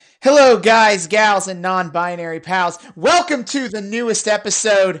Hello, guys, gals, and non-binary pals. Welcome to the newest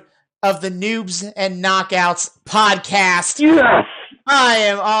episode of the Noobs and Knockouts podcast. Yes! I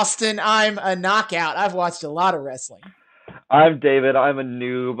am Austin. I'm a knockout. I've watched a lot of wrestling. I'm David. I'm a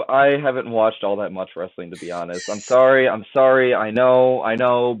noob. I haven't watched all that much wrestling, to be honest. I'm sorry. I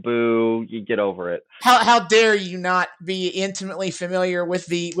know. Boo. You get over it. How dare you not be intimately familiar with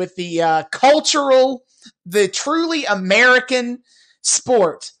the cultural, the truly American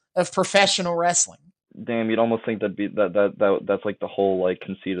sport of professional wrestling? Damn, you'd almost think that's like the whole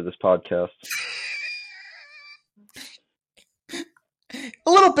conceit of this podcast.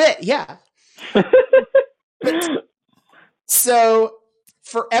 A little bit, yeah. So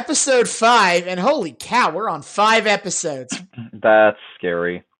for episode 5, and holy cow, we're on 5 episodes. That's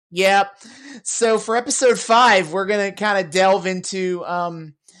scary. Yep. So for episode 5, we're going to kind of delve into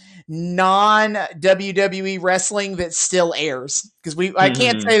non-WWE wrestling that still airs. Because I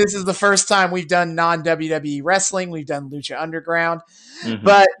can't say this is the first time we've done non-WWE wrestling. We've done Lucha Underground. Mm-hmm.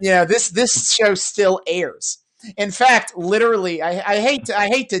 But, this show still airs. In fact, literally, I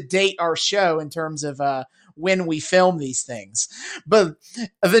hate to date our show in terms of when we film these things, but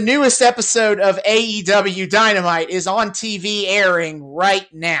the newest episode of AEW Dynamite is on TV airing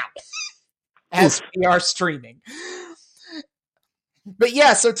right now as we are streaming. But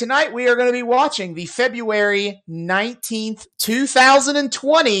yeah, so tonight we are going to be watching the February 19th,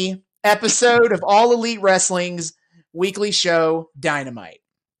 2020 episode of All Elite Wrestling's weekly show, Dynamite.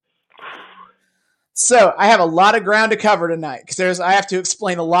 So I have a lot of ground to cover tonight because I have to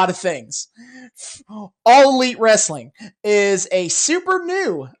explain a lot of things. All Elite Wrestling is a super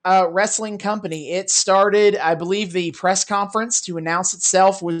new wrestling company. It started, I believe, the press conference to announce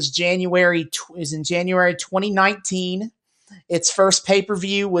itself was in January 2019. Its first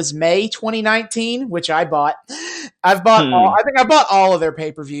pay-per-view was May 2019, which I bought. I think I bought all of their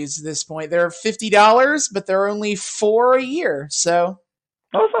pay-per-views at this point. They're $50, but they're only $4 a year. So,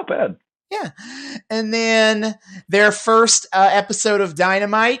 that's not bad. Yeah. And then their first episode of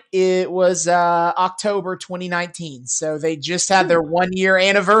Dynamite, it was October 2019. So they just had their 1-year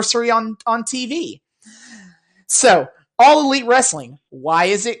anniversary on TV. So All Elite Wrestling, why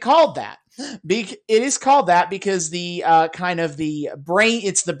is it called that? It is called that because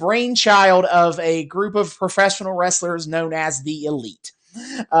it's the brainchild of a group of professional wrestlers known as the Elite.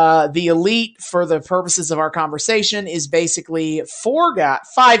 The Elite, for the purposes of our conversation, is basically 5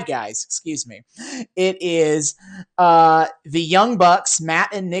 guys. Excuse me. It is the Young Bucks,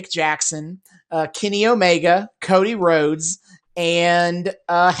 Matt and Nick Jackson, Kenny Omega, Cody Rhodes, and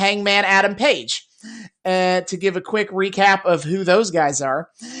Hangman Adam Page. To give a quick recap of who those guys are,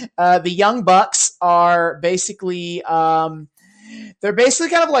 the Young Bucks are basically they're basically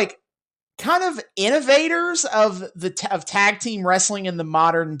kind of innovators of tag team wrestling in the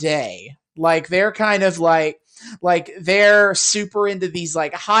modern day. Like they're kind of like they're super into these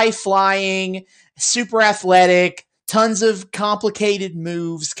high flying, super athletic, tons of complicated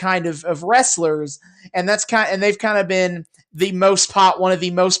moves kind of wrestlers. And they've kind of been one of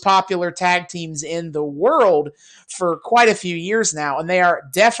the most popular tag teams in the world for quite a few years now. And they are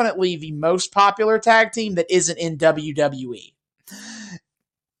definitely the most popular tag team that isn't in WWE.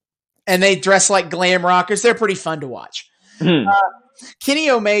 And they dress like glam rockers. They're pretty fun to watch. Kenny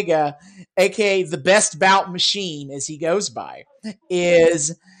Omega, a.k.a. the Best Bout Machine, as he goes by,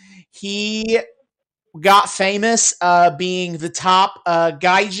 he got famous being the top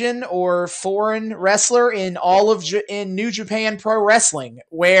gaijin or foreign wrestler in in New Japan Pro Wrestling,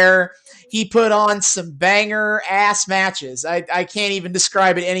 where he put on some banger ass matches. I can't even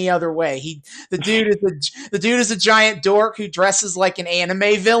describe it any other way. The dude is a giant dork who dresses like an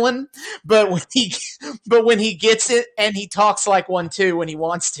anime villain, but when he gets it, and he talks like one too when he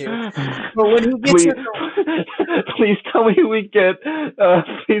wants to. But when he gets it. Please tell me we get some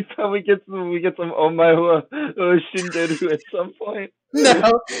Omae Shinderu at some point.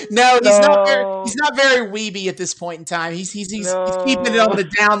 No, he's not very weeby at this point in time. He's keeping it on the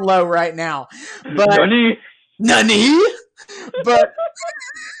down low right now. But Nani? But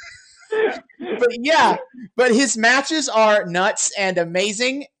his matches are nuts and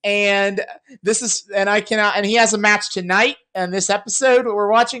amazing, and he has a match tonight in this episode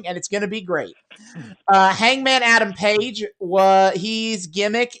we're watching, and it's going to be great. Hangman Adam Page, his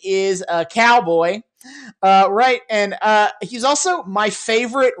gimmick is a cowboy, right? And he's also my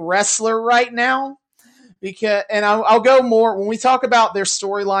favorite wrestler right now. And I'll go more when we talk about their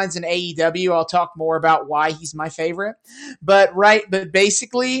storylines in AEW. I'll talk more about why he's my favorite. But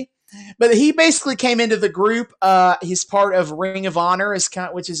he basically came into the group. He's part of Ring of Honor,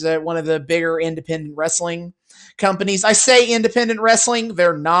 which is one of the bigger independent wrestling companies. I say independent wrestling.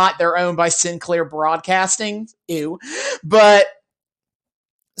 They're not. They're owned by Sinclair Broadcasting. Ew. But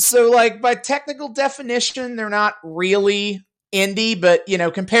so like by technical definition, they're not really indie, but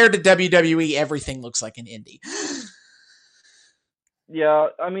compared to WWE, everything looks like an indie. Yeah,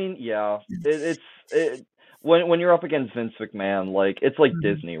 I mean, yeah, when you're up against Vince McMahon, like it's like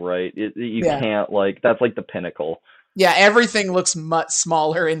Disney, right? You can't that's like the pinnacle. Yeah, everything looks much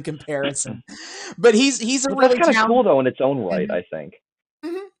smaller in comparison. But he's a really kind of cool though in its own right, I think.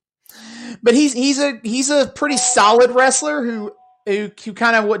 Mm-hmm. But he's a pretty solid wrestler who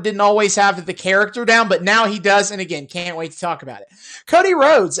kind of didn't always have the character down, but now he does, and again, can't wait to talk about it. Cody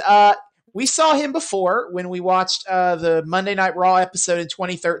Rhodes, we saw him before when we watched the Monday Night Raw episode in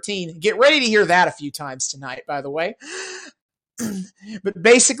 2013. Get ready to hear that a few times tonight, by the way. But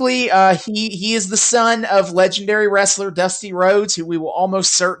basically, he is the son of legendary wrestler Dusty Rhodes, who we will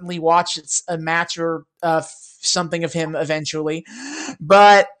almost certainly watch a match or something of him eventually.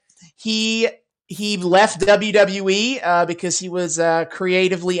 But he left WWE because he was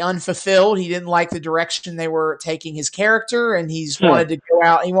creatively unfulfilled. He didn't like the direction they were taking his character, and he's wanted to go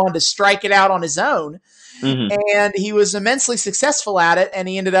out. He wanted to strike it out on his own. Mm-hmm. And he was immensely successful at it, and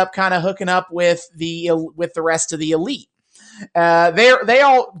he ended up kind of hooking up with the rest of the Elite. They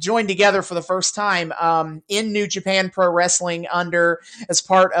all joined together for the first time in New Japan Pro Wrestling as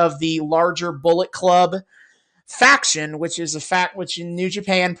part of the larger Bullet Club faction, which in New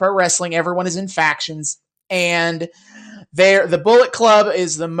Japan Pro Wrestling, everyone is in factions. And the Bullet Club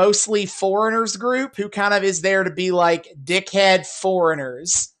is the mostly foreigners group who kind of is there to be like dickhead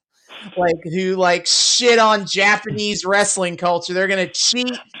foreigners. Who shit on Japanese wrestling culture. They're going to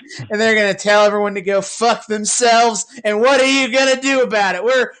cheat and they're going to tell everyone to go fuck themselves. And what are you going to do about it?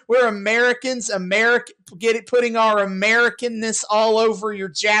 We're Americans, putting our Americanness all over your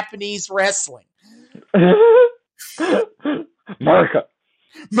Japanese wrestling. America.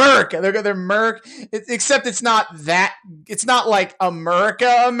 They're Merc. Except it's not like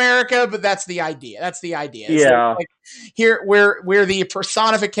America, but that's the idea. Yeah. Like here we're the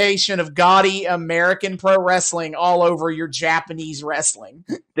personification of gaudy American pro wrestling all over your Japanese wrestling.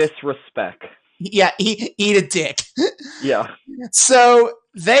 Disrespect. Yeah, eat a dick. Yeah. So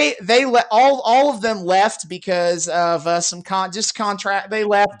they all of them left because of some contract. They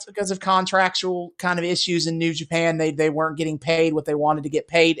left because of contractual kind of issues in New Japan. They weren't getting paid what they wanted to get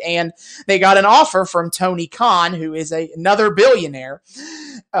paid, and they got an offer from Tony Khan, who is another billionaire.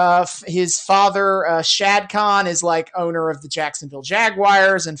 His father, Shad Khan, is like owner of the Jacksonville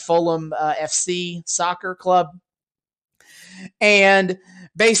Jaguars and Fulham FC soccer club, and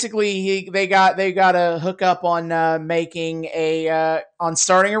basically, they got a hook up on on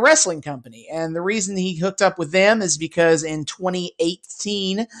starting a wrestling company, and the reason he hooked up with them is because in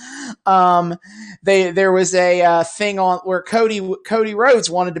 2018, there was a thing on where Cody Rhodes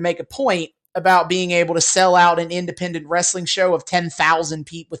wanted to make a point about being able to sell out an independent wrestling show of 10,000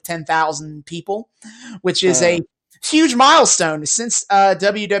 people, which is a huge milestone since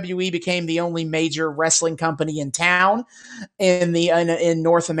WWE became the only major wrestling company in town in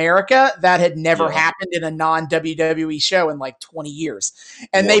North America. That had never happened in a non-WWE show in like 20 years.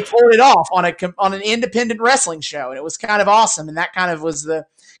 And they pulled it off on an independent wrestling show. And it was kind of awesome. And that kind of was the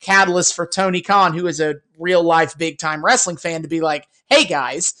catalyst for Tony Khan, who is a real life big time wrestling fan, to be like, hey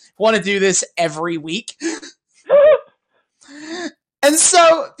guys, want to do this every week? And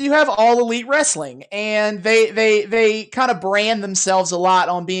so you have All Elite Wrestling, and they kind of brand themselves a lot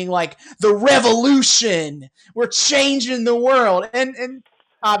on being like the revolution. We're changing the world, and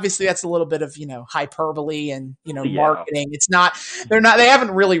obviously that's a little bit of hyperbole and marketing. It's not they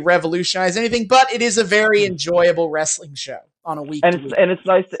haven't really revolutionized anything, but it is a very enjoyable wrestling show on a week. And it's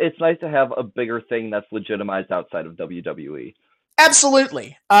nice to have a bigger thing that's legitimized outside of WWE.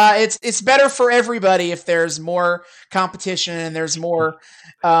 Absolutely. It's better for everybody if there's more competition and there's more,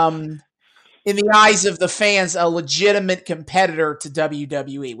 in the eyes of the fans, a legitimate competitor to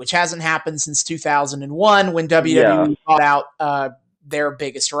WWE, which hasn't happened since 2001 when WWE bought out their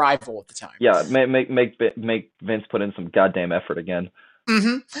biggest rival at the time. Yeah, make Vince put in some goddamn effort again.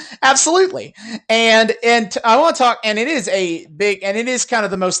 Mm-hmm. Absolutely. And I want to talk, and it is kind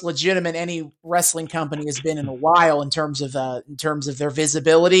of the most legitimate any wrestling company has been in a while in terms of their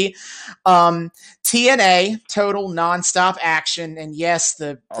visibility. TNA, Total Nonstop Action, and yes,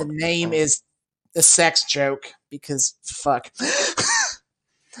 the name is the sex joke because fuck.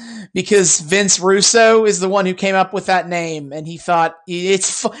 Because Vince Russo is the one who came up with that name, and he thought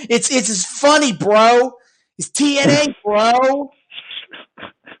it's funny, bro. It's TNA, bro.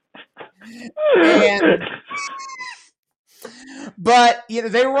 But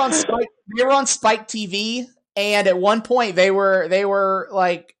they were on Spike TV And at one point they were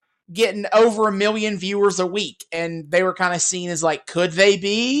like getting over 1 million viewers a week, and they were kind of seen as like, could they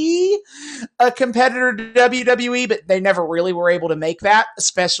be a competitor to WWE? But they never really were able to make that,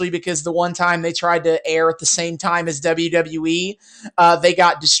 especially because the one time they tried to air at the same time as WWE, they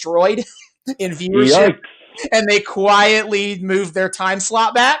got destroyed in viewership. Yikes. And they quietly moved their time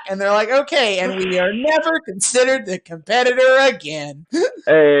slot back, and they're like, okay, and we are never considered the competitor again.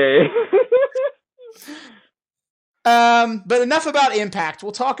 Hey. But enough about Impact.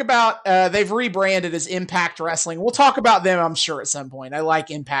 We'll talk about, they've rebranded as Impact Wrestling. We'll talk about them, I'm sure, at some point. I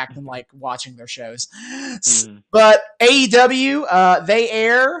like Impact and like watching their shows. But AEW, they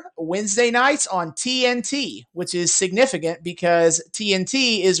air Wednesday nights on TNT, which is significant because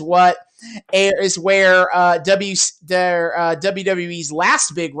TNT is where WWE's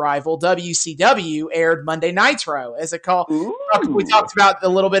last big rival, WCW, aired Monday Nitro as a call. We talked about a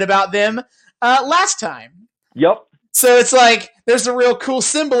little bit about them last time. Yep. So it's like there's a real cool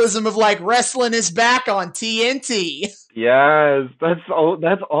symbolism of like wrestling is back on TNT. Yes, that's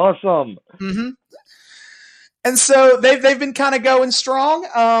awesome. Mm-hmm. And so they've been kind of going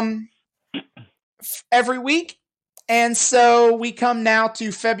strong every week. And so we come now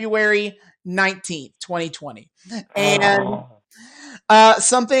to February 19th, 2020. And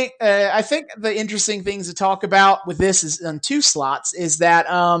I think the interesting things to talk about with this is on two slots is that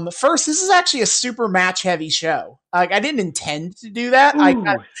first, this is actually a super match heavy show. Like I didn't intend to do that.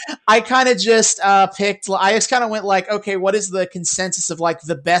 I kind of just picked. I just kind of went like, okay, what is the consensus of like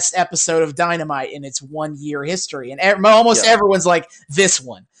the best episode of Dynamite in its 1 year history? And almost everyone's like, this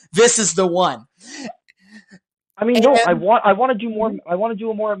one. This is the one. I mean, no, I want to do more. I want to do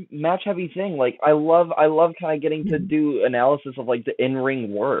a more match heavy thing. Like, I love kind of getting to do analysis of like the in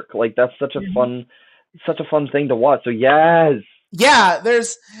ring work. Like, that's such a fun thing to watch. So yes. Yeah,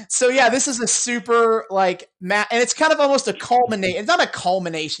 this is a super like and it's kind of almost a culminate. It's not a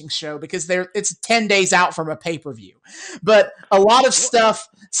culmination show because it's 10 days out from a pay-per-view, but a lot of stuff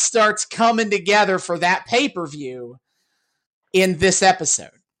starts coming together for that pay-per-view in this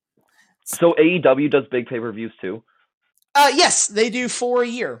episode. So AEW does big pay-per-views too? Yes, they do 4 a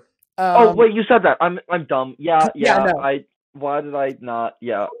year. Oh wait, you said that. I'm dumb. Yeah. No. Why did I not?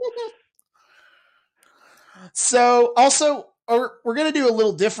 Yeah. So also, we're going to do a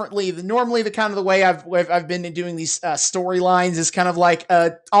little differently. Normally, the kind of the way I've been doing these storylines is kind of like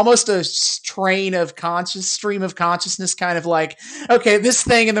almost a stream of consciousness, kind of like, okay, this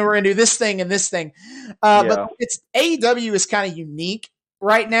thing, and then we're going to do this thing and this thing. But it's AEW is kind of unique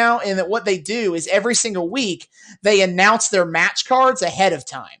right now in that what they do is every single week they announce their match cards ahead of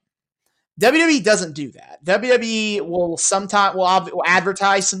time. WWE doesn't do that. WWE will will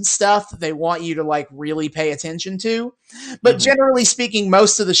advertise some stuff that they want you to like really pay attention to. But generally speaking,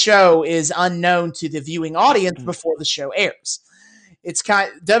 most of the show is unknown to the viewing audience before the show airs. It's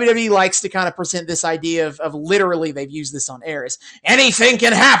WWE likes to kind of present this idea of literally, they've used this on air, is anything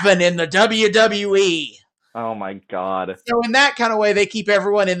can happen in the WWE. Oh my God. So in that kind of way, they keep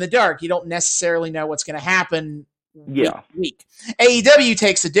everyone in the dark. You don't necessarily know what's going to happen week. AEW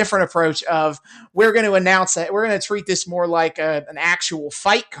takes a different approach of, we're going to announce that we're going to treat this more like an actual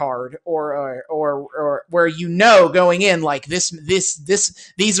fight card or where going in like these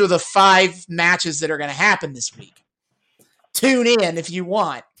are the 5 matches that are going to happen this week. Tune in if you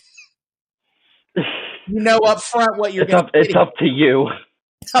want. Up front what you're going to It's up to you.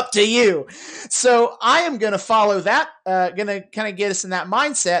 Up to you. So I am going to follow that, going to kind of get us in that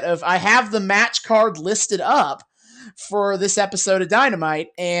mindset of, I have the match card listed up for this episode of Dynamite,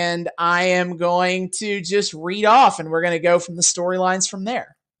 and I am going to just read off, and we're going to go from the storylines from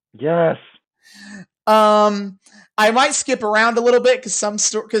there. Yes. I might skip around a little bit because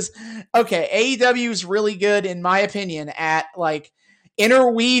AEW is really good, in my opinion, at like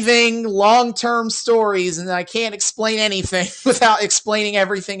interweaving long-term stories, and I can't explain anything without explaining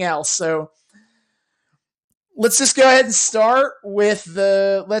everything else. So let's just go ahead and start with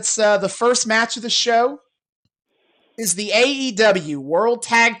the first match of the show is the AEW World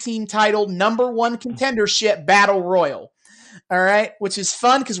Tag Team Title #1 Contendership Battle Royal. All right, which is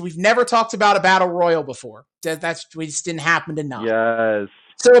fun because we've never talked about a Battle Royal before. We just didn't happen to know. Yes.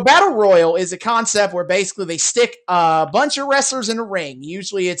 So a Battle Royal is a concept where basically they stick a bunch of wrestlers in a ring.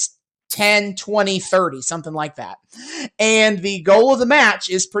 Usually it's 10, 20, 30, something like that. And the goal of the match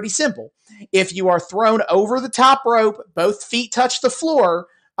is pretty simple. If you are thrown over the top rope, both feet touch the floor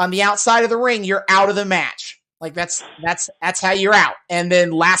on the outside of the ring, you're out of the match. Like that's how you're out. And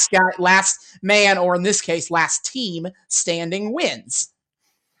then last man, or in this case, last team standing wins.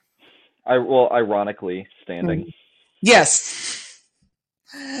 Ironically, standing. Yes.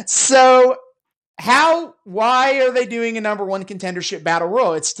 So why are they doing a number one contendership battle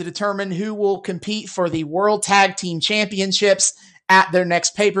royal? It's to determine who will compete for the World Tag Team Championships at their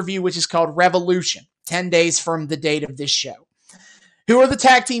next pay-per-view, which is called Revolution, 10 days from the date of this show. Who are the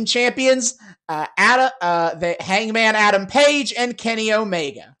tag team champions? The Hangman Adam Page and Kenny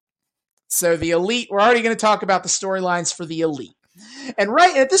Omega. So the Elite, we're already going to talk about the storylines for the Elite. And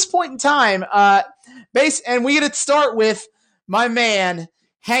right at this point in time, and we get to start with my man,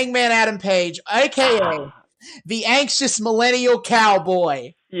 Hangman Adam Page, a.k.a. the anxious millennial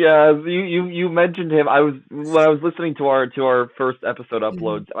cowboy. Yeah, you mentioned him. When I was listening to our first episode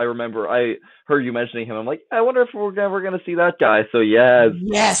uploads, I remember I heard you mentioning him. I'm like, I wonder if we're gonna see that guy. So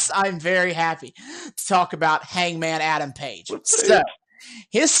yes, I'm very happy to talk about Hangman Adam Page. So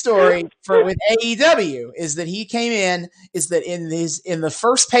his story with AEW is that he came in in the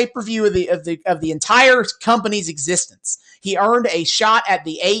first pay-per-view of the entire company's existence. He earned a shot at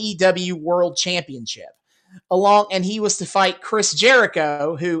the AEW World Championship. And he was to fight Chris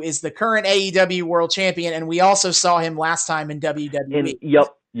Jericho, who is the current AEW World Champion, and we also saw him last time in WWE.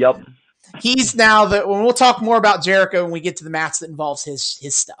 Yep. He's now when we'll talk more about Jericho when we get to the match that involves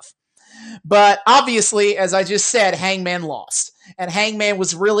his stuff. But obviously, as I just said, Hangman lost, and Hangman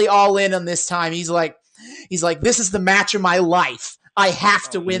was really all in on this time. He's like, this is the match of my life. I have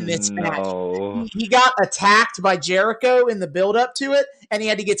to win this match. He got attacked by Jericho in the build-up to it, and he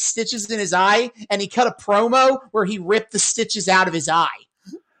had to get stitches in his eye, and he cut a promo where he ripped the stitches out of his eye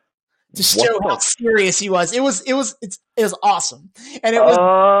to show how serious he was. It was awesome. And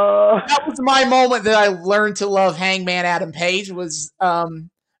that was my moment that I learned to love Hangman Adam Page.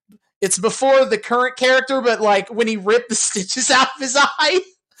 It's before the current character, but like when he ripped the stitches out of his eye,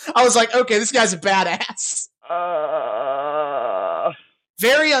 I was like, okay, this guy's a badass.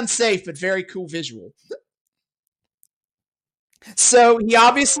 Very unsafe, but very cool visual. So he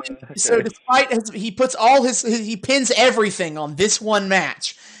obviously, he puts he pins everything on this one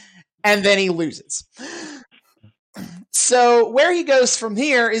match, and then he loses. So where he goes from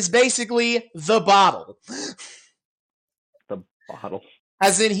here is basically the bottle. The bottle.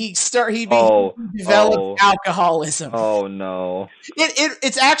 As in he developed alcoholism. Oh no!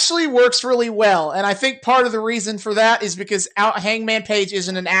 It actually works really well, and I think part of the reason for that is because Hangman Page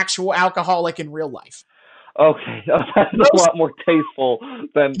isn't an actual alcoholic in real life. Okay, that's a lot more tasteful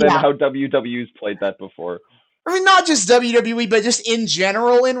than how WWE's played that before. I mean, not just WWE, but just in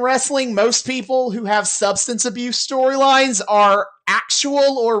general in wrestling, most people who have substance abuse storylines are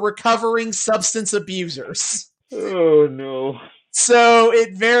actual or recovering substance abusers. Oh no. So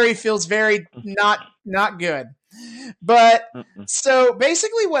it feels very not good. But so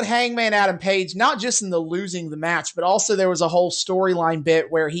basically what Hangman Adam Page, not just in the losing the match, but also there was a whole storyline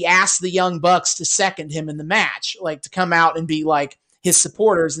bit where he asked the Young Bucks to second him in the match, like to come out and be like his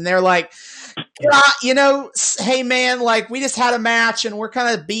supporters. And they're like, hey man, like we just had a match and we're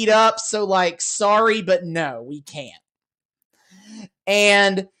kind of beat up. So like, sorry, but no, we can't.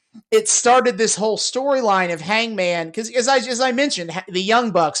 And it started this whole storyline of Hangman, because as I mentioned, the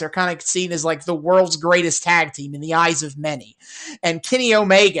Young Bucks are kind of seen as like the world's greatest tag team in the eyes of many. And Kenny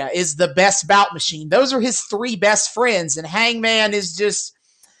Omega is the best bout machine. Those are his three best friends, and Hangman is just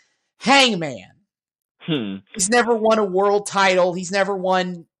Hangman. He's never won a world title. He's never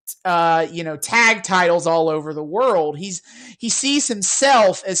won tag titles all over the world. He sees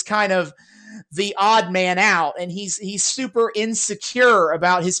himself as kind of the odd man out, and he's super insecure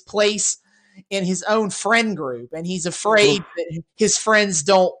about his place in his own friend group, and he's afraid that his friends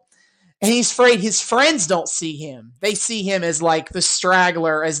don't see him. They see him as like the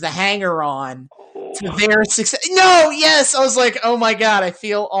straggler, as the hanger-on to their success. No, yes, I was like, oh my god, I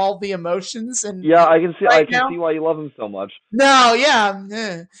feel all the emotions, and yeah, I can see why you love him so much. No,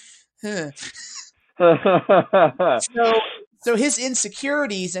 yeah. So his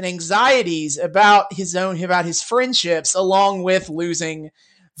insecurities and anxieties about his friendships, along with losing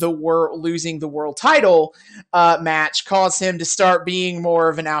the world title match, caused him to start being more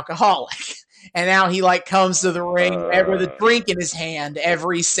of an alcoholic. And now he like comes to the ring with a drink in his hand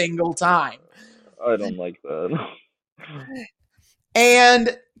every single time. I don't like that.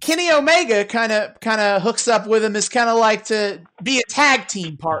 And Kenny Omega kind of hooks up with him as kind of like to be a tag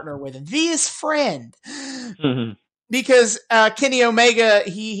team partner with him, be his friend. Mm-hmm. Because Kenny Omega,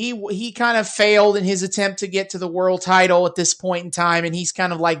 he kind of failed in his attempt to get to the world title at this point in time, and he's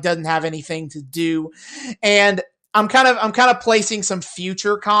kind of like doesn't have anything to do. And I'm kind of placing some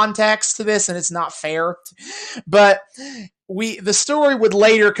future context to this, and it's not fair, but the story would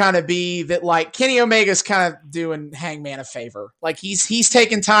later kind of be that like Kenny Omega's kind of doing Hangman a favor, like he's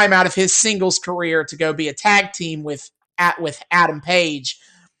taking time out of his singles career to go be a tag team with Adam Page.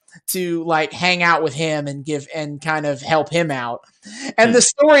 to like hang out with him and give and kind of help him out. And the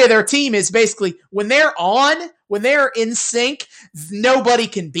story of their team is basically when they're in sync, nobody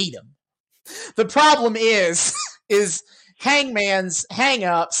can beat them. The problem is Hangman's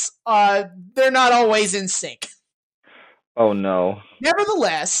hang-ups, they're not always in sync. Oh no.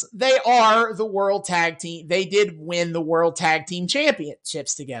 Nevertheless, they are the World Tag Team. They did win the World Tag Team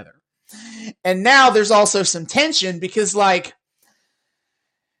Championships together. And now there's also some tension because, like,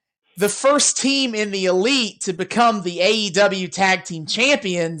 the first team in the Elite to become the AEW Tag Team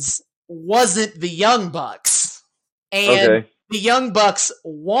Champions wasn't the Young Bucks. And the Young Bucks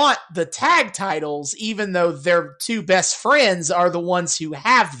want the tag titles, even though their two best friends are the ones who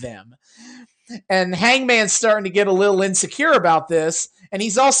have them. And Hangman's starting to get a little insecure about this, and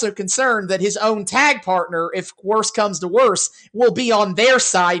he's also concerned that his own tag partner, if worse comes to worse, will be on their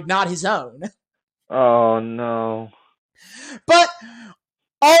side, not his own. Oh, no. But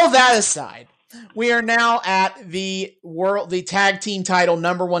all that aside, we are now at the tag team title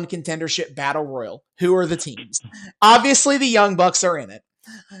 #1 contendership battle royal. Who are the teams? Obviously, the Young Bucks are in it.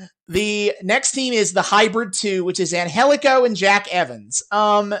 The next team is the Hybrid 2, which is Angelico and Jack Evans.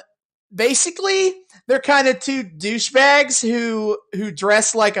 Basically, they're kind of two douchebags who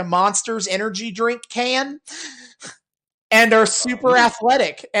dress like a Monster's energy drink can and are super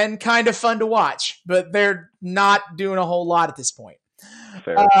athletic and kind of fun to watch, but they're not doing a whole lot at this point.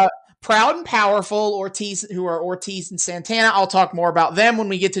 Proud and Powerful, Ortiz and Santana. I'll talk more about them when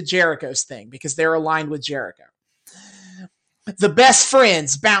we get to Jericho's thing because they're aligned with Jericho. The Best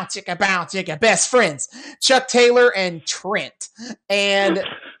Friends, bow chicka, best friends, Chuck Taylor and Trent. And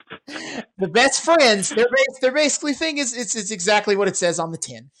the Best Friends, their basically thing is it's exactly what it says on the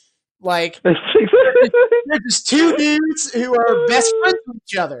tin. Like, they're just two dudes who are best friends with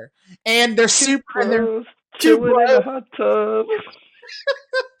each other, and they're super, and they're two in a hot tub.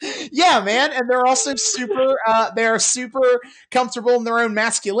 Yeah, man, and they're also super. They're super comfortable in their own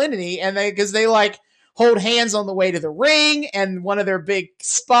masculinity, and because they like hold hands on the way to the ring, and one of their big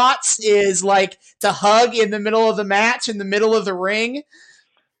spots is like to hug in the middle of the match, in the middle of the ring.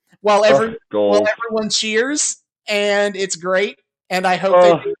 While everyone cheers, and it's great. And I hope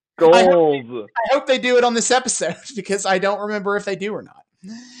they do. I hope they do it on this episode because I don't remember if they do or not.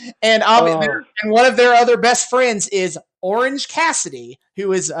 And and one of their other best friends is Orange Cassidy,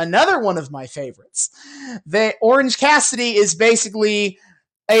 who is another one of my favorites. Orange Cassidy is basically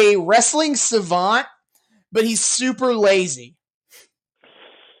a wrestling savant, but he's super lazy.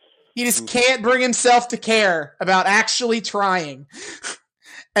 He just can't bring himself to care about actually trying.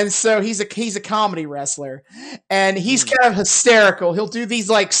 And so he's a comedy wrestler, and he's kind of hysterical. He'll do these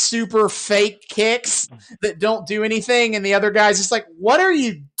like super fake kicks that don't do anything, and the other guy's just like, "What are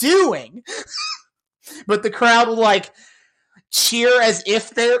you doing?" But the crowd will like cheer as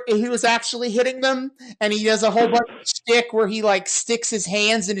if he was actually hitting them, and he does a whole bunch of shtick where he like sticks his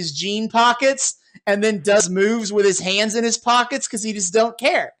hands in his jean pockets and then does moves with his hands in his pockets because he just don't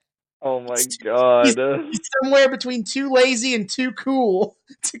care. Oh my god! He's somewhere between too lazy and too cool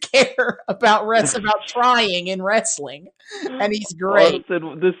to care about trying in wrestling, and he's great.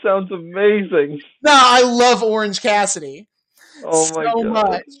 This sounds amazing. No, I love Orange Cassidy. Oh my god!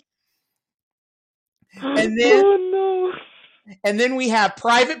 Much. And then we have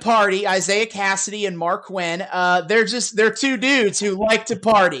Private Party, Isaiah Cassidy and Mark Quinn. They're two dudes who like to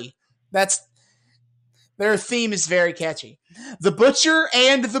party. Their theme is very catchy. The Butcher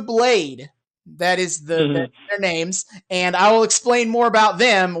and the Blade. That is their names. And I will explain more about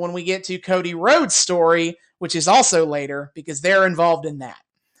them when we get to Cody Rhodes' story, which is also later, because they're involved in that.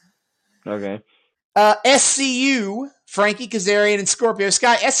 Okay. SCU, Frankie Kazarian and Scorpio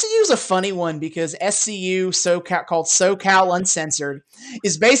Sky. SCU is a funny one because SCU, called SoCal Uncensored,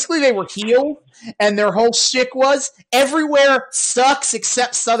 is basically they were heel, and their whole shtick was everywhere sucks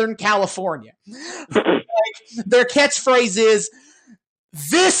except Southern California. Their catchphrase is,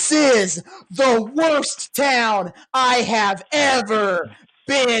 "This is the worst town I have ever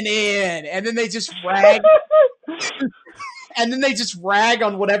been in." And then they just rag. And then they just rag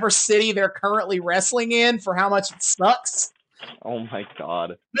on whatever city they're currently wrestling in for how much it sucks. Oh my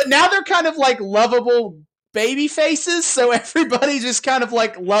god. But now they're kind of like lovable baby faces, so everybody just kind of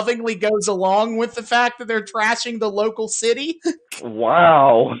like lovingly goes along with the fact that they're trashing the local city.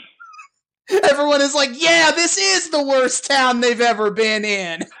 Wow. Everyone is like, yeah, this is the worst town they've ever been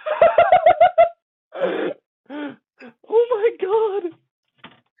in. Oh my god.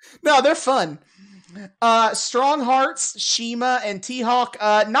 No, they're fun. Strong Hearts, Shima, and T-Hawk,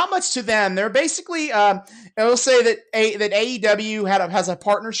 not much to them. They're basically, I will say that AEW has a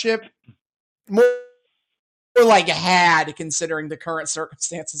partnership more or like had, considering the current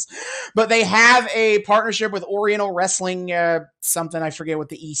circumstances. But they have a partnership with Oriental Wrestling, something I forget what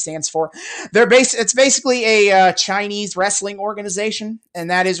the E stands for. It's basically a Chinese wrestling organization, and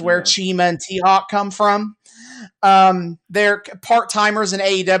that is where Chima and T-Hawk come from. They're part-timers in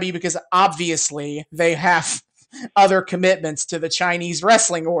AEW because obviously they have other commitments to the Chinese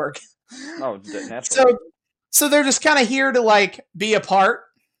wrestling org. Oh, naturally. So they're just kind of here to like be a part.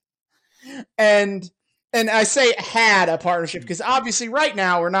 And I say had a partnership because obviously right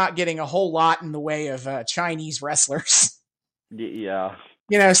now we're not getting a whole lot in the way of Chinese wrestlers. Yeah.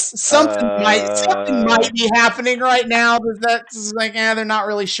 You know, something might be happening right now that's like, they're not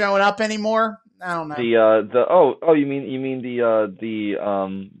really showing up anymore. I don't know. You mean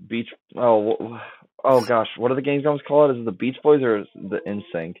the Beach? Oh gosh, what are the Game Grumps called? Is it the Beach Boys or the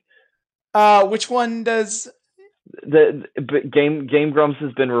NSYNC? Which one does? The Game Grumps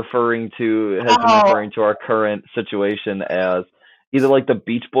has been referring to our current situation as either like the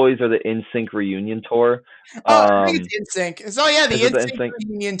Beach Boys or the NSYNC reunion tour. I think it's NSYNC. So yeah, the NSYNC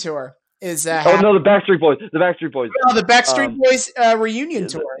reunion tour is. No, the Backstreet Boys. The Backstreet Boys. No, the Backstreet Boys reunion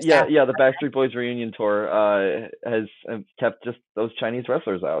tour. The Backstreet Boys reunion tour has kept just those Chinese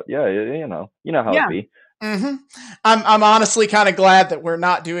wrestlers out. Yeah, you know how it be. Mm-hmm. I'm honestly kind of glad that we're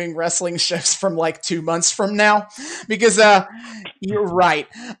not doing wrestling shows from like 2 months from now, because you're right.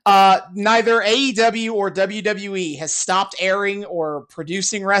 Neither AEW or WWE has stopped airing or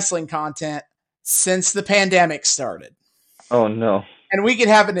producing wrestling content since the pandemic started. Oh no. And we could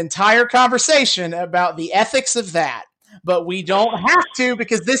have an entire conversation about the ethics of that. But we don't have to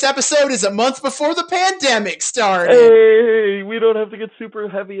because this episode is a month before the pandemic started. Hey, we don't have to get super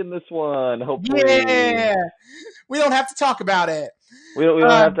heavy in this one, hopefully. Yeah, we don't have to talk about it. We don't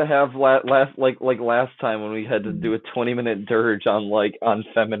have to have last time when we had to do a 20-minute dirge on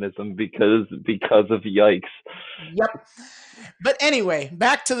feminism because of yikes. Yep. But anyway,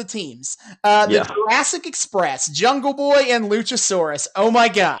 back to the teams. The Jurassic Express, Jungle Boy, and Luchasaurus. Oh my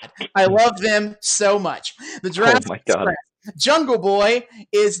god, I love them so much. The Jurassic Express. Jungle Boy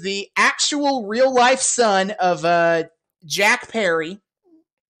is the actual real-life son of Jack Perry.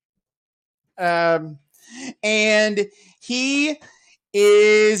 And he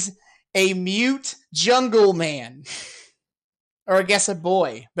is a mute jungle man. Or I guess a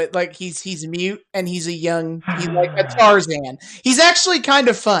boy, but like he's mute and he's like a Tarzan. He's actually kind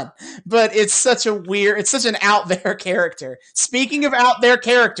of fun, but it's such an out there character. Speaking of out there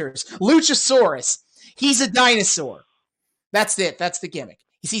characters, Luchasaurus, he's a dinosaur. That's it. That's the gimmick.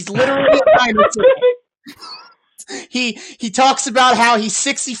 He's literally a dinosaur. He talks about how he's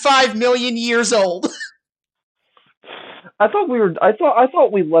 65 million years old. I thought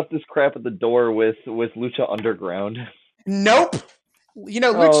we left this crap at the door with Lucha Underground. Nope.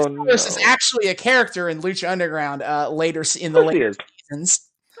 Luchasaurus is actually a character in Lucha Underground later in the later seasons.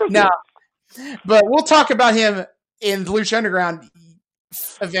 No, but we'll talk about him in Lucha Underground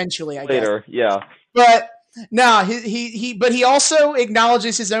eventually, I guess. Later, yeah. But no, he also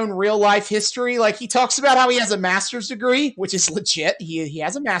acknowledges his own real life history. Like he talks about how he has a master's degree, which is legit. He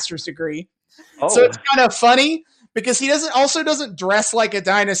has a master's degree. Oh. So it's kind of funny. Because he doesn't dress like a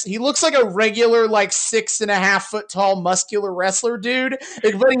dinosaur. He looks like a regular, like 6.5 foot tall, muscular wrestler dude.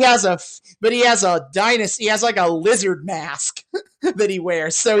 But he has a dinosaur. He has like a lizard mask that he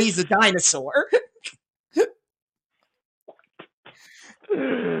wears. So he's a dinosaur.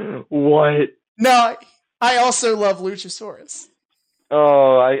 What? No, I also love Luchasaurus.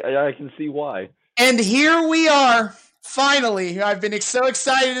 Oh, I can see why. And here we are. Finally, I've been so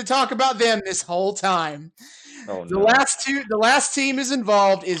excited to talk about them this whole time. Oh, no. The last team is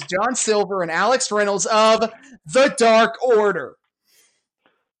involved is John Silver and Alex Reynolds of the Dark Order.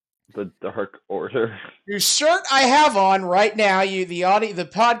 The Dark Order. Your shirt I have on right now, the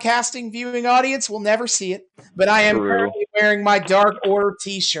podcasting viewing audience will never see it, but I am currently wearing my Dark Order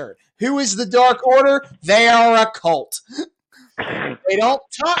t-shirt. Who is the Dark Order? They are a cult.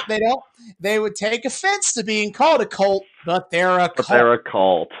 They would take offense to being called a cult, but they're a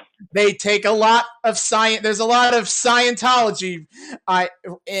cult. They take a lot of science. There's a lot of Scientology,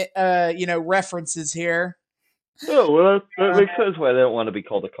 references here. Oh, well, that makes sense why they don't want to be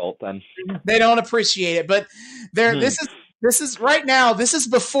called a cult then. They don't appreciate it, but this is right now, this is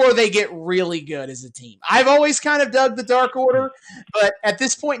before they get really good as a team. I've always kind of dug the Dark Order, but at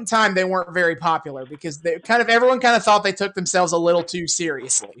this point in time, they weren't very popular because everyone kind of thought they took themselves a little too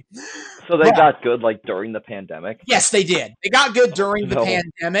seriously. So they got good during the pandemic? Yes, they did. They got good during the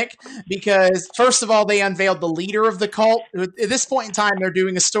pandemic because, first of all, they unveiled the leader of the cult. At this point in time, they're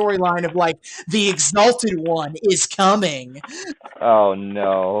doing a storyline of the Exalted One is coming. Oh,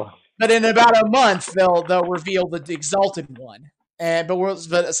 no. but in about a month they'll reveal the Exalted One.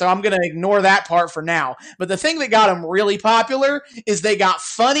 So I'm going to ignore that part for now. But the thing that got them really popular is they got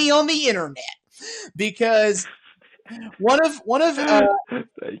funny on the internet because one of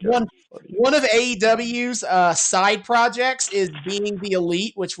AEW's side projects is Being the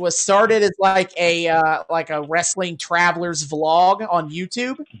Elite, which was started as like a wrestling travelers vlog on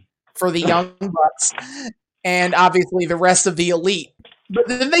YouTube for the young bucks, and obviously the rest of the Elite. But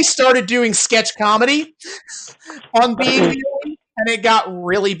then they started doing sketch comedy on Being the Elite, and it got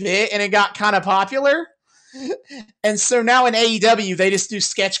really big, and it got kind of popular. And so now in AEW, they just do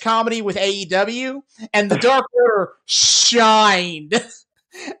sketch comedy with AEW, and the Dark Order shined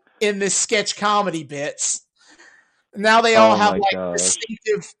in this sketch comedy bits. Now they all have like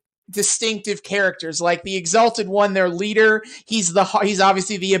distinctive characters. Like the Exalted One, their leader, he's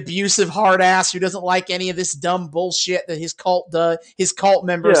obviously the abusive hard ass who doesn't like any of this dumb bullshit that his cult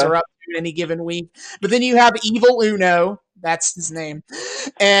members are up to any given week. But then you have Evil Uno, that's his name,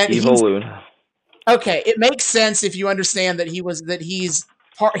 and Evil Uno. Okay, it makes sense if you understand that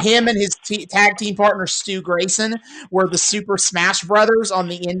him and his tag team partner Stu Grayson were the Super Smash Brothers on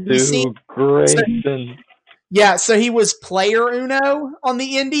the indie scene. Grayson. So he was Player Uno on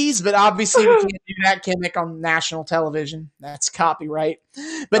the indies, but obviously we can't do that gimmick on national television. That's copyright.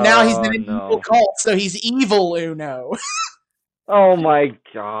 But now he's in an evil cult, so he's Evil Uno. Oh my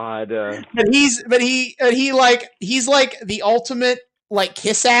god! But he's like the ultimate like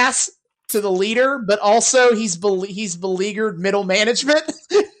kiss ass to the leader, but also he's beleaguered middle management.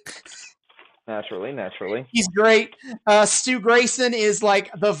 Naturally. He's great. Stu Grayson is like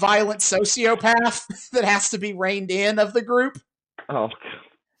the violent sociopath that has to be reined in of the group. Oh.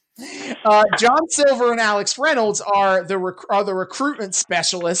 John Silver and Alex Reynolds are the recruitment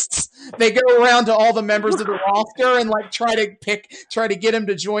specialists. They go around to all the members of the roster and like try to get them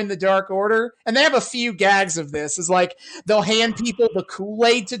to join the Dark Order. And they have a few gags of this. Is like they'll hand people the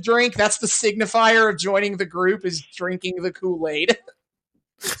Kool-Aid to drink. That's the signifier of joining the group, is drinking the Kool-Aid.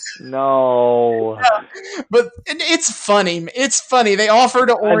 No. But it's funny. It's funny. They offer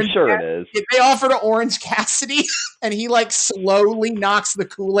to Orange. I'm sure it is. They offer to Orange Cassidy, and he like slowly knocks the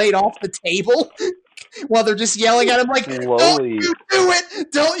Kool-Aid off the table while they're just yelling at him like, slowly. "Don't you do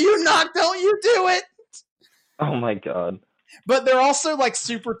it! Don't you do it!" Oh my god. But they're also like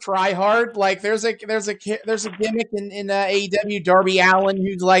super try hard. Like there's a gimmick in AEW, Darby Allin,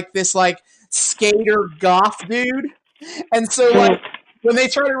 who's like this like skater goth dude, and so like. When they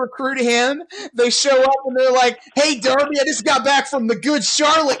try to recruit him, they show up and they're like, "Hey, Darby, I just got back from the Good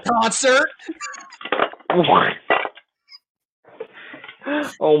Charlotte concert."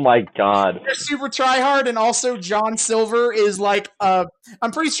 Oh my god. They're super tryhard, and also John Silver is like, I'm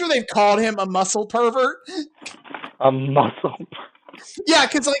pretty sure they've called him a muscle pervert. A muscle pervert? Yeah,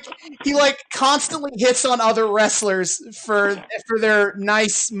 because like he like constantly hits on other wrestlers for their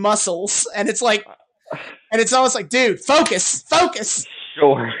nice muscles, and it's like. And it's almost like, dude, focus.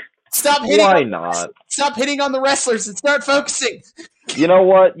 Sure. Stop hitting. Why not? Stop hitting on the wrestlers and start focusing. You know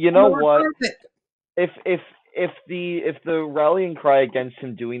what? If the rallying cry against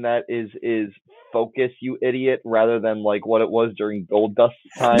him doing that is focus, you idiot, rather than like what it was during Goldust's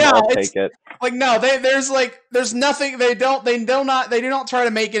time, I'll take it. Like no, there's nothing. They do not try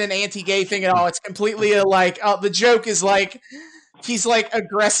to make it an anti-gay thing at all. It's completely the joke is like. He's like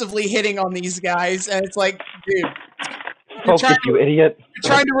aggressively hitting on these guys, and it's like, dude, you idiot! You're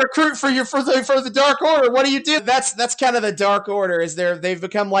trying to recruit for the Dark Order. What do you do? That's kind of the Dark Order. Is they've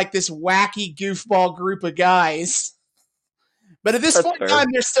become like this wacky goofball group of guys. But at this point in time,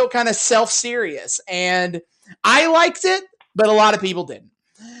 they're still kind of self-serious, and I liked it, but a lot of people didn't.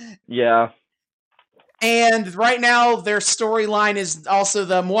 Yeah. And right now, their storyline is also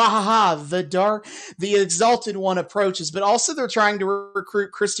the the Exalted One approaches, but also they're trying to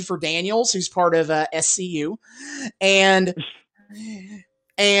recruit Christopher Daniels, who's part of SCU, and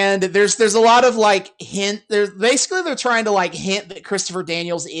there's a lot of like hint. They're trying to like hint that Christopher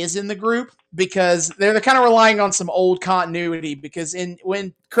Daniels is in the group because they're kind of relying on some old continuity. Because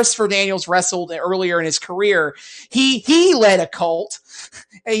when Christopher Daniels wrestled earlier in his career, he led a cult.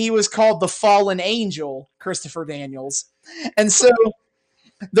 And he was called the Fallen Angel, Christopher Daniels. And so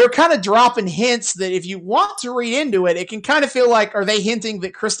they're kind of dropping hints that if you want to read into it, it can kind of feel like, are they hinting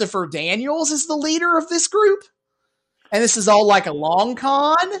that Christopher Daniels is the leader of this group? And this is all like a long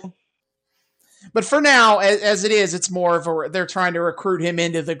con? But for now, as it is, it's more of they're trying to recruit him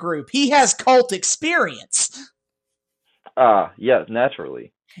into the group. He has cult experience. Yeah,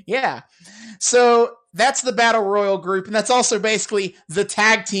 naturally. Yeah. So that's the Battle Royal group, and that's also basically the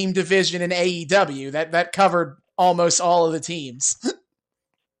tag team division in AEW. That covered almost all of the teams.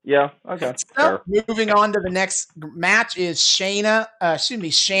 Yeah. Okay. So, moving on to the next match is Shanna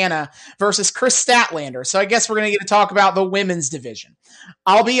versus Chris Statlander. So I guess we're going to get to talk about the women's division.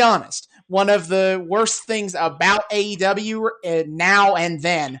 I'll be honest. One of the worst things about AEW now and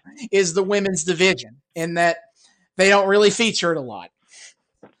then is the women's division, in that they don't really feature it a lot.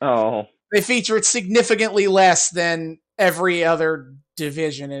 Oh. They feature it significantly less than every other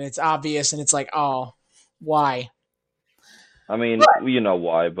division, and it's obvious, and it's like, oh, why? I mean, you know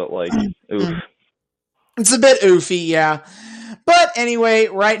why, but like, oof. It's a bit oofy, yeah. But anyway,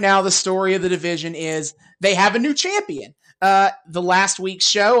 right now the story of the division is they have a new champion. The last week's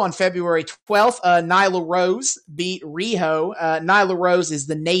show on February 12th, Nyla Rose beat Riho. Nyla Rose is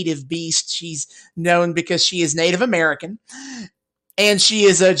the native beast. She's known because she is Native American. And she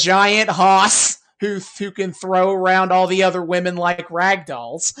is a giant hoss who can throw around all the other women like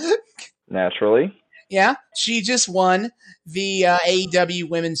ragdolls. Naturally. Yeah, she just won the AEW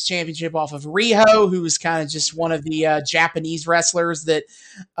Women's Championship off of Riho, who's kind of just one of the Japanese wrestlers that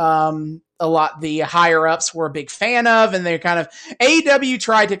a lot the higher ups were a big fan of, and they're kind of AEW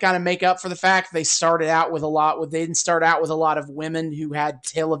tried to kind of make up for the fact they didn't start out with a lot of women who had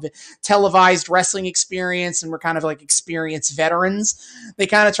televised wrestling experience and were kind of like experienced veterans. They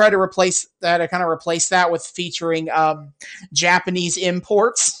kind of tried to replace that with featuring Japanese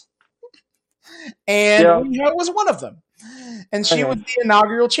imports. And Riho was one of them. And she was the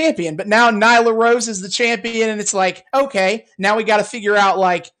inaugural champion. But now Nyla Rose is the champion, and it's like, okay, now we got to figure out,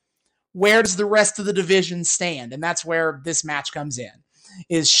 like, where does the rest of the division stand? And that's where this match comes in.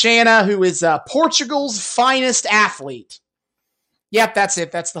 Is Shanna, who is Portugal's finest athlete. Yep, that's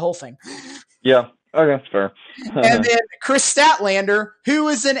it. That's the whole thing. Yeah, okay, that's fair. And then Chris Statlander, who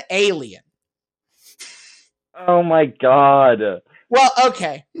is an alien. Oh my god. Well,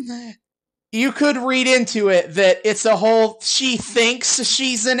 okay. You could read into it that it's a whole, she thinks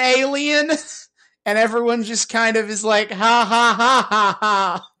she's an alien, and everyone just kind of is like, ha, ha, ha, ha,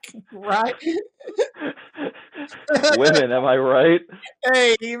 ha. Right? Women, am I right?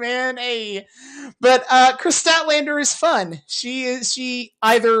 Hey, man, hey. But Chris Statlander is fun. She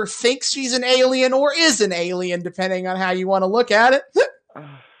either thinks she's an alien or is an alien, depending on how you want to look at it.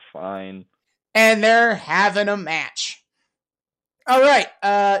 Fine. And they're having a match. All right,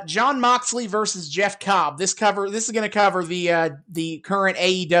 Jon Moxley versus Jeff Cobb. This is going to cover the current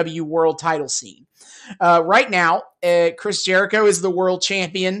AEW World Title scene. Right now, Chris Jericho is the world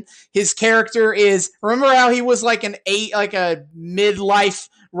champion. His character is, remember how he was like a midlife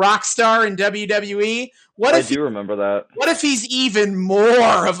rock star in WWE? I do remember that. What if he's even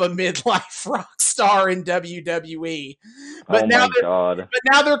more of a midlife rock star in WWE? But now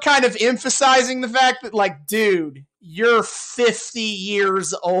they're kind of emphasizing the fact that, like, dude, you're 50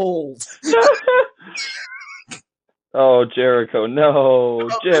 years old. Oh, Jericho, no,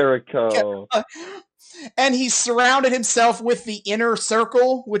 Jericho. And he's surrounded himself with the Inner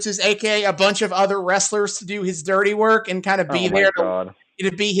Circle, which is aka a bunch of other wrestlers to do his dirty work and kind of be there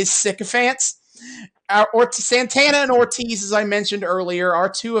to be his sycophants. Santana and Ortiz, as I mentioned earlier, are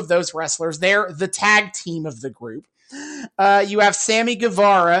two of those wrestlers. They're the tag team of the group. You have Sammy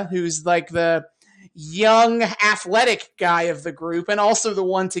Guevara, who's like the young, athletic guy of the group, and also the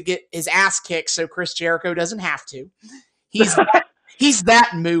one to get his ass kicked so Chris Jericho doesn't have to. He's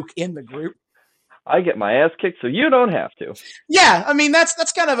that mook in the group. I get my ass kicked so you don't have to. Yeah, I mean,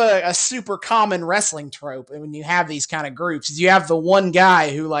 that's kind of a super common wrestling trope when you have these kind of groups. You have the one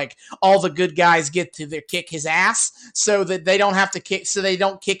guy who, like, all the good guys get to kick his ass so that they don't have to kick, so they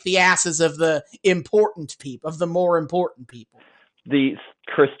don't kick the asses of the more important people. The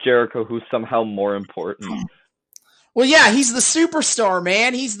Chris Jericho who's somehow more important. Well, yeah, he's the superstar,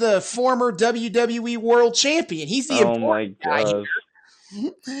 man. He's the former WWE World Champion. He's the important guy here.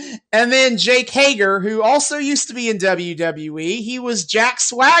 And then Jake Hager, who also used to be in WWE, he was Jack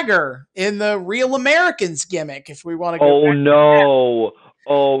Swagger in the Real Americans gimmick, if we want to go back to that.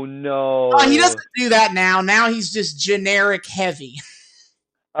 Oh, no. He doesn't do that now. Now he's just generic heavy.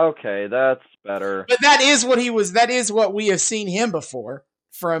 Okay, that's better. But that is what we have seen him before,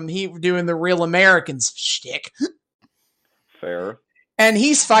 from doing the Real Americans shtick. Fair. And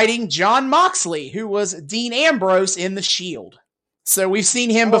he's fighting Jon Moxley, who was Dean Ambrose in The Shield. So we've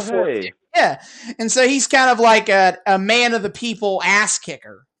seen him before. Hey. Yeah. And so he's kind of like a man of the people ass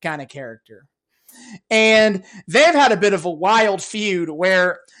kicker kind of character. And they've had a bit of a wild feud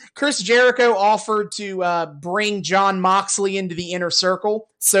where Chris Jericho offered to bring Jon Moxley into the Inner Circle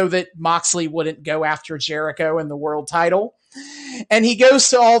so that Moxley wouldn't go after Jericho in the world title. And he goes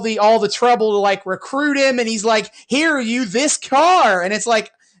to all the trouble to, like, recruit him, and he's like, "Here, you this car." And it's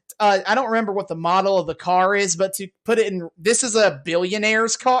like, I don't remember what the model of the car is, but to put it in, this is a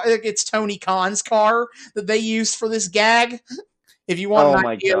billionaire's car. It's Tony Khan's car that they used for this gag. If you want an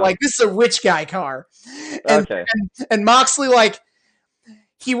idea, like this is a rich guy car. And, Okay. and Moxley, like,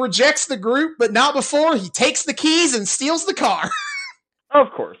 he rejects the group, but not before he takes the keys and steals the car.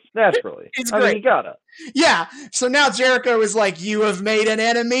 Of course, naturally. It's I great. mean, you gotta. Yeah. So now Jericho is like, you have made an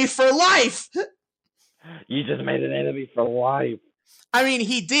enemy for life. You just made an enemy for life. I mean,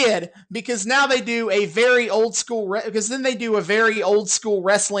 he did, because now they do a very old school, because then they do a very old school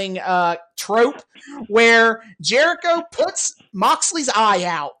wrestling trope where Jericho puts Moxley's eye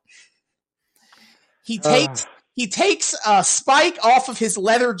out. He takes a spike off of his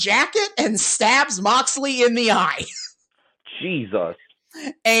leather jacket and stabs Moxley in the eye. Jesus.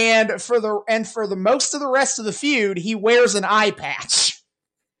 And for the most of the rest of the feud, he wears an eye patch.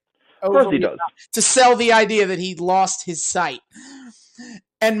 Of course he does. To sell the idea that he'd lost his sight.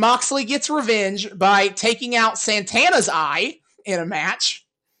 And Moxley gets revenge by taking out Santana's eye in a match.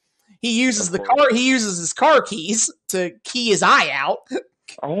 He uses his car keys to key his eye out.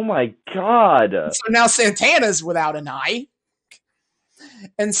 Oh my God. So now Santana's without an eye.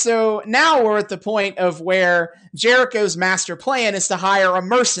 And so now we're at the point of where Jericho's master plan is to hire a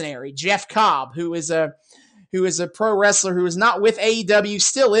mercenary, Jeff Cobb, who is a pro wrestler who is not with AEW,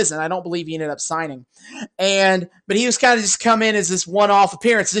 still isn't. I don't believe he ended up signing. But he was kind of just come in as this one-off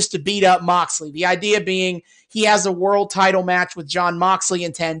appearance just to beat up Moxley. The idea being he has a world title match with Jon Moxley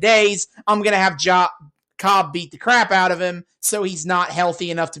in 10 days. I'm going to have Cobb beat the crap out of him so he's not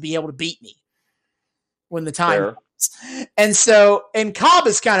healthy enough to be able to beat me when the time comes. And Cobb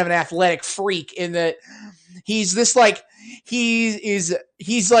is kind of an athletic freak in that he's this like, he's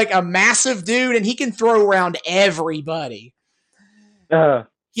like a massive dude and he can throw around everybody.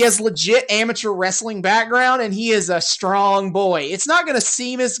 He has legit amateur wrestling background and he is a strong boy. It's not going to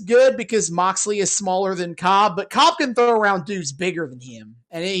seem as good because Moxley is smaller than Cobb, but Cobb can throw around dudes bigger than him.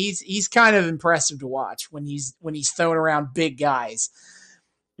 And he's kind of impressive to watch when he's throwing around big guys.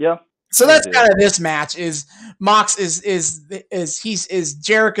 Yeah. So that's kind of this match is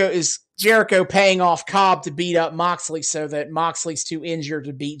Jericho paying off Cobb to beat up Moxley so that Moxley's too injured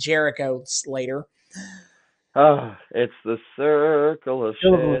to beat Jericho later. It's the circle of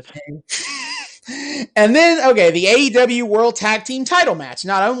shit. And then, the AEW World Tag Team title match.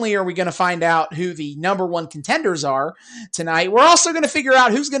 Not only are we going to find out who the number one contenders are tonight, we're also going to figure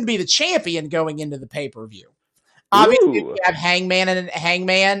out who's going to be the champion going into the pay-per-view. Obviously, we have Hangman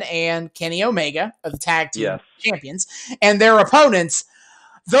and Kenny Omega are the tag team champions, and their opponents,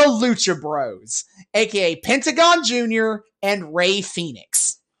 the Lucha Bros, aka Pentagon Jr. and Rey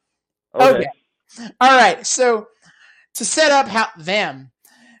Fenix. Okay. All right. So to set up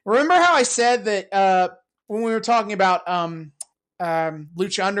remember how I said that when we were talking about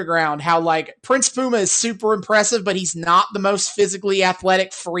Lucha Underground, how like Prince Puma is super impressive, but he's not the most physically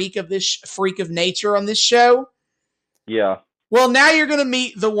athletic freak of nature on this show. Yeah. Well, now you're going to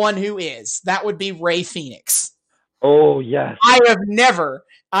meet the one who is. That would be Rey Fenix. Oh, yes. I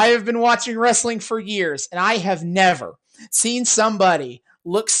have been watching wrestling for years, and I have never seen somebody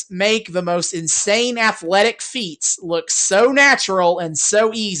make the most insane athletic feats look so natural and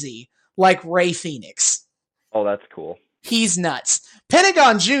so easy like Rey Fenix. Oh, that's cool. He's nuts.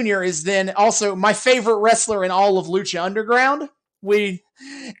 Pentagon Jr. is then also my favorite wrestler in all of Lucha Underground.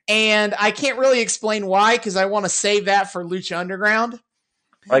 And I can't really explain why because I want to save that for Lucha Underground.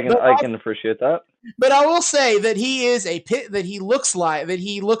 I can appreciate that. But I will say that he looks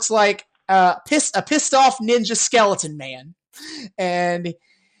like a pissed off ninja skeleton man, and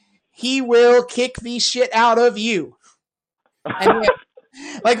he will kick the shit out of you. And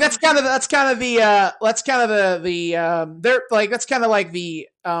that's kind of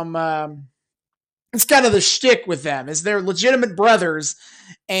the shtick with them is they're legitimate brothers,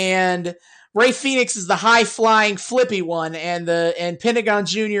 and Rey Fenix is the high flying flippy one, and Pentagon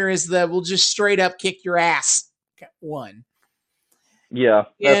Jr. is the will just straight up kick your ass one. Yeah,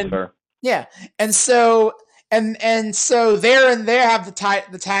 that's fair. Yeah, and so they have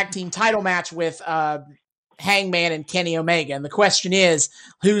the tag team title match with Hangman and Kenny Omega, and the question is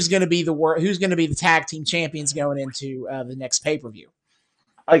who's going to be the tag team champions going into the next pay-per-view.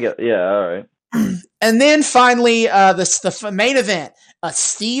 All right. And then finally, the main event, a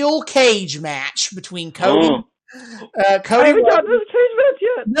steel cage match between Cody. Cody. I haven't gotten to the cage match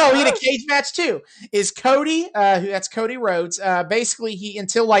yet. No, he had a cage match too. Is Cody? That's Cody Rhodes. Basically,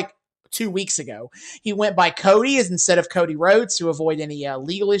 until like 2 weeks ago, he went by Cody instead of Cody Rhodes to avoid any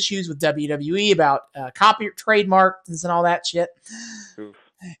legal issues with WWE about copyright, trademarks, and all that shit. Oof.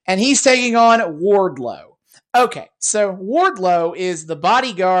 And he's taking on Wardlow. Okay, so Wardlow is the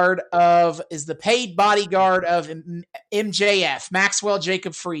paid bodyguard of MJF, Maxwell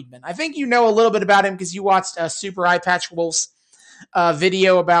Jacob Friedman. I think you know a little bit about him because you watched Super Eye Patch Wolf's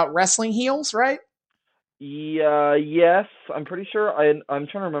video about wrestling heels, right? Yeah, yes, I'm pretty sure. I'm trying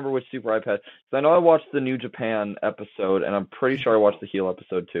to remember which Super iPad. So I know I watched the New Japan episode, and I'm pretty sure I watched the heel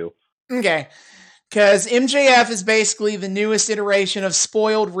episode too. Okay. Because MJF is basically the newest iteration of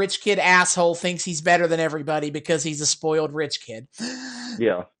spoiled rich kid asshole, thinks he's better than everybody because he's a spoiled rich kid.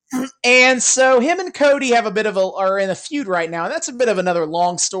 Yeah. And so him and Cody are in a feud right now. And that's a bit of another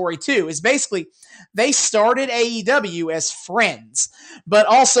long story too. Is basically they started AEW as friends, but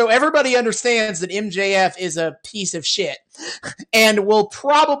also everybody understands that MJF is a piece of shit and will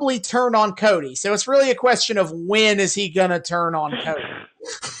probably turn on Cody. So it's really a question of when is he gonna turn on Cody.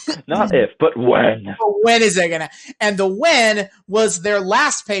 Not if, but when. But when is it gonna? And the when was their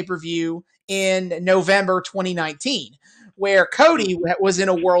last pay-per-view in November 2019, where Cody was in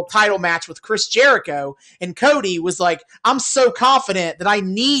a world title match with Chris Jericho, and Cody was like, I'm so confident that I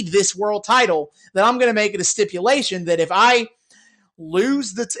need this world title that I'm gonna make it a stipulation that if I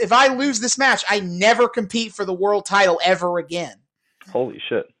lose this match, I never compete for the world title ever again. Holy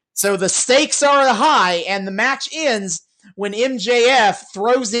shit. So the stakes are high, and the match ends when MJF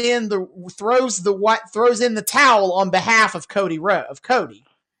throws in the towel on behalf of Cody.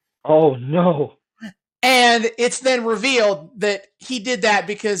 Oh no. And it's then revealed that he did that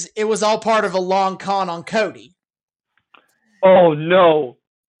because it was all part of a long con on Cody. Oh no.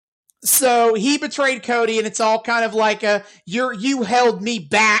 So he betrayed Cody, and it's all kind of like you held me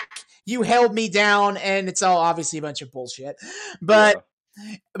back, you held me down, and it's all obviously a bunch of bullshit. But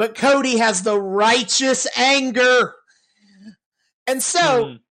Cody has the righteous anger. And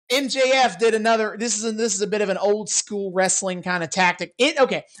so MJF did another. This is a bit of an old school wrestling kind of tactic.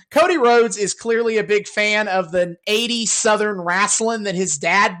 Cody Rhodes is clearly a big fan of the 80s Southern wrestling that his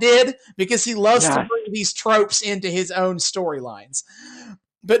dad did because he loves to bring these tropes into his own storylines.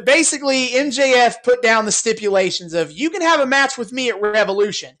 But basically, MJF put down the stipulations of you can have a match with me at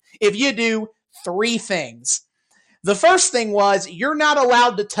Revolution if you do 3 things. The first thing was you're not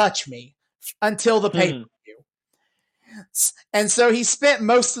allowed to touch me until the pay-per-view. And so he spent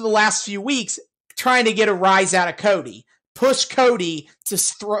most of the last few weeks trying to get a rise out of Cody, push Cody to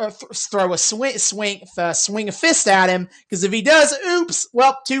throw a swing a fist at him, because if he does, oops,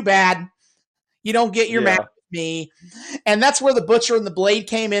 well, too bad. You don't get your match with me. And that's where the Butcher and the Blade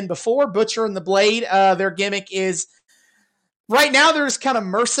came in before. Butcher and the Blade, their gimmick is right now there's kind of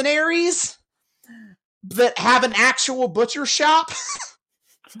mercenaries that have an actual butcher shop.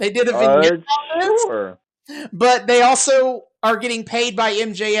 They did a vignette on this. But they also are getting paid by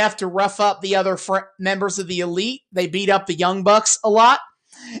MJF to rough up the other members of the Elite. They beat up the Young Bucks a lot.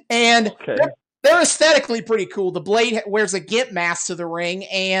 And they're aesthetically pretty cool. The Blade wears a gimp mask to the ring,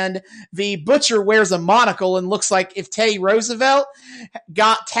 and the Butcher wears a monocle and looks like if Teddy Roosevelt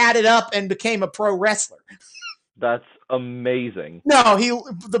got tatted up and became a pro wrestler. That's amazing. No,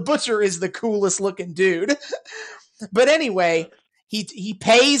 the Butcher is the coolest looking dude. But anyway, he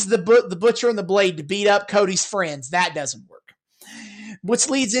pays the Butcher and the Blade to beat up Cody's friends. That doesn't work. Which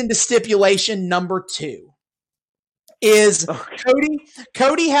leads into stipulation number 2. Is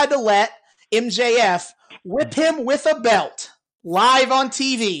Cody had to let MJF whip him with a belt live on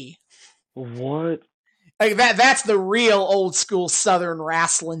TV. What? Like that's the real old school Southern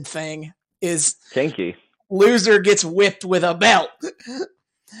wrestling thing. Is kinky. Loser gets whipped with a belt.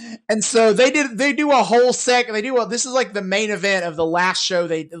 And so they do a whole this is like the main event of the last show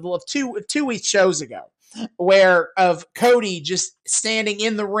they did 2 week shows ago, where of Cody just standing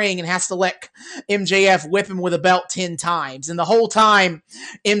in the ring and has to let MJF whip him with a belt 10 times. And the whole time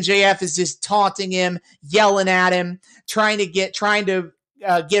MJF is just taunting him, yelling at him, trying to get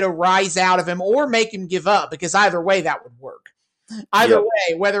a rise out of him or make him give up, because either way that would work. Either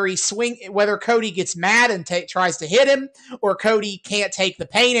way, whether Cody gets mad and tries to hit him, or Cody can't take the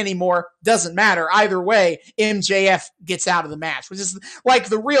pain anymore, doesn't matter. Either way, MJF gets out of the match, which is like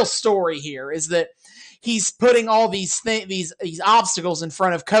the real story here, is that he's putting all these obstacles in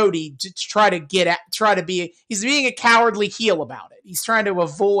front of Cody to try to be. He's being a cowardly heel about it. He's trying to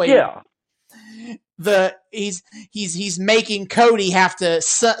avoid. Yeah. He's making Cody have to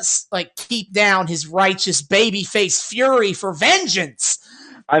keep down his righteous babyface fury for vengeance.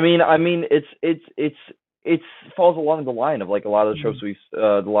 I mean, it's falls along the line of like a lot of the tropes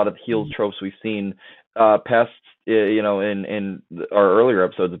a lot of the heels tropes we've seen past, in our earlier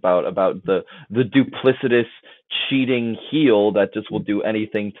episodes about the duplicitous cheating heel that just will do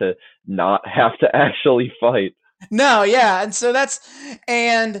anything to not have to actually fight. No, yeah, and so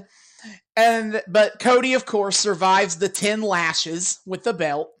But Cody, of course, survives the 10 lashes with the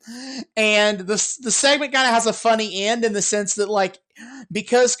belt. And the segment kind of has a funny end in the sense that, like,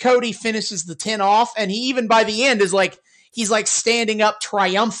 because Cody finishes the 10 off, and he even by the end is like, he's like standing up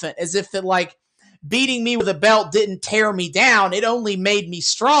triumphant, as if that, like, beating me with a belt didn't tear me down, it only made me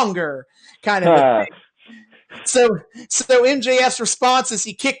stronger, kind of a thing. So MJF's response is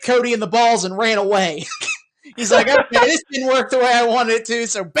he kicked Cody in the balls and ran away. He's like, okay, this didn't work the way I wanted it to,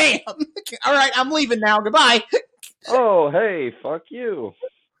 so bam. All right, I'm leaving now. Goodbye. Oh, hey, fuck you.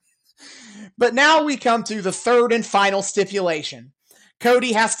 But now we come to the third and final stipulation.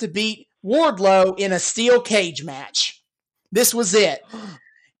 Cody has to beat Wardlow in a steel cage match. This was it.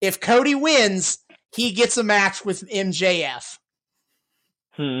 If Cody wins, he gets a match with MJF.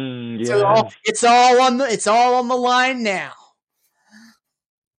 Yes. So it's all on the line now.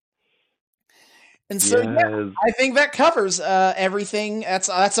 And so yeah, I think that covers everything. That's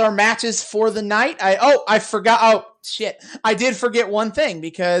our matches for the night. I forgot. Oh shit, I did forget one thing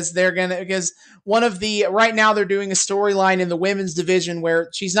because one of the right now they're doing a storyline in the women's division where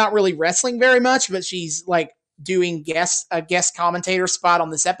she's not really wrestling very much, but she's like doing a guest commentator spot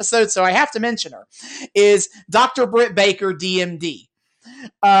on this episode. So I have to mention her is Dr. Britt Baker, DMD.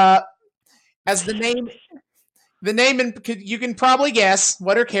 As the name, you can probably guess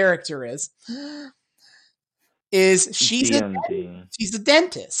what her character is. She's a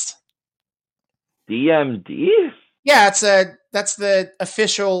dentist. DMD? Yeah, that's the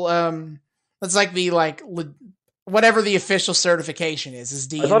official that's like the whatever the official certification is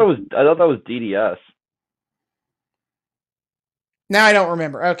DMD. I thought that was DDS. Now I don't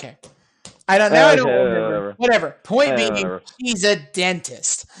remember. Okay. I don't remember. Whatever. Point being, she's a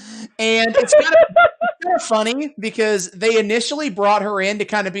dentist. And it's kind of funny because they initially brought her in to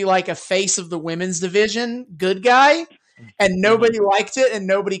kind of be like a face of the women's division good guy, and nobody liked it and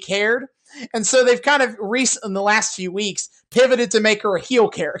nobody cared. And so they've kind of in the last few weeks pivoted to make her a heel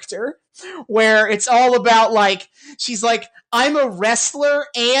character where it's all about like, she's like, I'm a wrestler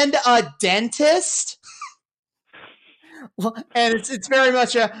and a dentist. And it's very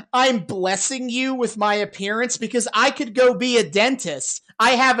much I'm blessing you with my appearance because I could go be a dentist.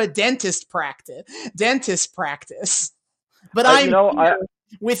 I have a dentist practice. But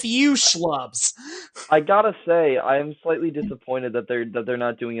with you schlubs. I gotta say, I'm slightly disappointed that they're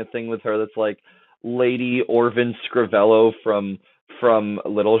not doing a thing with her that's like Lady Orvin Scrivello from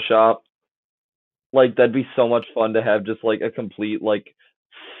Little Shop. Like, that'd be so much fun to have just like a complete like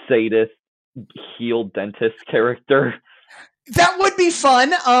sadist heel dentist character. That would be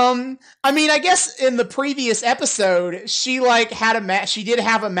fun. I mean, I guess in the previous episode, she like had a match. She did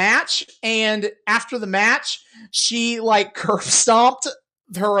have a match, and after the match, she like curb stomped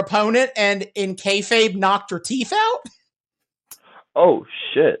her opponent and in kayfabe knocked her teeth out. Oh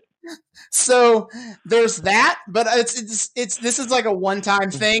shit! So there's that, but it's this is like a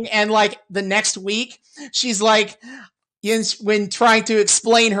one-time thing, and like the next week, she's like, when trying to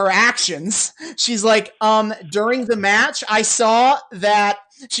explain her actions, she's like, during the match, I saw that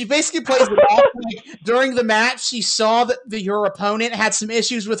she basically plays it off like during the match, she saw that your opponent had some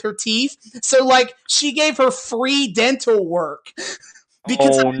issues with her teeth. So like she gave her free dental work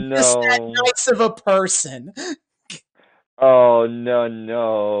because I'm just that nice of a person. Oh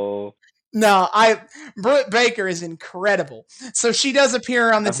no. No, Britt Baker is incredible. So she does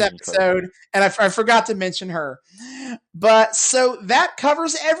appear on this episode, and I forgot to mention her. But so that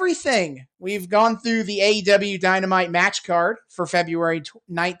covers everything. We've gone through the AEW Dynamite match card for February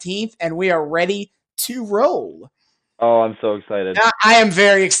 19th, and we are ready to roll. Oh, I'm so excited. I am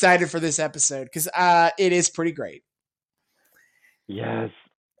very excited for this episode because it is pretty great. Yes.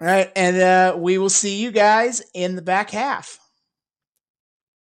 All right, and we will see you guys in the back half.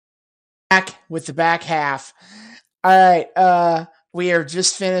 Back with the back half. All right, we are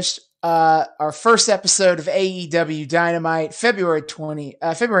just finished our first episode of AEW Dynamite, February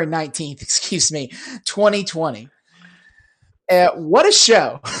 19th, 2020. What a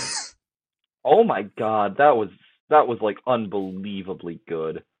show. Oh my god, that was like unbelievably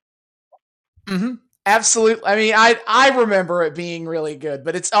good. Mm-hmm. Absolutely. I mean, I remember it being really good,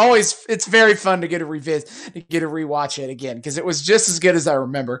 but it's very fun to get a rewatch it again because it was just as good as I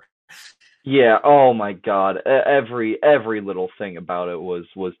remember. Yeah, oh my god. Every little thing about it was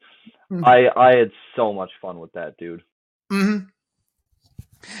mm-hmm. I had so much fun with that, dude. Mm-hmm.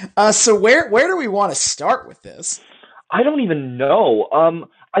 So where do we want to start with this? I don't even know.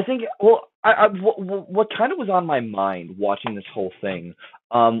 I think what kind of was on my mind watching this whole thing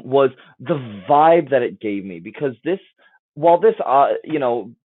was the vibe that it gave me, because this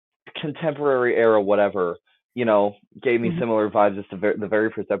contemporary era whatever you know, gave me Mhm. similar vibes as the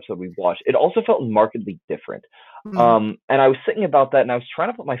very first episode we watched. It also felt markedly different. Mhm. And I was thinking about that, and I was trying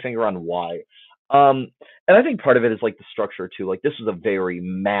to put my finger on why. Um, and I think part of it is like the structure too. Like this was a very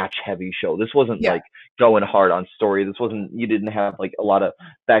match heavy show. This wasn't Yeah. like going hard on story. This wasn't. You didn't have like a lot of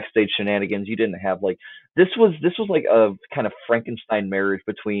backstage shenanigans. You didn't have like this was like a kind of Frankenstein marriage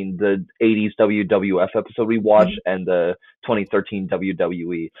between the '80s WWF episode we watched Mhm. and the 2013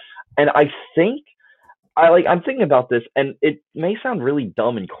 WWE. And I think I'm thinking about this, and it may sound really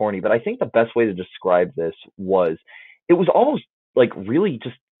dumb and corny, but I think the best way to describe this was it was almost like really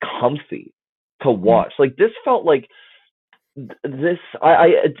just comfy to Mhm. watch. Like this felt like this.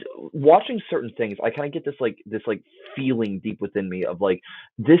 Watching certain things, I kind of get this feeling deep within me of like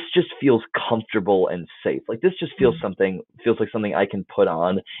this just feels comfortable and safe. Like this just Mhm. feels like something I can put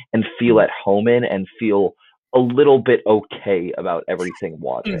on and feel Mhm. at home in and feel a little bit okay about everything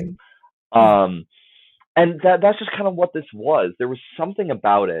watching. Mhm. Mhm. Um, and that's just kind of what this was. There was something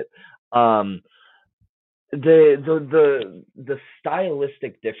about it. Um, the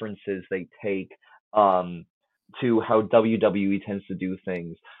stylistic differences they take um, to how WWE tends to do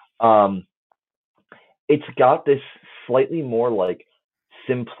things. Um, it's got this slightly more like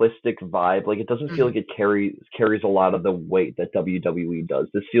simplistic vibe. Like it doesn't feel Mhm. like it carries a lot of the weight that WWE does.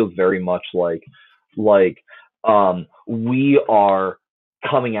 This feels very much like we are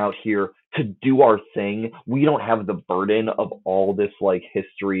coming out here to do our thing. We don't have the burden of all this like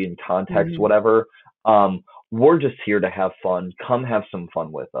history and context, Mhm. whatever. We're just here to have fun. Come have some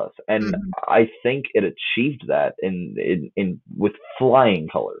fun with us. And Mhm. I think it achieved that in with flying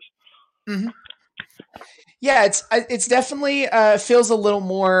colors. Mhm. Yeah, it's definitely feels a little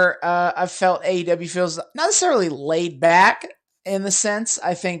more. I felt AEW feels not necessarily laid back in the sense.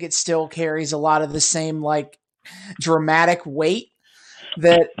 I think it still carries a lot of the same like dramatic weight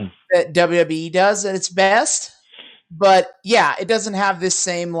that WWE does at its best. But yeah, it doesn't have this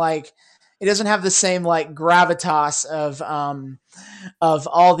same like it doesn't have the same like gravitas of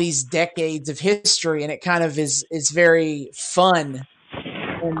all these decades of history, and it kind of is very fun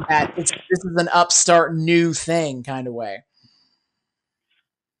in that this is an upstart new thing kind of way.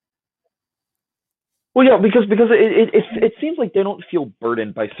 Well, yeah, because it seems like they don't feel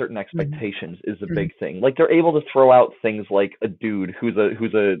burdened by certain Mhm. expectations is a Mhm. big thing. Like they're able to throw out things like a dude who's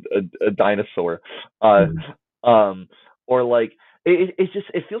a dinosaur, uh, Mhm. um, or like it's just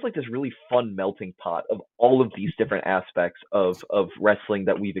it feels like this really fun melting pot of all of these different aspects of wrestling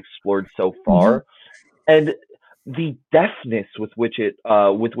that we've explored so Mhm. far, and the deftness with which it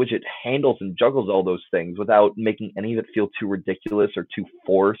handles and juggles all those things without making any of it feel too ridiculous or too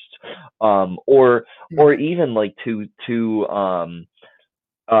forced, or Mhm. even like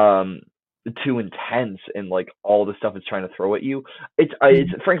um too intense in like all the stuff it's trying to throw at you. It's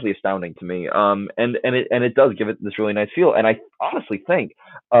Mhm. frankly astounding to me. And it does give it this really nice feel. And I honestly think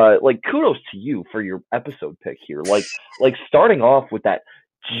like kudos to you for your episode pick here. Like starting off with that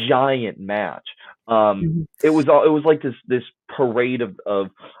giant match. Mhm. It was like this parade of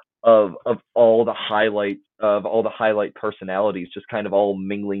all the highlight personalities just kind of all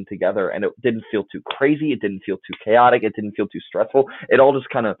mingling together, and it didn't feel too crazy, it didn't feel too chaotic, it didn't feel too stressful. It all just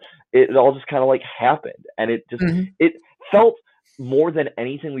kind of like happened, and Mhm. it felt more than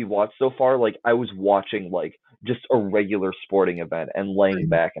anything we watched so far like I was watching like just a regular sporting event and laying Mhm.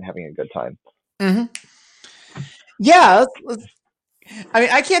 back and having a good time. Mhm. Yeah, I mean,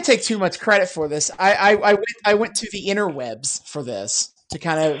 I can't take too much credit for this. I went to the interwebs for this to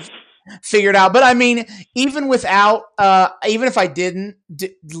kind of figure it out. But I mean, even without, even if I didn't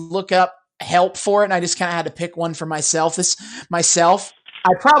look up help for it, and I just kind of had to pick one for myself,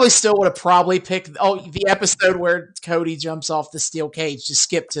 I probably still would have probably picked the episode where Cody jumps off the steel cage. Just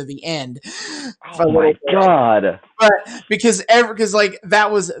skip to the end for Oh a little my bit. god. But because like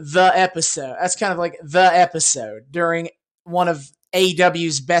that was the episode. That's kind of like the episode during one of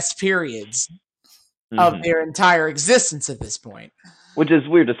AEW's best periods of Hmm. their entire existence at this point. Which is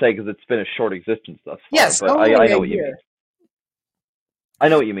weird to say because it's been a short existence thus far, Yes, but I only a know what you year. mean. I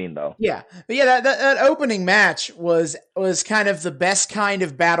know what you mean though. Yeah, but yeah, that opening match was kind of the best kind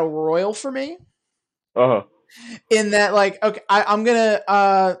of battle royal for me. Uh-huh. In that, like, okay, I'm gonna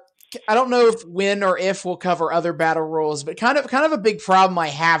I don't know if when or if we'll cover other battle royals, but kind of a big problem I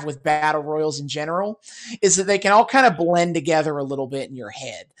have with battle royals in general is that they can all kind of blend together a little bit in your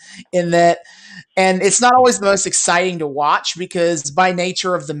head. In that, and it's not always the most exciting to watch because by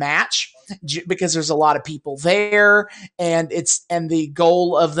nature of the match, because there's a lot of people there, and the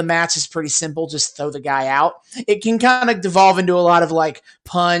goal of the match is pretty simple: just throw the guy out. It can kind of devolve into a lot of like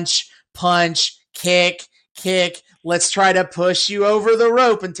punch, punch, kick, let's try to push you over the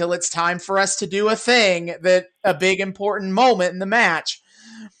rope until it's time for us to do a thing, that a big important moment in the match.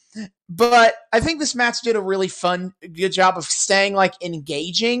 But I think this match did a really good job of staying like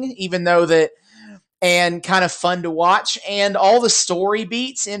engaging, even though that, and kind of fun to watch. And all the story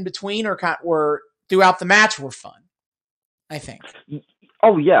beats in between were throughout the match were fun, I think.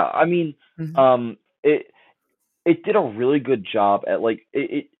 Oh yeah, I mean, Mhm. It did a really good job at like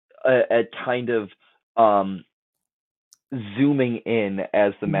at kind of zooming in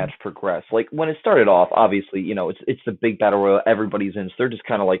as the match progressed. Like when it started off, obviously, it's the big battle royal, everybody's in, so they're just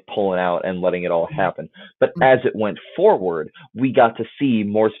kind of like pulling out and letting it all happen. But as it went forward, we got to see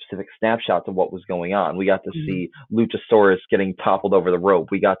more specific snapshots of what was going on. We got to see Luchasaurus getting toppled over the rope.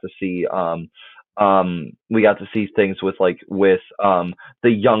 We got to see things with the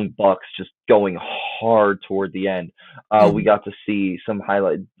Young Bucks just going hard toward the end. We got to see some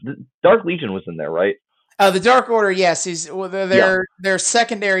highlight. Dark Legion was in there, right? The Dark Order, yes, their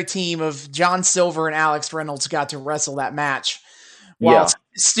secondary team of John Silver and Alex Reynolds got to wrestle that match, while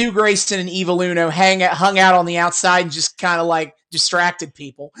Stu Grayson and Evil Uno hung out on the outside and just kind of like distracted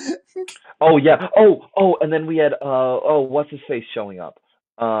people. Oh yeah. Oh, and then we had what's his face showing up?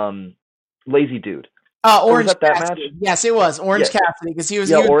 Lazy Dude. Orange Cassidy. Yes, it was Orange Cassidy, because he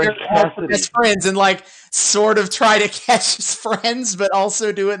was Orange Cassidy. Best friends, and like sort of try to catch his friends, but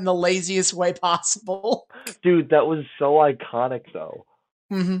also do it in the laziest way possible. Dude, that was so iconic, though.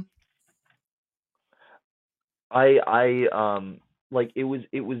 Mm-hmm. Like it was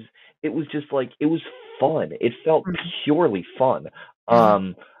just like, it was fun. It felt purely fun.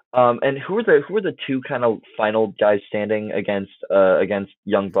 And who were the two kind of final guys standing against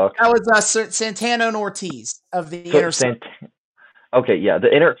Young Bucks? That was Santana and Ortiz of the Inner Circle. Okay, yeah, the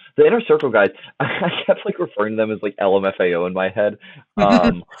inner circle guys. I kept like referring to them as like LMFAO in my head.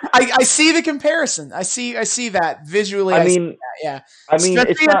 I see the comparison. I see that visually. I mean,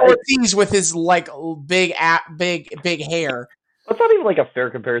 especially Ortiz with his like big hair. That's not even like a fair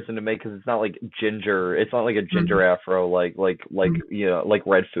comparison to make, because it's not like ginger. It's not like a ginger afro like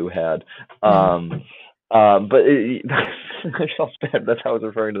Red Foo had. But that's how I was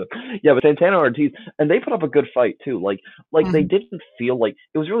referring to them. Yeah, but Santana and Ortiz, and they put up a good fight too. Like they didn't feel like,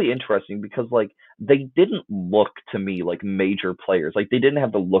 it was really interesting, because like they didn't look to me like major players. Like they didn't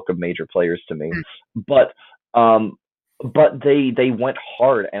have the look of major players to me. But they went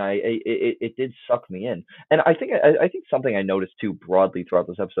hard, and it did suck me in. And I think something I noticed too broadly throughout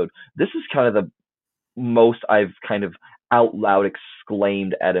this episode, this is kind of the most I've kind of out loud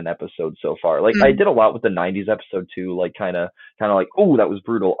exclaimed at an episode so far. Like I did a lot with the 90s episode too, like kind of like, oh, that was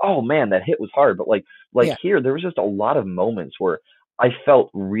brutal, oh man, that hit was hard. But here there was just a lot of moments where I felt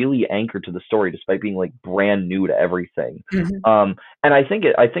really anchored to the story, despite being like brand new to everything. And I think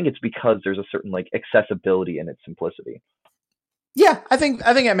it's because there's a certain like accessibility in its simplicity. Yeah, I think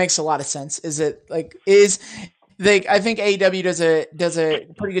that makes a lot of sense. I think AEW does a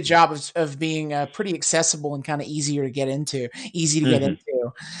pretty good job of being pretty accessible and kind of easy to get into.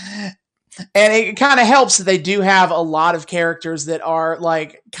 And it kind of helps that they do have a lot of characters that are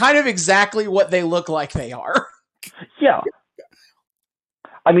like kind of exactly what they look like they are. Yeah.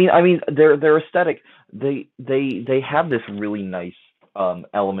 I mean their aesthetic, they have this really nice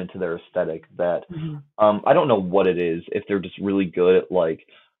element to their aesthetic that I don't know what it is, if they're just really good at like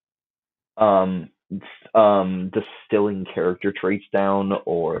distilling character traits down,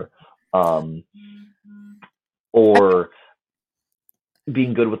 or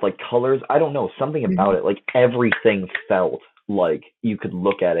being good with like colors. I don't know, something about it, like everything felt like you could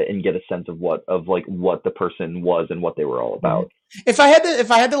look at it and get a sense of what the person was and what they were all about. If I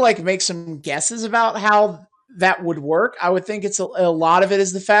had to like make some guesses about how that would work, I would think it's a lot of it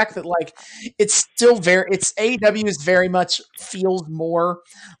is the fact that like it's AEW is very much feels more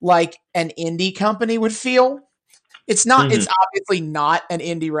like an indie company would feel. It's not. It's obviously not an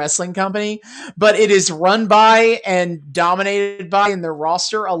indie wrestling company, but it is run by and dominated by, in their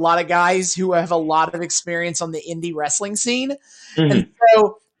roster, a lot of guys who have a lot of experience on the indie wrestling scene, and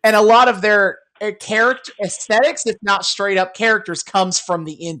a lot of their character aesthetics, if not straight up characters, comes from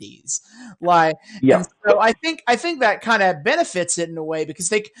the indies. And so I think that kind of benefits it in a way, because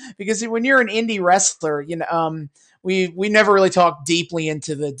when you're an indie wrestler, we never really talked deeply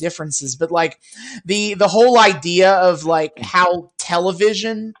into the differences, but like the whole idea of like how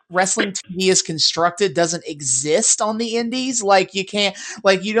television wrestling TV is constructed doesn't exist on the indies. Like you can't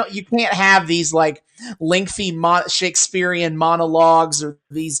have these like lengthy Shakespearean monologues or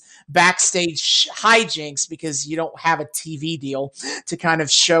these backstage hijinks, because you don't have a TV deal to kind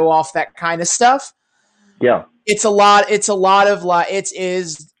of show off that kind of stuff. Yeah. It's a lot of like, it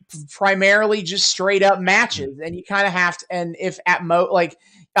is primarily just straight up matches, and you kind of have to. And if at like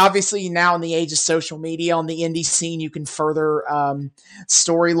obviously now in the age of social media on the indie scene, you can further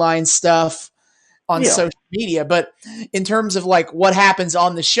storyline stuff on Yeah. social media. But in terms of like what happens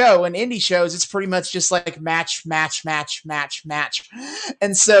on the show and indie shows, it's pretty much just like match, match, match, match, match.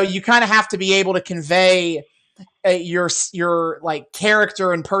 And so you kind of have to be able to convey your like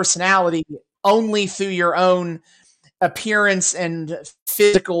character and personality only through your own appearance and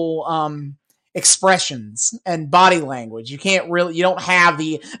physical expressions and body language. You don't have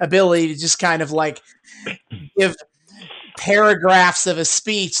the ability to just kind of like give paragraphs of a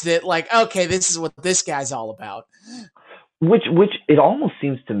speech that like, okay, this is what this guy's all about. Which it almost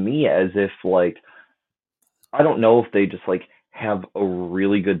seems to me as if like, I don't know if they just like have a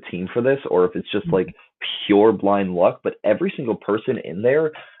really good team for this or if it's just like pure blind luck, but every single person in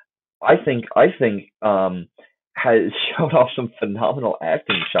there, I think has showed off some phenomenal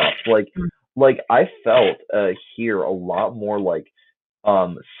acting chops. Like I felt here a lot more like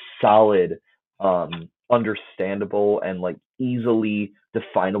solid, understandable and like easily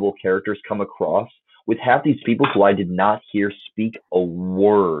definable characters come across with half these people who I did not hear speak a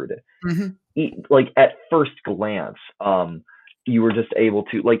word. Like at first glance, you were just able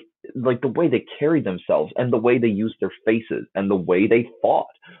to like the way they carried themselves and the way they used their faces and the way they fought.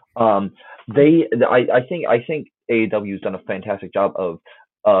 I think AEW's done a fantastic job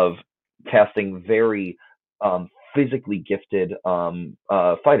of casting very physically gifted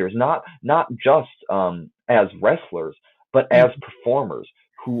fighters, not just as wrestlers, but as performers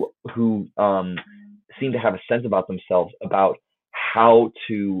who seem to have a sense about themselves about how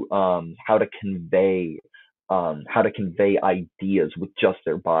to convey ideas with just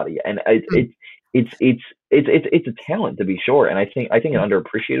their body, and it's a talent to be sure, and I think an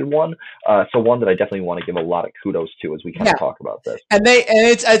underappreciated one. So one that I definitely want to give a lot of kudos to as we kind of talk about this. And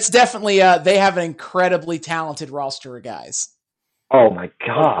it's definitely they have an incredibly talented roster of guys. Oh my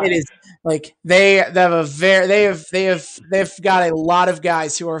god! It is like they have got a lot of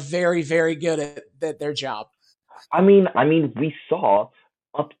guys who are very, very good at their job. I mean, we saw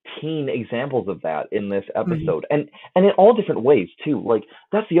up-teen examples of that in this episode, and in all different ways too. Like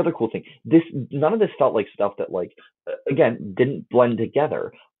that's the other cool thing. None of this felt like stuff that like again didn't blend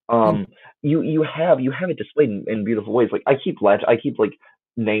together. You have it displayed in beautiful ways. Like I keep like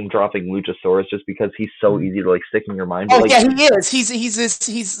name dropping Luchasaurus just because he's so easy to like stick in your mind. But, like, yeah, he is. He's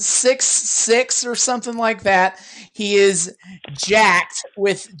 6'6" or something like that. He is jacked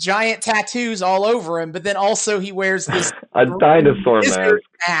with giant tattoos all over him, but then also he wears this a dinosaur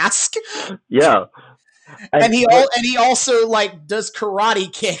mask. Yeah. And he also like does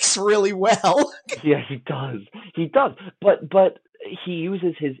karate kicks really well. Yeah, he does. But he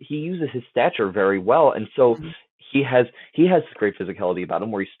uses his stature very well, and so he has great physicality about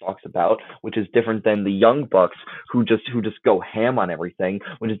him where he stalks about, which is different than the Young Bucks who just go ham on everything,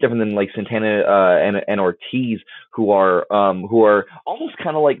 which is different than like Santana and Ortiz who are almost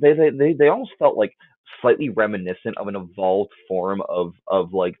kind of like they almost felt like slightly reminiscent of an evolved form of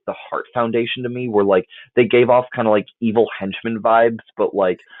like the Hart Foundation to me, where like they gave off kind of like evil henchman vibes, but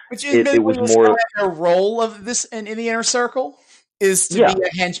like it was more kind of a role of this in the Inner Circle. Is to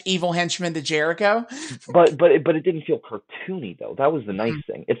be a evil henchman to Jericho. But it didn't feel cartoony though. That was the nice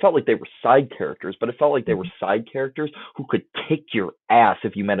thing. It felt like they were side characters, but it felt like they were side characters who could kick your ass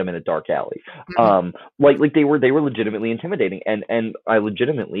if you met them in a dark alley. Like they were legitimately intimidating, and I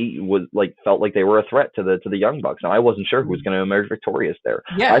legitimately was like felt like they were a threat to the Young Bucks. Now I wasn't sure who was going to emerge victorious there.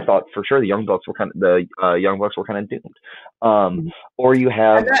 Yeah. I thought for sure the Young Bucks were kind of doomed. Or you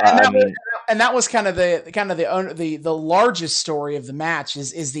have and that was kind of the largest story of the match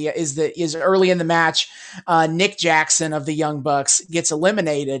is early in the match, Nick Jackson of the Young Bucks gets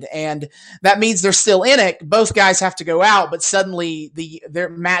eliminated, and that means they're still in it. Both guys have to go out, but suddenly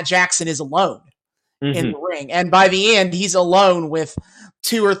Matt Jackson is alone in the ring, and by the end he's alone with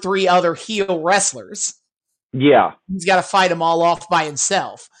 2 or 3 other heel wrestlers. Yeah, he's got to fight them all off by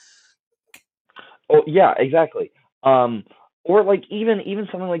himself. Oh yeah, exactly. Or like even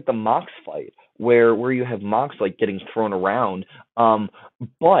something like the Mox fight, where you have Mox like getting thrown around,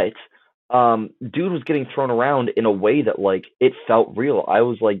 but dude was getting thrown around in a way that like it felt real. I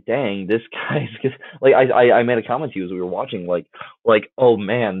was like, dang, this guy's like I made a comment to you as we were watching, like oh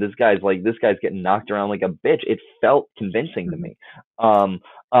man, this guy's getting knocked around like a bitch. It felt convincing to me.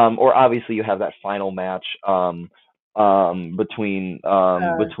 Or obviously you have that final match between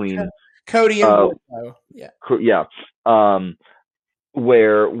Cody and Wardlow. Yeah.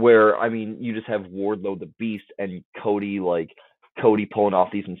 Where I mean you just have Wardlow the Beast and Cody like Cody pulling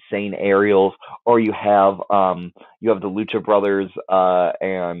off these insane aerials, or you have the Lucha Brothers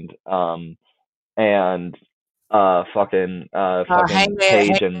and fucking Kenny,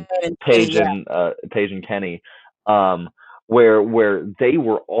 yeah. Paige and Kenny, um, where they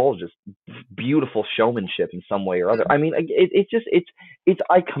were all just beautiful showmanship in some way or other. I mean, I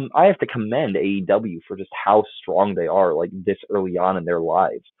have to commend AEW for just how strong they are, like this early on in their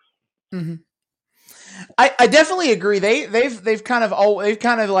lives. Mm-hmm. I definitely agree. They've kind of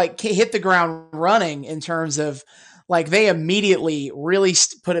like hit the ground running in terms of like they immediately really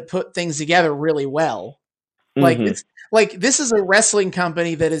put things together really well. Like it's like this is a wrestling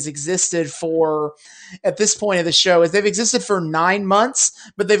company that has existed for, at this point of the show, they've existed for 9 months,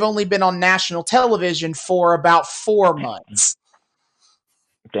 but they've only been on national television for about 4 months.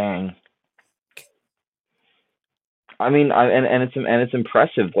 Dang. I mean, and it's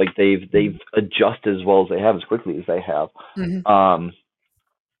impressive. Like they've adjusted as well as they have, as quickly as they have. Mm-hmm.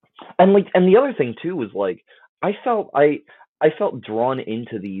 And the other thing too was like I felt drawn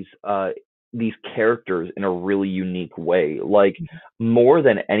into these characters in a really unique way, like more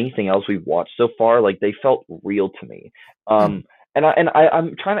than anything else we've watched so far. Like they felt real to me. And I've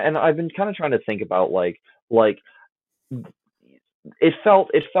been kind of trying to think about like it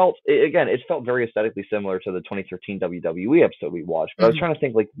felt very aesthetically similar to the 2013 WWE episode we watched. But I was trying to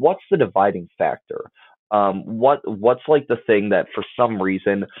think like, what's the dividing factor? What's like the thing that for some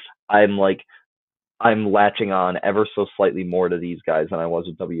reason I'm latching on ever so slightly more to these guys than I was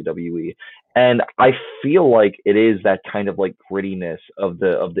with WWE. And I feel like it is that kind of like grittiness of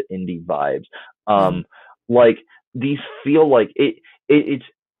the indie vibes. Like these feel like it's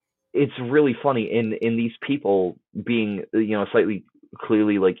really funny in these people being, slightly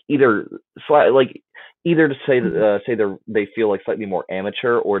clearly like either to say they feel like slightly more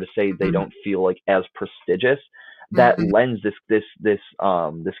amateur, or to say they don't feel like as prestigious. That lends this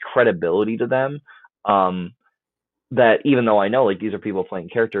credibility to them. That even though I know like these are people playing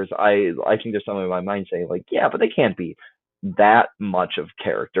characters, I think there's something in my mind saying like, yeah, but they can't be that much of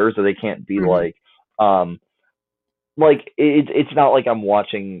characters, or they can't be like it's not like I'm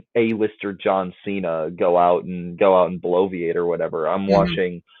watching A-lister John Cena go out and bloviate or whatever. I'm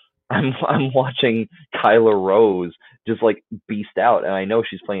watching Kyla Rose just like beast out, and I know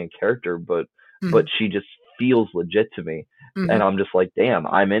she's playing a character, but she just feels legit to me, and I'm just like, damn,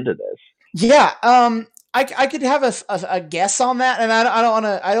 I'm into this. Yeah, I could have a guess on that, and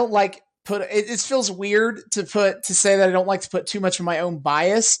I don't like put it. It feels weird to say that I don't like to put too much of my own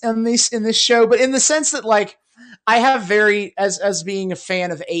bias in this show, but in the sense that like I have very, as being a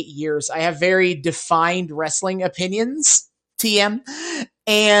fan of 8 years, I have very defined wrestling opinions, TM,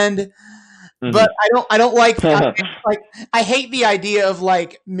 and. But I don't like I hate the idea of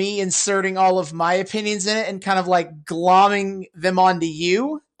like me inserting all of my opinions in it and kind of like glomming them onto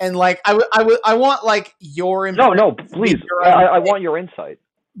you, and like I want like your no please I want your insight.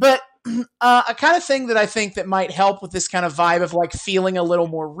 But a kind of thing that I think that might help with this kind of vibe of like feeling a little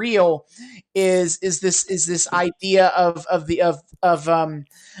more real is this idea of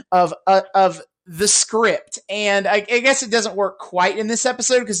the script. And I guess it doesn't work quite in this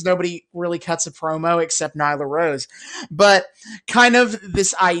episode because nobody really cuts a promo except Nyla Rose. But kind of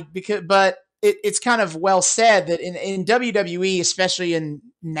this but it's kind of well said that in WWE, especially in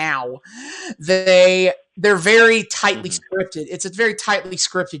now, they're very tightly scripted. It's a very tightly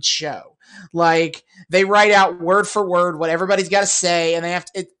scripted show. Like they write out word for word what everybody's got to say, and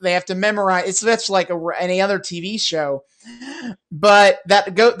they have to memorize. That's like any other TV show, but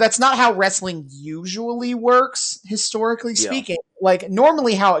that's not how wrestling usually works, historically speaking. Like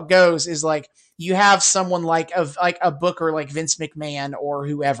normally, how it goes is like you have someone like a booker like Vince McMahon or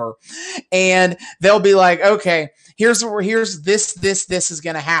whoever, and they'll be like, okay, here's this is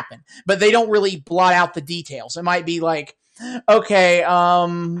going to happen, but they don't really blot out the details. It might be like, okay,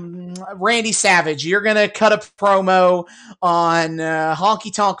 Randy Savage, you're going to cut a promo on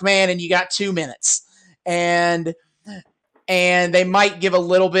Honky Tonk Man, and you got 2 minutes, and they might give a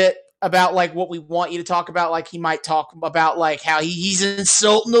little bit about like what we want you to talk about. Like he might talk about like how he's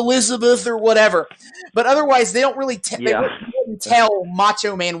insulting Elizabeth or whatever, but otherwise they don't really they wouldn't tell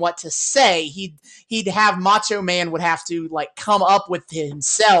Macho Man what to say. He'd have Macho Man would have to like come up with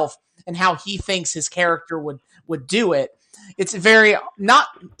himself and how he thinks his character would do it. It's very not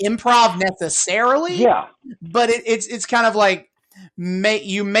improv necessarily, but it's kind of like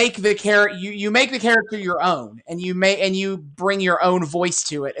make the character your own, and you bring your own voice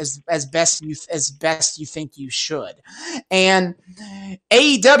to it as best you think you should. And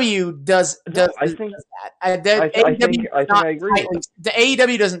AEW does that. I think I agree. The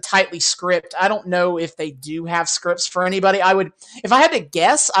AEW doesn't tightly script. I don't know if they do have scripts for anybody. If I had to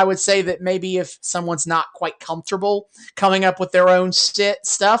guess, I would say that maybe if someone's not quite comfortable coming up with their own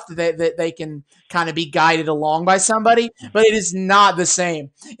stuff, that they can kind of be guided along by somebody, but it is not the same.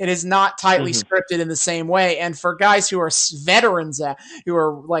 It is not tightly scripted in the same way. And for guys who are veterans, who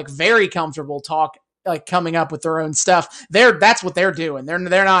are like very comfortable coming up with their own stuff, that's what they're doing. They're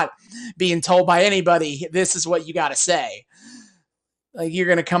not being told by anybody, this is what you got to say. Like, you're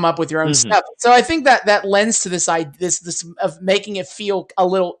going to come up with your own stuff. So I think that lends to this of making it feel a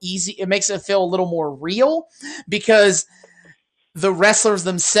little easy. It makes it feel a little more real, because the wrestlers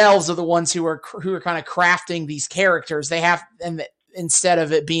themselves are the ones who are kind of crafting these characters. They have, and instead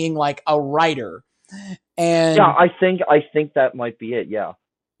of it being like a writer. And yeah, I think that might be it. Yeah.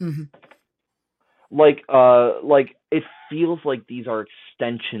 Mm-hmm. Like it feels like these are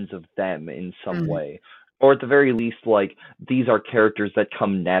extensions of them in some way, or at the very least, like, these are characters that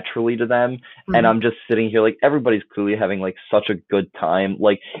come naturally to them. And I'm just sitting here like, everybody's clearly having like such a good time.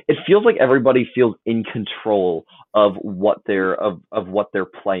 Like, it feels like everybody feels in control of what they're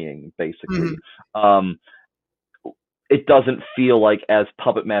playing, basically. It doesn't feel like as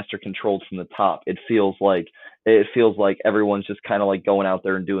puppet master controlled from the top. It feels like everyone's just kind of like going out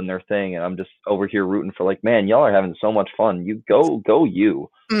there and doing their thing, and I'm just over here rooting for, like, man, y'all are having so much fun. You go you.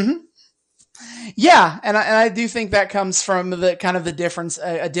 Yeah, and I do think that comes from the kind of the difference,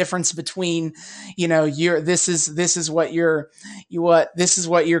 a difference between, this is what your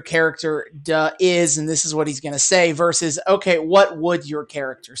character is, and this is what he's going to say, versus, okay, what would your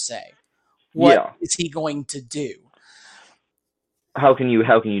character say? What is he going to do? How can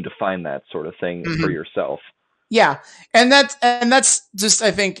you define that sort of thing for yourself? Yeah, and that's just,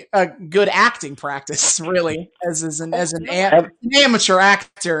 I think, a good acting practice, really, as an amateur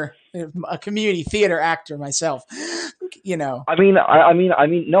actor, a community theater actor myself. I mean,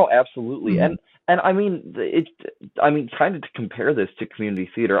 no, absolutely, and I mean, kind of to compare this to community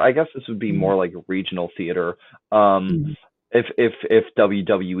theater, I guess this would be more like regional theater. If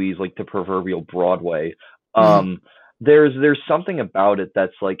WWE is like the proverbial Broadway. There's something about it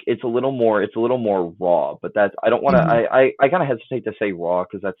that's like, it's a little more raw, but that's, I don't want to, I kind of hesitate to say raw,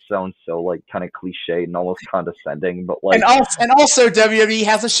 because that sounds so like kind of cliche and almost condescending, but like, and also WWE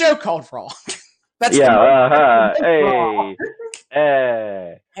has a show called Raw. That's hey,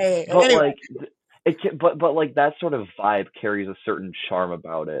 but anyway. like but like that sort of vibe carries a certain charm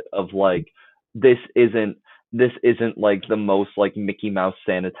about it, of like, this isn't like the most like Mickey Mouse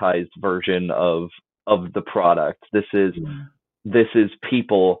sanitized version of the product. This is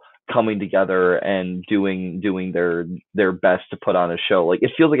people coming together and doing their best to put on a show. Like,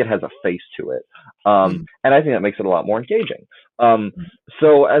 it feels like it has a face to it, and I think that makes it a lot more engaging.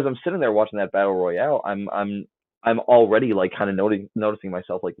 So as I'm sitting there watching that battle royale, I'm already like kind of noticing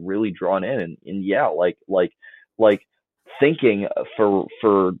myself like really drawn in, and yeah, like thinking for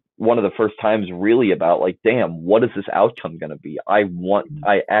one of the first times really about, like, damn, what is this outcome going to be? I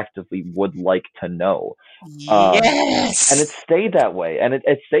actively would like to know. Yes. And it stayed that way, and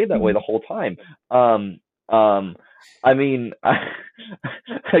it stayed that way the whole time. I mean,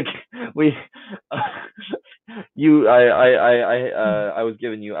 like, I was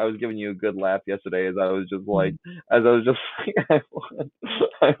giving you a good laugh yesterday, as I was just like, I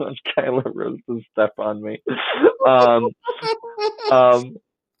want Kyla Rose to step on me.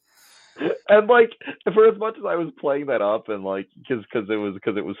 And like, for as much as I was playing that up, and like, because it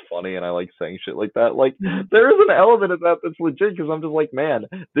was funny, and I like saying shit like that, like, there is an element of that that's legit, because I'm just like, man,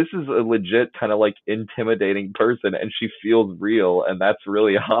 this is a legit kind of like intimidating person, and she feels real, and that's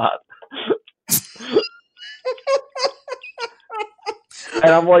really hot.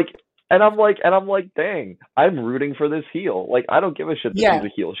 And I'm like, dang, I'm rooting for this heel. Like, I don't give a shit that she's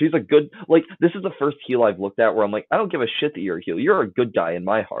a heel. She's a good, like, this is the first heel I've looked at where I'm like, I don't give a shit that you're a heel. You're a good guy in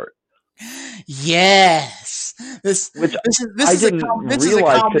my heart. Yes. This is a common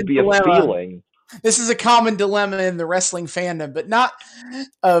feeling. This is a common dilemma in the wrestling fandom, but not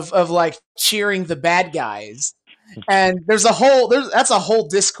of like cheering the bad guys. And that's a whole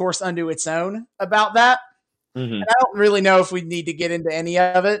discourse unto its own about that. And I don't really know if we need to get into any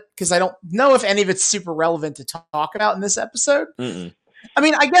of it, because I don't know if any of it's super relevant to talk about in this episode. I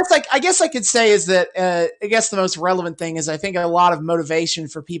mean, I guess I could say is that I guess the most relevant thing is, I think a lot of motivation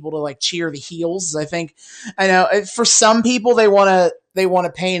for people to like cheer the heels. I know for some people they want to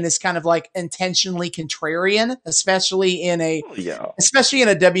to paint as kind of like intentionally contrarian, especially in a Yeah.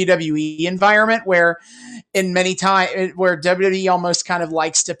 WWE environment where in many times where WWE almost kind of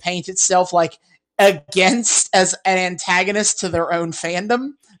likes to paint itself like against as an antagonist to their own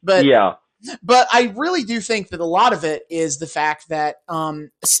fandom. But yeah. But I really do think that a lot of it is the fact that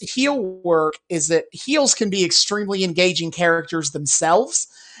heel work is that heels can be extremely engaging characters themselves,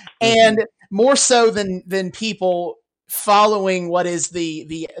 and more so than people following what is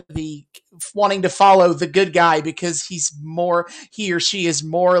the wanting to follow the good guy because he or she is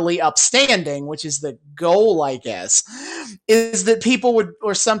morally upstanding, which is the goal, I guess, is that people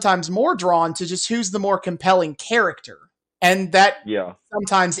are sometimes more drawn to just who's the more compelling character. And that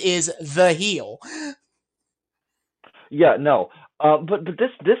sometimes is the heel. Yeah, no. But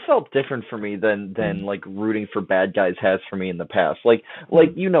this felt different for me than like rooting for bad guys has for me in the past. Like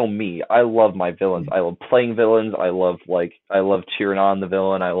you know me, I love my villains. I love playing villains. I love cheering on the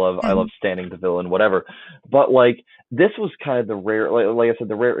villain. I love standing the villain, whatever. But like this was kind of the rare, like I said,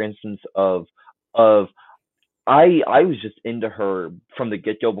 the rare instance of I was just into her from the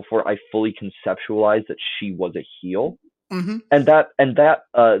get-go before I fully conceptualized that she was a heel. Mm-hmm. And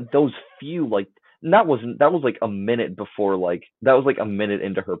those few, like, that was like a minute before, like, that was like a minute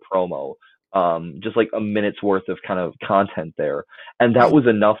into her promo, just like a minute's worth of kind of content there, and that was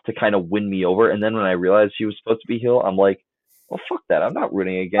enough to kind of win me over. And then when I realized she was supposed to be heel, I'm like, well, fuck that, I'm not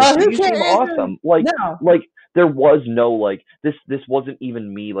rooting against you. You seem awesome. Like, like there was no, like, this wasn't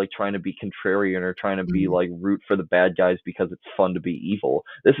even me like trying to be contrarian or trying to be like root for the bad guys because it's fun to be evil.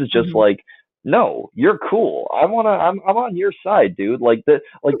 This is just like, no, you're cool. I'm on your side, dude. Like that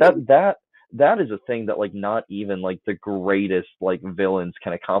is a thing that like not even like the greatest like villains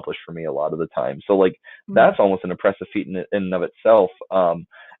can accomplish for me a lot of the time. So like that's almost an impressive feat in and of itself. And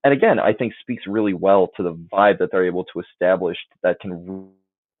again, I think speaks really well to the vibe that they're able to establish that can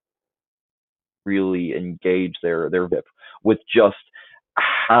really engage their VIP with just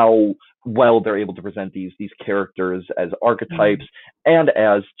how well they're able to present these characters as archetypes and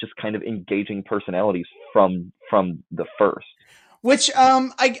as just kind of engaging personalities from the first. Which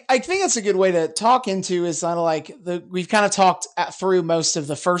I think that's a good way to talk into is kind of like we've kind of talked through most of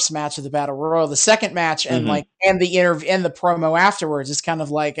the first match of the Battle Royal. The second match and the interview and the promo afterwards is kind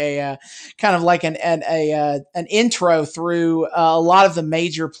of like an intro through a lot of the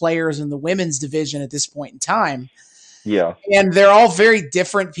major players in the women's division at this point in time. Yeah, and they're all very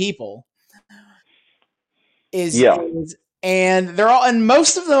different people. And they're all, and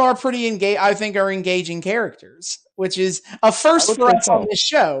most of them are pretty engaged. I think are engaging characters, which is a first for us on this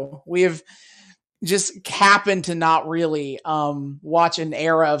show. We have just happened to not really watch an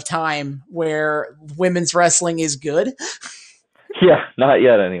era of time where women's wrestling is good. Yeah, not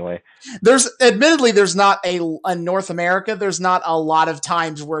yet anyway. There's not a North America. There's not a lot of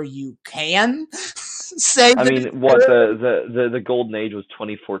times where you can say. I mean, what the golden age was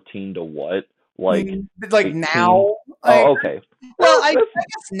 2014 to what? Like 18? Now. Oh, okay. Well, I guess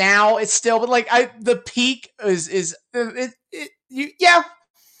now it's still, but like the peak is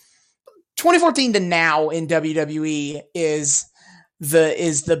 2014 to now in WWE is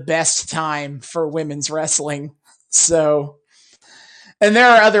the best time for women's wrestling. So, and there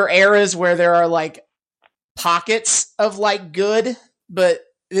are other eras where there are like pockets of like good, but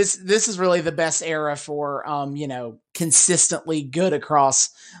this is really the best era for consistently good across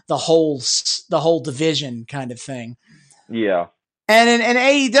the whole division kind of thing. Yeah. And in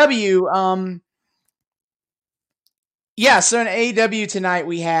AEW, so in AEW tonight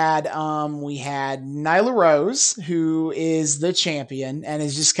we had Nyla Rose, who is the champion and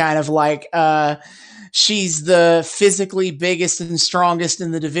is just kind of like she's the physically biggest and strongest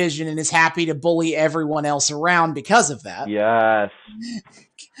in the division and is happy to bully everyone else around because of that. Yes.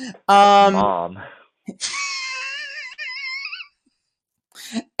 Mom.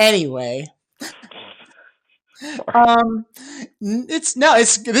 Anyway. This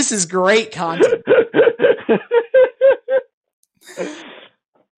is great content.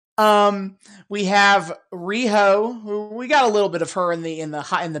 We have Riho, who we got a little bit of her in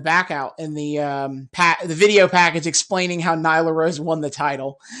the back out in the video package explaining how Nyla Rose won the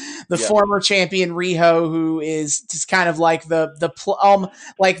title. The former champion Riho, who is just kind of like the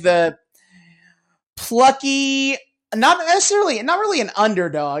plucky, not really an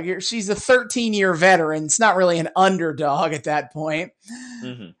underdog. She's a 13-year veteran. It's not really an underdog at that point.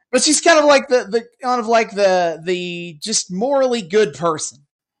 Mm-hmm. But she's kind of like the just morally good person.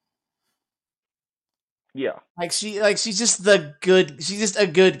 Yeah. She's just a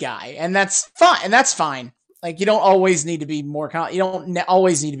good guy, and that's fine. Like you don't always need to be more. You don't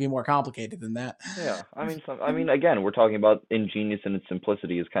always need to be more complicated than that. Yeah, I mean, again, we're talking about ingenious in its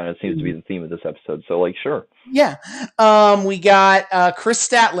simplicity. Is kind of seems to be the theme of this episode. So, like, sure. Yeah. We got Chris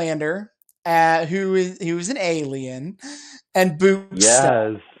Statlander, who is an alien, and Boots.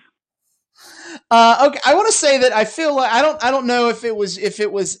 Yes. Okay, I want to say that I feel like I don't know if it was like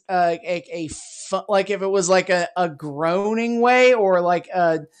if it was like a groaning way or like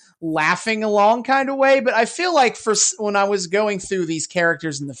a laughing along kind of way, but I feel like when I was going through these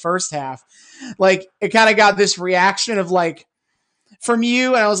characters in the first half, like it kind of got this reaction of like from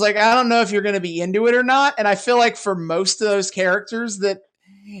you, and I was like, I don't know if you're going to be into it or not, and I feel like for most of those characters that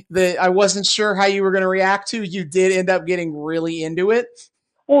I wasn't sure how you were going to react to, you did end up getting really into it.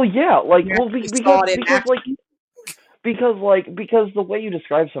 Well, yeah, like, well, because the way you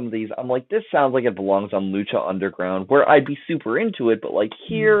describe some of these, I'm like, this sounds like it belongs on Lucha Underground, where I'd be super into it, but like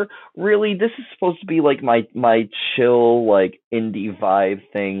here, really, this is supposed to be like my chill, like indie vibe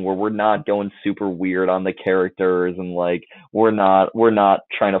thing, where we're not going super weird on the characters, and like we're not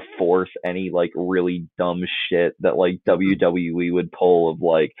trying to force any like really dumb shit that like WWE would pull of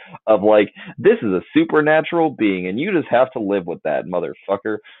like this is a supernatural being and you just have to live with that,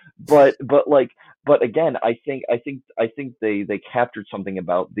 motherfucker. But again, I think they captured something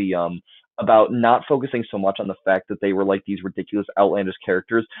about the about not focusing so much on the fact that they were like these ridiculous outlandish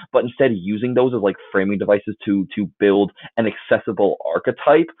characters, but instead using those as like framing devices to build an accessible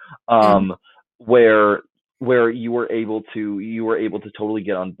archetype, where you were able to totally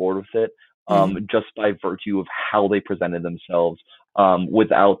get on board with it, just by virtue of how they presented themselves,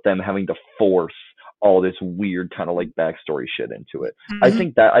 without them having to force all this weird kind of like backstory shit into it. I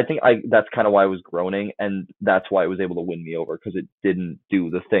think that's kind of why I was groaning, and that's why it was able to win me over, because it didn't do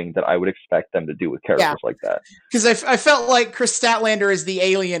the thing that I would expect them to do with characters like that. Because I felt like Chris Statlander as the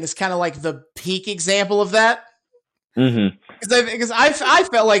alien is kind of like the peak example of that. Because I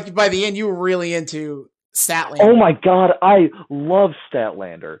felt like by the end you were really into Statlander. Oh my god, I love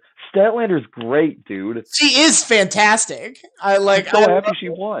Statlander. Statlander's great, dude. She is fantastic. I'm so happy she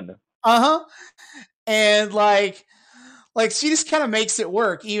won. And like she just kind of makes it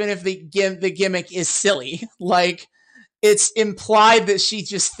work, even if the gimmick is silly. Like it's implied that she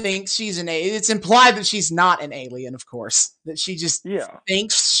just thinks she's an alien. It's implied that she's not an alien, of course, that she just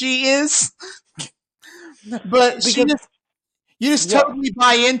thinks she is. But you just totally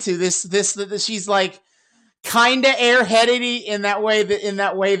buy into this that she's like kind of airheaded in that way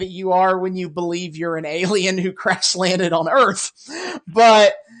that you are when you believe you're an alien who crash landed on Earth.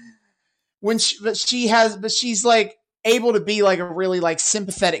 But she's like able to be like a really like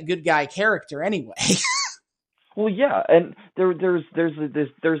sympathetic good guy character anyway. Well, yeah, and there's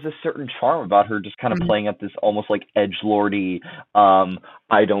a certain charm about her, just kind of playing up this almost like edgelordy,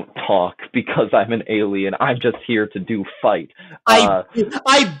 I don't talk because I'm an alien. I'm just here to do fight. I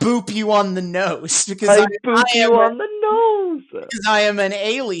boop you on the nose because I boop you on the nose because I am an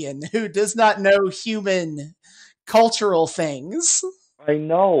alien who does not know human cultural things. I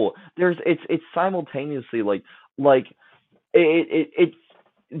know. It's simultaneously like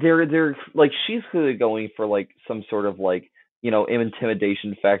they're like she's clearly going for like some sort of like, you know,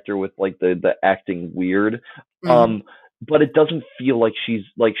 intimidation factor with like the acting weird, but it doesn't feel like she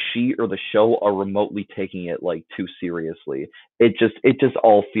or the show are remotely taking it like too seriously. It just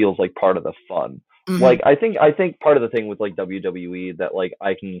all feels like part of the fun. Like I think part of the thing with like WWE that like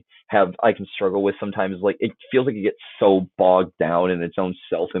I can struggle with sometimes is like it feels like it gets so bogged down in its own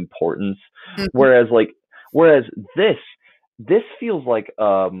self-importance, whereas this feels like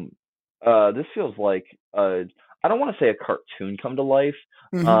I don't want to say a cartoon come to life,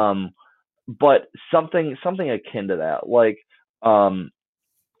 but something akin to that. Like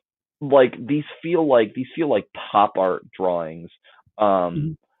these feel like pop art drawings,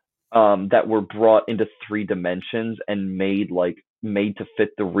 that were brought into 3 dimensions and made to fit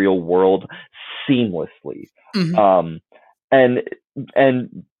the real world seamlessly.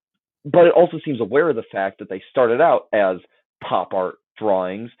 But it also seems aware of the fact that they started out as pop art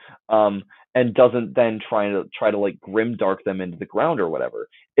drawings, and doesn't then try to like grimdark them into the ground or whatever.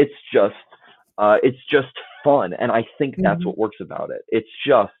 It's just fun, and I think that's what works about it. It's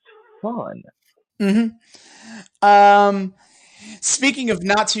just fun. Speaking of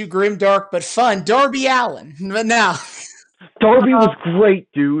not too grimdark but fun, Darby Allin. But now, Darby was great,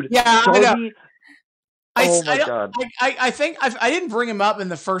 dude. Yeah, Darby. God! I think I didn't bring him up in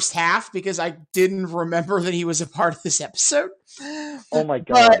the first half because I didn't remember that he was a part of this episode. Oh my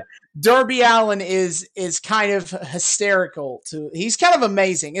god! Darby Allin is kind of hysterical. He's kind of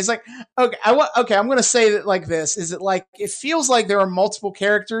amazing. It's like, okay, I'm going to say that like this. Is it like it feels like there are multiple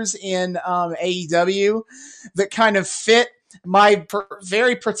characters in AEW that kind of fit my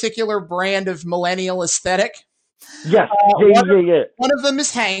very particular brand of millennial aesthetic. Yes, one of them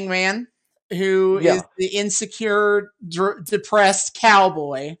is Hangman, who is the insecure, depressed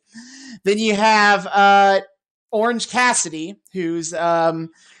cowboy. Then you have Orange Cassidy, who's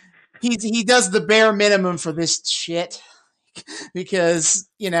he does the bare minimum for this shit because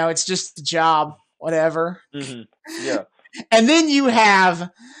it's just a job, whatever. Mm-hmm. Yeah, and then you have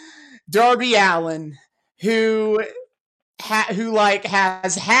Darby Allin, who like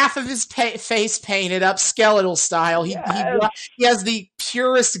has half of his face painted up skeletal style. He has the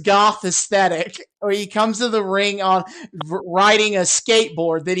purest goth aesthetic, where he comes to the ring on riding a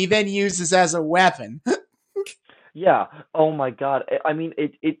skateboard that he then uses as a weapon. Yeah. Oh my God. I mean,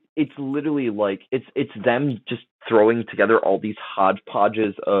 it's literally like it's them just throwing together all these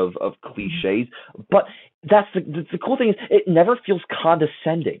hodgepodges of cliches. But that's the cool thing is it never feels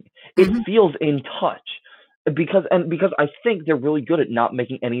condescending. It feels in touch because I think they're really good at not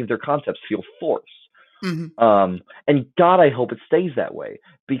making any of their concepts feel forced. And God, I hope it stays that way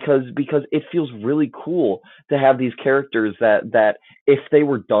because it feels really cool to have these characters that if they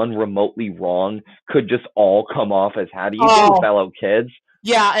were done remotely wrong could just all come off as how do you do, fellow kids?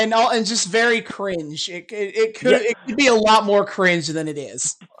 Yeah, and just very cringe. It could be a lot more cringe than it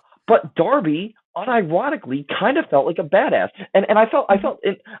is. But Darby, unironically, kind of felt like a badass, and I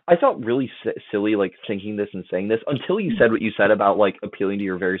felt really silly like thinking this and saying this until you said what you said about like appealing to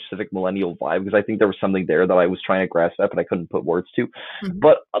your very civic millennial vibe, because I think there was something there that I was trying to grasp at, but I couldn't put words to.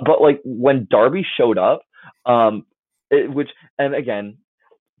 But like when Darby showed up, and again.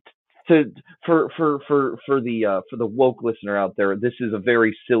 For the woke listener out there, this is a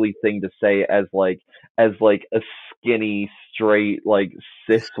very silly thing to say as a skinny, straight, like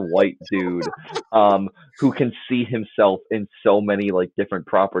cis white dude, who can see himself in so many like different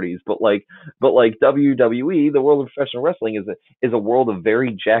properties. But WWE, the world of professional wrestling, is a world of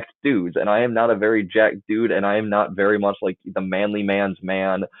very jacked dudes, and I am not a very jacked dude, and I am not very much like the manly man's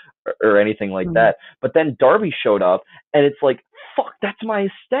man or anything like that. But then Darby showed up, and it's like, fuck, that's my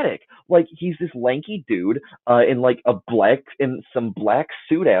aesthetic. Like, he's this lanky dude in some black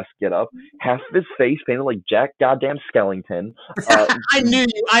suit ass get up, half of his face painted like Jack goddamn Skellington.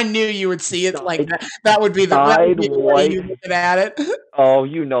 I knew you would see it like that. That would be the way you looking at it. Oh,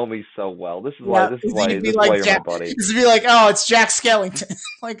 you know me so well. This is why you're my buddy. This would be like, oh, it's Jack Skellington.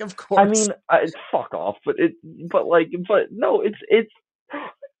 Like, of course. I mean, fuck off. But no, it's.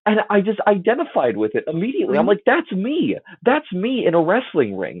 And I just identified with it immediately. I'm like, that's me. That's me in a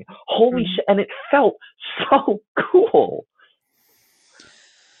wrestling ring. Holy shit. And it felt so cool.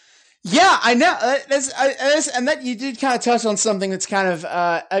 Yeah, I know. And that you did kind of touch on something that's kind of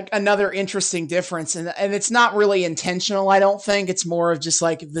another interesting difference. And it's not really intentional, I don't think. It's more of just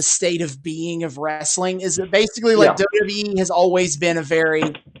like the state of being of wrestling. Is that basically like WWE has always been a very,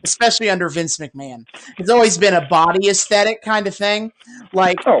 especially under Vince McMahon, it's always been a body aesthetic kind of thing.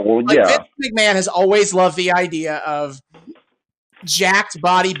 Vince McMahon has always loved the idea of jacked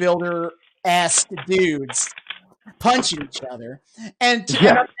bodybuilder-esque dudes punching each other, and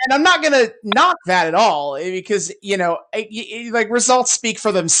I'm not gonna knock that at all because like results speak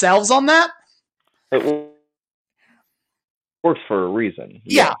for themselves on that. It works for a reason.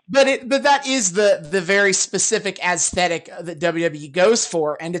 Yeah, but that is the very specific aesthetic that WWE goes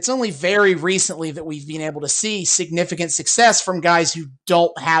for, and it's only very recently that we've been able to see significant success from guys who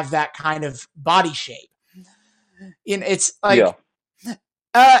don't have that kind of body shape. It's like.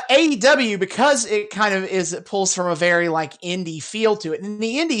 AEW, because it kind of it pulls from a very like indie feel to it. And in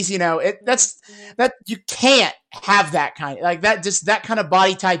the indies, that you can't have that kind of like that. Just that kind of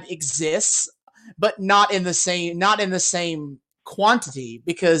body type exists, but not in the same quantity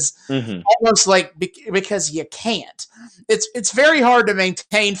because almost like because you can't. It's very hard to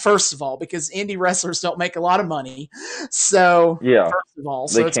maintain, first of all, because indie wrestlers don't make a lot of money. So first of all,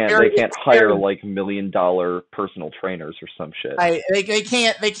 they can't hire like $1 million personal trainers or some shit.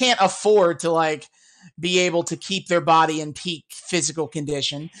 They can't afford to like be able to keep their body in peak physical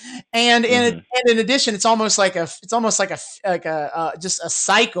condition. And in addition, it's almost like a just a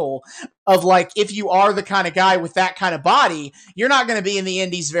cycle of like, if you are the kind of guy with that kind of body, you're not going to be in the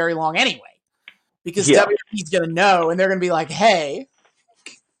indies very long anyway, because WWE's going to know, and they're going to be like, hey,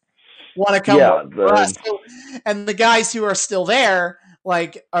 want to come work for us? And the guys who are still there,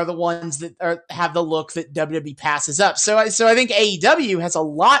 like, are the ones that have the look that WWE passes up. So I think AEW has a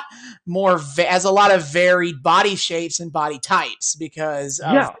lot of varied body shapes and body types because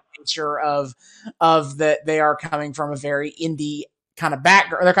of nature of that they are coming from a very indie kind of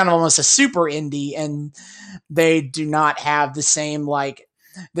background. They're kind of almost a super indie, and they do not have the same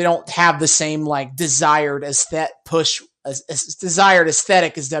desired aesthetic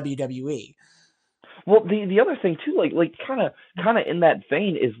as WWE. Well, the other thing too, like kind of in that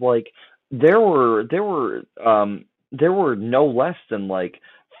vein is like there were no less than like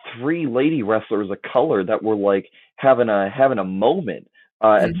 3 lady wrestlers of color that were like having a moment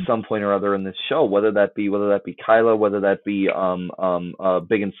at some point or other in this show, whether that be Kyla, whether that be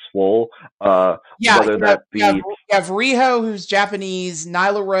Big and Swole, whether that be you have Riho, who's Japanese,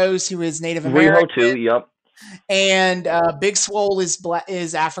 Nyla Rose, who is Native American, Riho too, yep, and Big Swole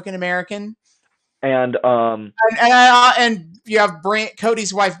is African American. And you have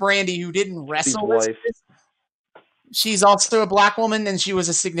Cody's wife Brandy, who didn't wrestle. She's also a black woman, and she was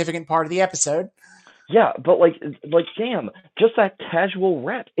a significant part of the episode. Yeah, but like damn, just that casual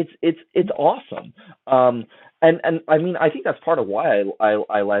rep, it's awesome. And I mean, I think that's part of why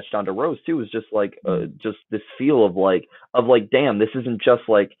I latched onto Rose too, is just like just this feel of like damn, this isn't just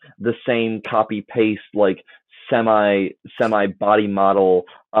like the same copy paste like semi body model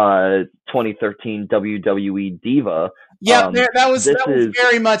 2013 WWE diva. Yeah, that was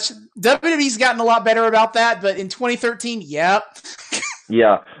very much. WWE's gotten a lot better about that, but in 2013, yep.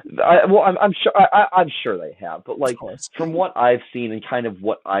 Yeah, I'm sure they have, but like from what I've seen and kind of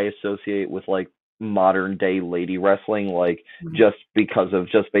what I associate with like modern day lady wrestling, like just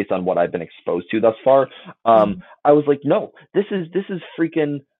based on what I've been exposed to thus far, I was like, no, this is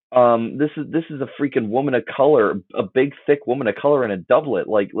freaking. This is a freaking woman of color, a big thick woman of color in a doublet.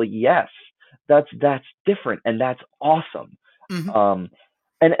 Like yes, that's different and that's awesome.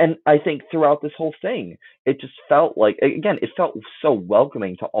 And I think throughout this whole thing, it just felt like, again, it felt so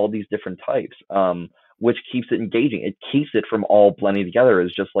welcoming to all these different types, which keeps it engaging. It keeps it from all blending together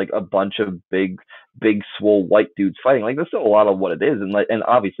as just like a bunch of big swole white dudes fighting. Like there's still a lot of what it is, and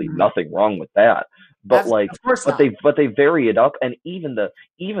obviously nothing wrong with that. But they vary it up, and even the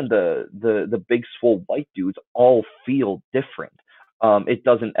big swole white dudes all feel different. It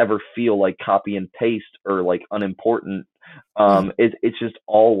doesn't ever feel like copy and paste or like unimportant. It's just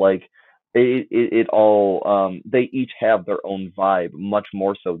all like it all they each have their own vibe, much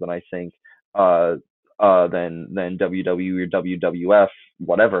more so than I think than WWE or WWF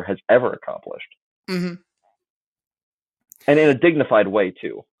whatever has ever accomplished. And in a dignified way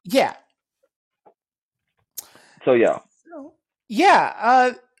too. Yeah. So yeah.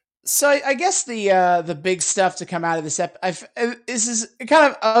 So I guess the big stuff to come out of this this is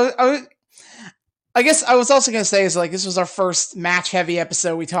kind of I guess I was also going to say is like this was our first match heavy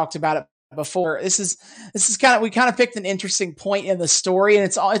episode. We talked about it before. This is kind of, we kind of picked an interesting point in the story, and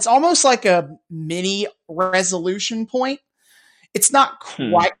it's almost like a mini resolution point. It's not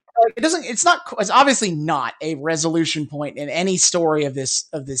quite. It's obviously not a resolution point in any story of this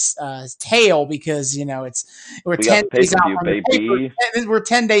tale, because we're 10 days out from we're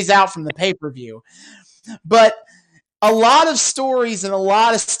 10 days out from the pay-per-view. But a lot of stories and a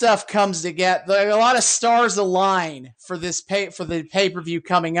lot of stuff comes together. A lot of stars align for the pay-per-view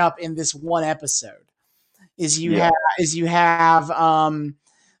coming up in this one episode. You have the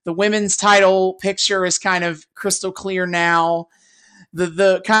women's title picture is kind of crystal clear now.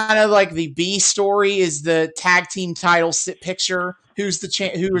 The kind of like the B story is the tag team title picture. Who is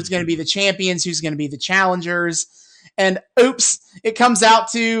going to be the champions? Who's going to be the challengers? And oops, it comes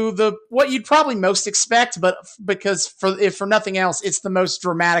out to what you'd probably most expect, but because for nothing else, it's the most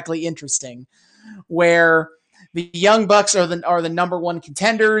dramatically interesting, where the Young Bucks are the number one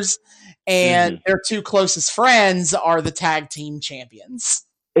contenders, and their two closest friends are the tag team champions.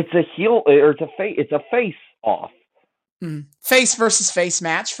 It's a heel or it's a face off. Face versus face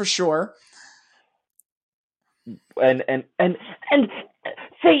match for sure. And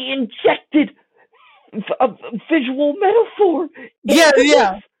they injected a visual metaphor.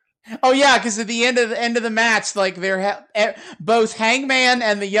 Yeah. Oh yeah, because at the end of the match, like they're both Hangman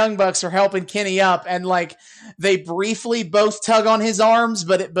and the Young Bucks are helping Kenny up, and like they briefly both tug on his arms,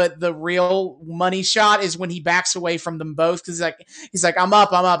 but the real money shot is when he backs away from them both, because he's like I'm up,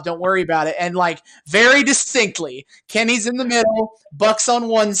 don't worry about it, and like very distinctly, Kenny's in the middle, Bucks on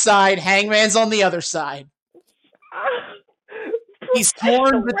one side, Hangman's on the other side. He's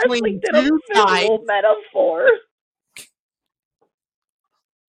torn between two sides. Metaphor.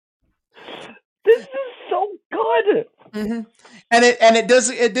 This is so good. And it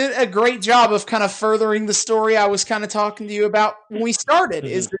did a great job of kind of furthering the story I was kind of talking to you about when we started.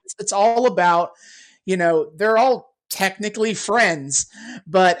 Is it's all about, they're all technically friends,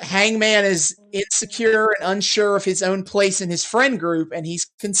 but Hangman is insecure and unsure of his own place in his friend group, and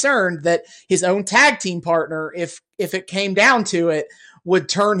he's concerned that his own tag team partner, if it came down to it, would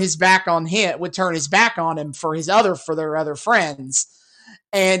turn his back on him for their other friends.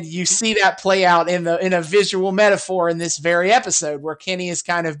 And you see that play out in a visual metaphor in this very episode, where Kenny is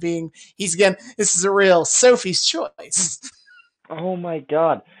kind of this is a real Sophie's choice. Oh my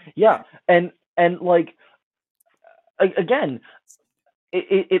god. Yeah. And like, again,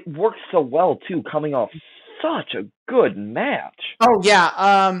 it works so well too, coming off such a good match. Oh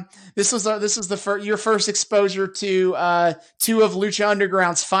yeah. This was your first exposure to two of Lucha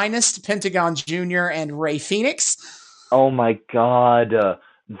Underground's finest, Pentagon Jr. and Rey Fenix. Oh my god,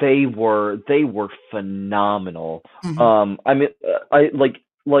 they were phenomenal. Mm-hmm. I mean, I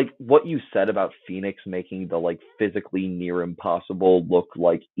like what you said about Phoenix making the like physically near impossible look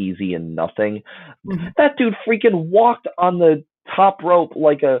like easy and nothing. Mm-hmm. That dude freaking walked on the top rope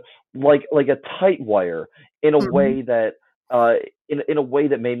like a tight wire in a mm-hmm. way that in a way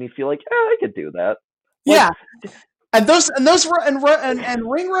that made me feel like I could do that. Like, yeah, and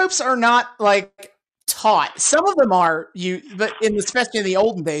ring ropes are not like taught. Some of them are, but especially in the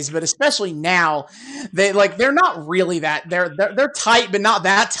olden days, but especially now, they're not really that. They're tight, but not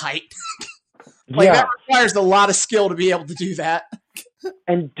that tight. That requires a lot of skill to be able to do that.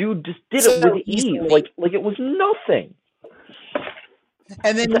 And dude just did it with ease, like it was nothing.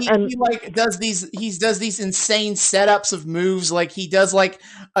 And then he does these insane setups of moves. Like he does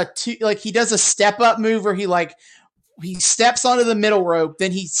he does a step up move where he steps onto the middle rope,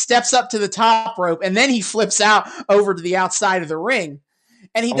 then he steps up to the top rope, and then he flips out over to the outside of the ring.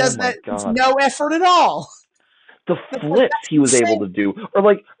 And he does that with no effort at all. The flips he was able to do, or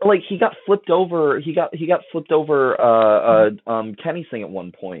like he got flipped over. He got flipped over Kenny's thing at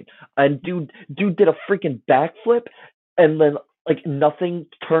one point, and dude did a freaking backflip, and then like nothing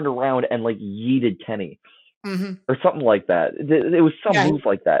turned around and like yeeted Kenny, mm-hmm. or something like that. It was some move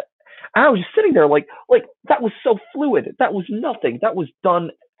like that. And I was just sitting there like that was so fluid. That was nothing. That was done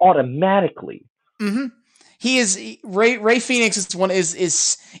automatically. Mm-hmm. Rey Fenix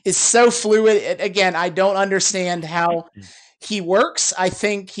is so fluid. Again, I don't understand how he works. I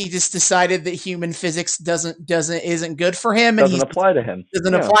think he just decided that human physics isn't good for him. Doesn't apply to him.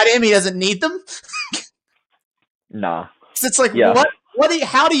 Doesn't apply to him. He doesn't need them. Nah. So it's like,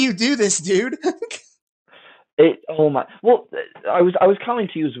 how do you do this, dude? Oh my! Well, I was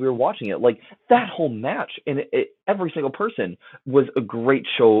commenting to you as we were watching it. Like that whole match, and every single person was a great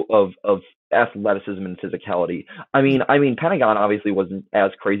show of athleticism and physicality. I mean, Pentagon obviously wasn't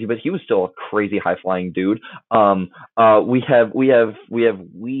as crazy, but he was still a crazy high flying dude. We have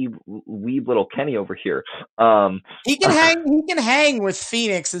wee little Kenny over here. He can hang with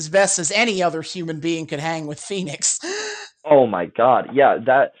Phoenix as best as any other human being could hang with Phoenix. Oh my God! Yeah,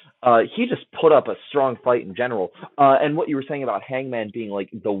 that. He just put up a strong fight in general. And what you were saying about Hangman being like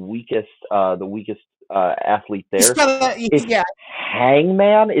the weakest athlete there. If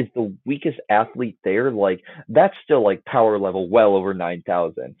Hangman is the weakest athlete there, like that's still like power level well over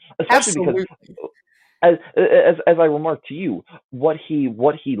 9,000. Especially because as I remarked to you, what he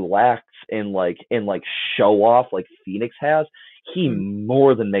lacks in show off like Phoenix has, he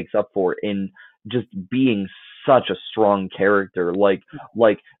more than makes up for in just being such a strong character. Like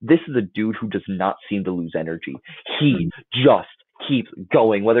this is a dude who does not seem to lose energy. He just keeps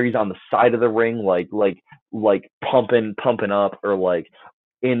going, whether he's on the side of the ring, like pumping up, or like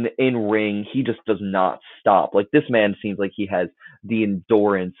in ring, he just does not stop. Like this man seems like he has the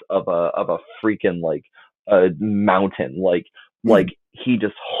endurance of a freaking like a mountain. Like he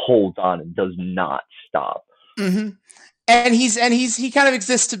just holds on and does not stop. Mm-hmm. And he kind of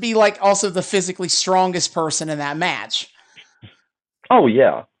exists to be like also the physically strongest person in that match. Oh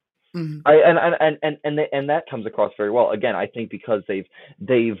yeah. Mm-hmm. And that comes across very well. Again, I think because they've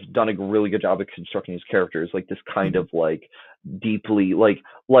done a really good job of constructing his characters, like this kind of like deeply like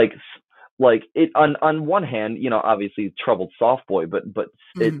it on one hand, you know, obviously troubled soft boy, but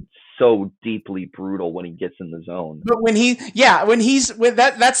it's so deeply brutal when he gets in the zone. But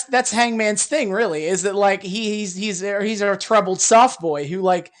that's Hangman's thing, really, is that like he's a troubled soft boy who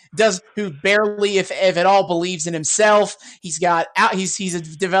barely, if at all, believes in himself. He's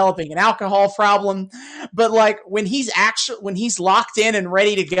developing an alcohol problem, but like when he's locked in and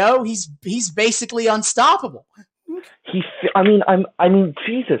ready to go, he's basically unstoppable. I mean,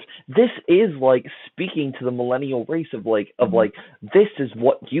 Jesus, this is like speaking to the millennial race of this is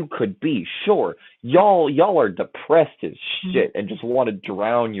what you could be. Sure, y'all are depressed as shit and just want to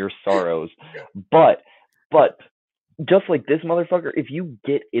drown your sorrows, but just like this motherfucker, if you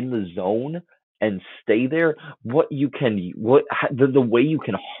get in the zone and stay there, the way you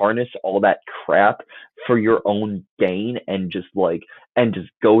can harness all that crap for your own gain and just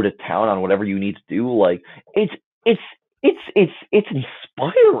go to town on whatever you need to do, like it's it's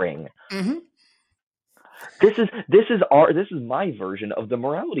inspiring. Mm-hmm. This is my version of the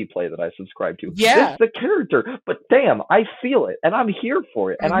morality play that I subscribe to. Yeah. This is the character, but damn, I feel it and I'm here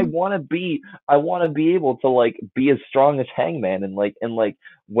for it, and Mm-hmm. I want to be able to like be as strong as Hangman, and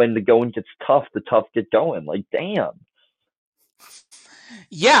when the going gets tough, the tough get going. Like damn.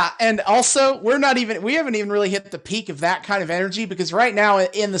 Yeah, and also we haven't even really hit the peak of that kind of energy, because right now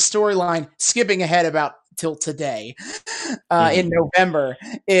in the storyline, skipping ahead about till today, in November,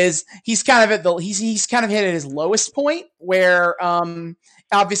 is he's kind of he's kind of hit at his lowest point, where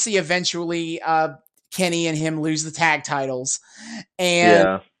obviously eventually Kenny and him lose the tag titles, and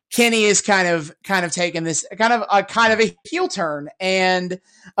Yeah. Kenny is kind of taken this kind of a heel turn, and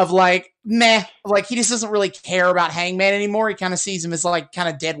of like meh, like he just doesn't really care about Hangman anymore. He kind of sees him as like kind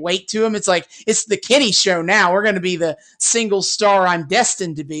of dead weight to him. It's like it's the Kenny show now. We're going to be the single star I'm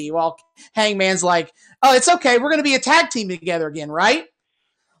destined to be. While Hangman's like, oh, it's okay. We're going to be a tag team together again, right?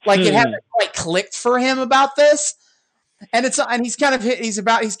 Like it hasn't quite clicked for him about this. And he's kind of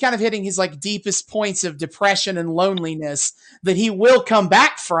hitting his like deepest points of depression and loneliness that he will come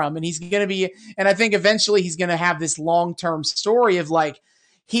back from, and he's going to be, and I think eventually he's going to have this long-term story of like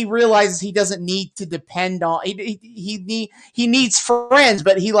he realizes he doesn't need to depend on he needs friends,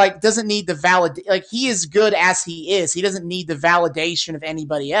 but he like doesn't need the like he is good as he is. He doesn't need the validation of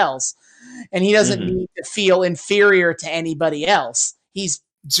anybody else, and he doesn't need to feel inferior to anybody else. He is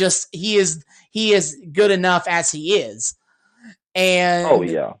good enough as he is. And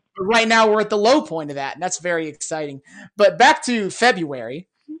right now we're at the low point of that, and that's very exciting. But back to February.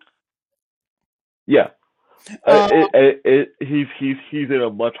 Yeah. He's in a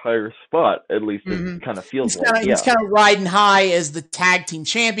much higher spot, at least it kind of feels like. He's kind of riding high as the tag team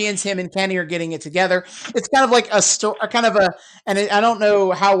champions. Him and Kenny are getting it together. It's kind of like and I don't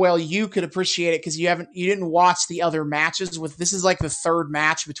know how well you could appreciate it because you didn't watch the other matches. This is like the third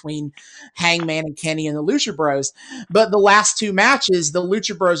match between Hangman and Kenny and the Lucha Bros. But the last two matches, the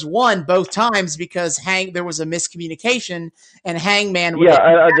Lucha Bros won both times because there was a miscommunication, and Hangman. They were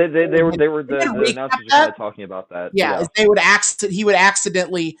the announcers were kind of talking about that. Yeah, he would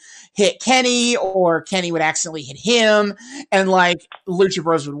accidentally hit Kenny, or Kenny would accidentally hit him, and like Lucha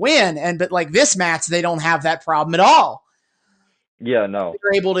Bros would win. But like this match, they don't have that problem at all. Yeah, no.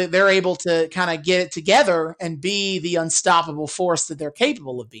 They're able to kind of get it together and be the unstoppable force that they're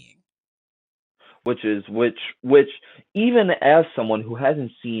capable of being. Which even as someone who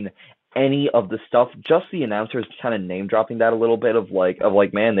hasn't seen any of the stuff, just the announcers kind of name dropping that a little bit of like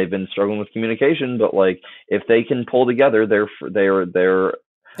man, they've been struggling with communication, but like if they can pull together, they're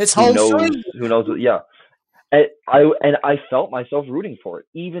it's who knows yeah. And I felt myself rooting for it,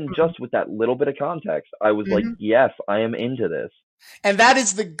 even just with that little bit of context. I was like, yes, I am into this. And that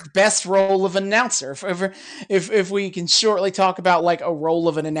is the best role of an announcer. If we can shortly talk about like a role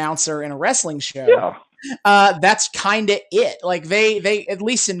of an announcer in a wrestling show. Yeah. That's kind of it. Like they, at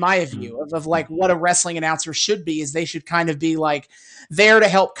least in my view of like what a wrestling announcer should be, is they should kind of be like there to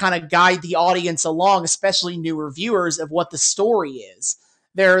help kind of guide the audience along, especially newer viewers, of what the story is.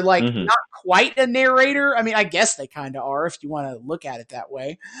 They're like not quite a narrator. I mean, I guess they kind of are if you want to look at it that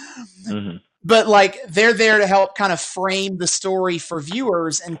way. But like they're there to help kind of frame the story for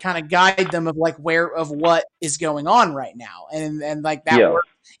viewers and kind of guide them of like what is going on right now. And like that worked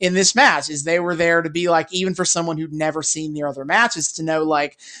in this match, is they were there to be like, even for someone who'd never seen the other matches, to know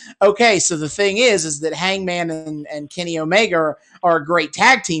like, okay, so the thing is that Hangman and Kenny Omega are a great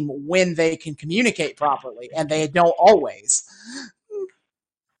tag team when they can communicate properly, and they don't always.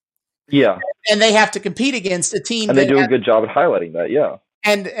 Yeah. And they have to compete against a team. And they do a good job at highlighting that, yeah.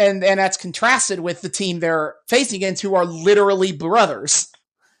 And that's contrasted with the team they're facing against, who are literally brothers.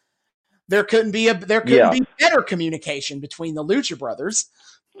 There couldn't be better communication between the Lucha Brothers.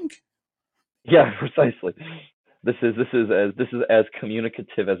 Yeah, precisely. This is as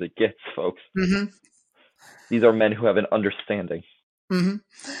communicative as it gets, folks. These are men who have an understanding. And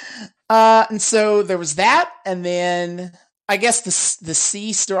so there was that, and then I guess the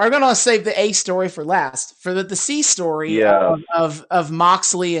C story. I'm going to save the A story for last. For the C story of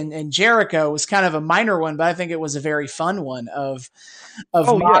Moxley and Jericho was kind of a minor one, but I think it was a very fun one of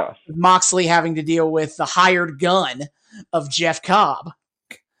Moxley having to deal with the hired gun of Jeff Cobb.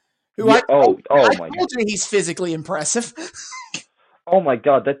 Who I told you he's physically impressive. Oh my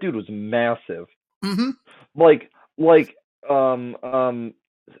god, that dude was massive.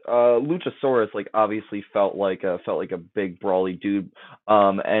 Luchasaurus like obviously felt like a big brawly dude,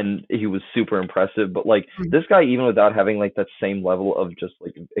 and he was super impressive. But like this guy, even without having like that same level of just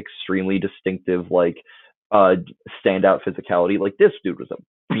like extremely distinctive like uh standout physicality, like this dude was a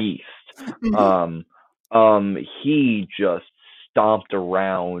beast. Um, he just stomped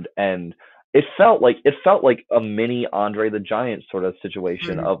around, and it felt like a mini Andre the Giant sort of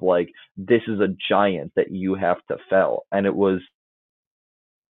situation of like this is a giant that you have to fell, and it was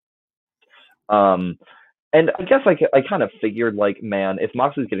um and I guess I kind of figured like, man, if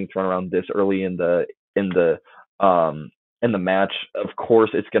Moxley's getting thrown around this early in the in the match, of course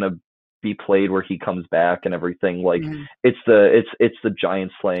it's gonna be played where he comes back and everything. Like it's the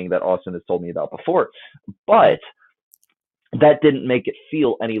giant slaying that Austin has told me about before, but that didn't make it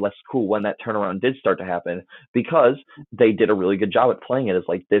feel any less cool when that turnaround did start to happen, because they did a really good job at playing it as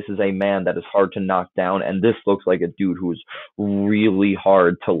like this is a man that is hard to knock down, and this looks like a dude who is really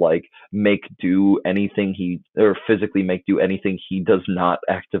hard to like make do anything he or physically make do anything he does not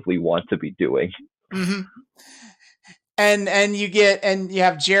actively want to be doing. Mm-hmm. And you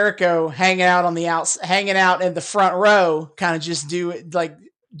have Jericho hanging out hanging out in the front row, kind of just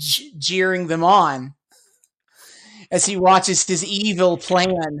jeering them on as he watches his evil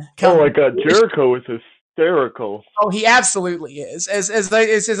plan come. Oh my god, Jericho is hysterical. Oh, he absolutely is. As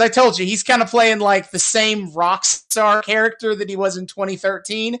I told you, he's kind of playing like the same rock star character that he was in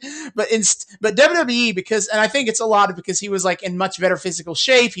 2013, but WWE, and I think it's a lot of because he was like in much better physical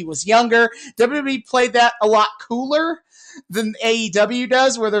shape, he was younger. WWE played that a lot cooler than AEW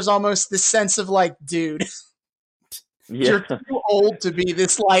does, where there's almost this sense of like, dude, you're too old to be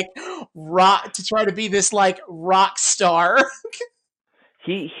this like rock star.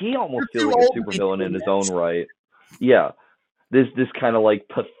 He almost feels like a supervillain in his own right. Yeah, this kind of like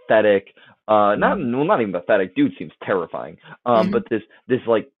pathetic, not even pathetic. Dude seems terrifying. But this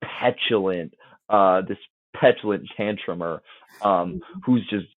like petulant tantrumer, who's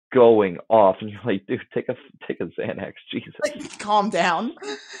just going off, and you're like, dude, take a Xanax, Jesus, like, calm down.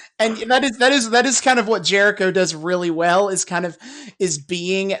 And that is kind of what Jericho does really well, is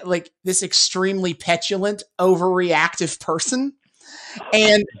being like this extremely petulant, overreactive person.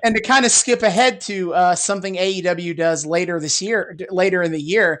 And to kind of skip ahead to something AEW does later in the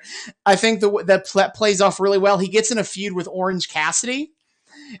year, I think that plays off really well. He gets in a feud with Orange Cassidy,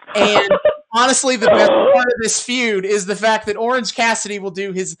 and honestly, the best part of this feud is the fact that Orange Cassidy will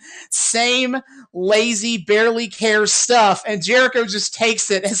do his same lazy, barely cares stuff, and Jericho just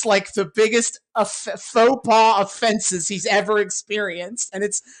takes it as like the biggest faux pas offenses he's ever experienced, and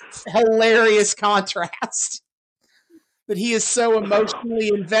it's hilarious contrast. But he is so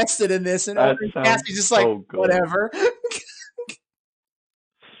emotionally invested in this, and Orange Cassidy's just like, whatever.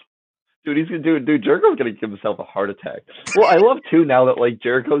 Dude, Jericho's gonna give himself a heart attack. Well, I love too now that like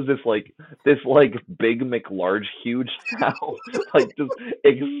Jericho's this big McLarge huge now, like just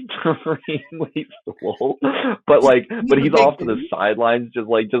extremely swole. But he's off to the sidelines, just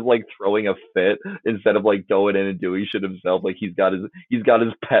throwing a fit instead of like going in and doing shit himself. Like he's got his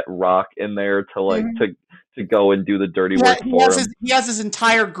pet Rock in there to like to go and do the dirty work for him. He has his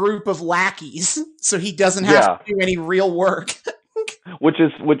entire group of lackeys, so he doesn't have to do any real work. Which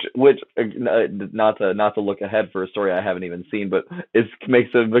not to look ahead for a story I haven't even seen, but it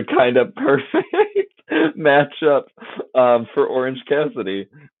makes it the kind of perfect matchup for Orange Cassidy.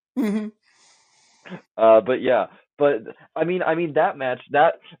 Mm-hmm. But I mean that match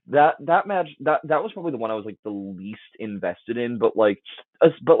that was probably the one I was like the least invested in. But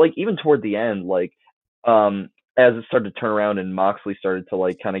even toward the end, like as it started to turn around and Moxley started to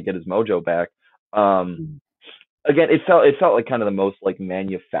like kind of get his mojo back. Again, it felt like kind of the most like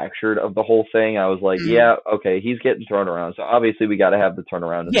manufactured of the whole thing. I was like, yeah, okay, he's getting thrown around, so obviously we got to have the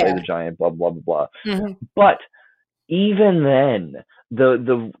turnaround and play the giant, blah blah blah blah. Mm-hmm. But even then,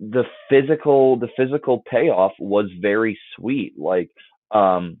 the physical payoff was very sweet. Like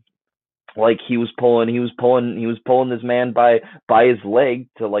he was pulling this man by his leg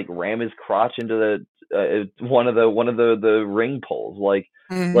to like ram his crotch into the one of the ring poles. Like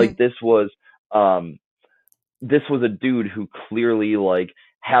this was a dude who clearly like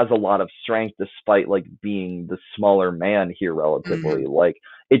has a lot of strength despite like being the smaller man here relatively. Like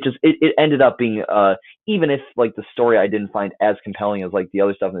it ended up being even if like the story I didn't find as compelling as like the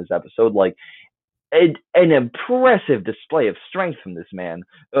other stuff in this episode, like an impressive display of strength from this man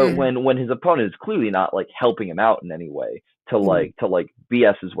when his opponent is clearly not like helping him out in any way to like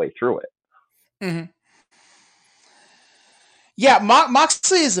BS his way through it. Mm-hmm. Yeah,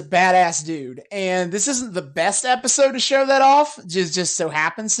 Moxley is a badass dude, and this isn't the best episode to show that off. Just so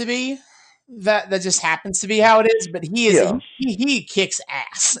happens to be. that just happens to be how it is. But Yeah. he kicks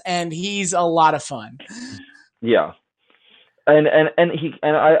ass, and he's a lot of fun. Yeah. And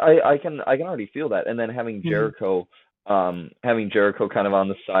I can already feel that. And then having Jericho kind of on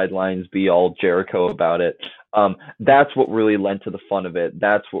the sidelines be all Jericho about it. That's what really lent to the fun of it.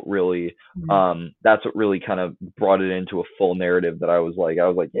 That's what really kind of brought it into a full narrative that I was like,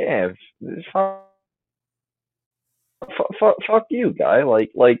 yeah, fuck you, guy.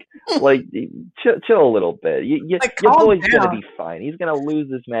 Like, chill a little bit. Like, Your calm boy's gonna down. be fine. He's gonna lose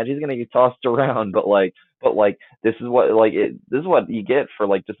this match. He's gonna get tossed around, but like, this is what you get for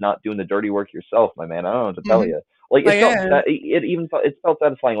like just not doing the dirty work yourself, my man. I don't know what to tell Mhm. you. Like, Like, yeah. it felt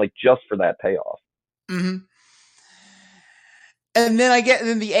satisfying, like just for that payoff. Mhm. And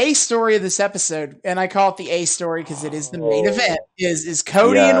then the A story of this episode, and I call it the A story because it is the main event, Oh, is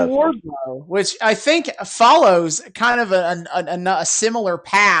Cody and yes. Wardlow, which I think follows kind of a similar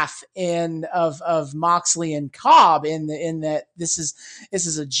path of Moxley and Cobb in that this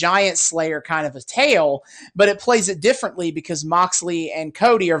is a giant slayer kind of a tale, but it plays it differently because Moxley and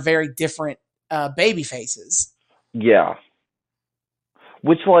Cody are very different baby faces. Yeah.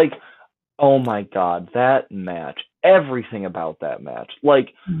 Which, like, oh my god, that match. Everything about that match.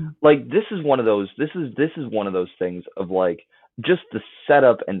 Like this is one of those things of like just the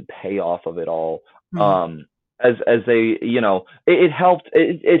setup and payoff of it all. Mhm. As they, it helped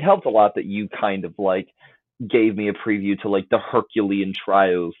a lot that you kind of like gave me a preview to like the Herculean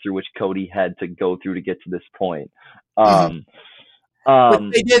trials through which Cody had to go through to get to this point. Mhm. Um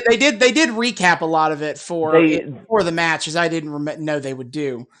Which um they did recap a lot of it they for the matches. I didn't know they would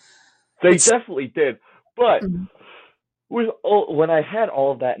do. they Which definitely did. But Mhm. when I had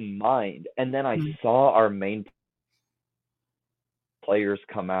all of that in mind, and then I Mhm. saw our main players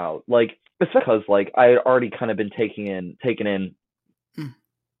come out, like because like I had already kind of been taken in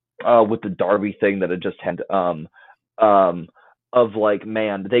Mhm. with the Darby thing that had just had um of like,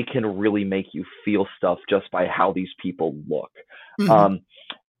 man, they can really make you feel stuff just by how these people look. Mhm. Um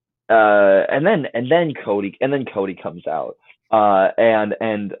and then Cody comes out. And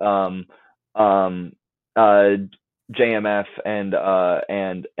uh JMF and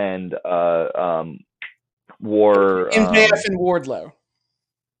War MJF and Wardlow.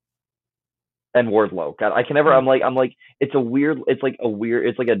 and Wardlow. God, I can never. Mhm. I'm like it's a weird. It's like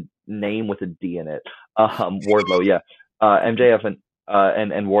a name with a D in it. Wardlow, yeah. MJF and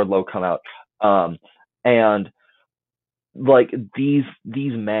Wardlow come out. And like these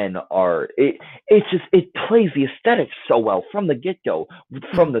men are it plays the aesthetics so well from the get-go,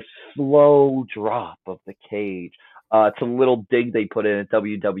 from Mhm. the slow drop of the cage to the little dig they put in at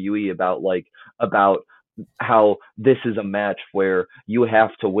WWE about how this is a match where you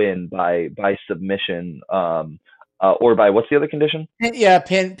have to win by submission, or by, what's the other condition? Yeah,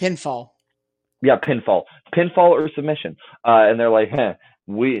 pinfall. Yeah, pinfall or submission. And they're like,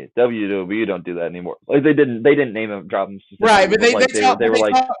 we WWE don't do that anymore. Like they didn't name them, drop them Right, specifically, but but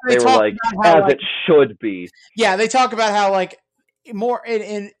like they they were talk like, about how as like it should be. yeah, they talk about how like more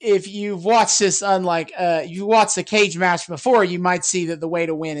in if you've watched this unlike you watched the cage match before, you might see that the way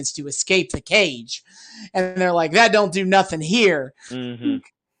to win is to escape the cage. And they're like, that don't do nothing here. Hmm.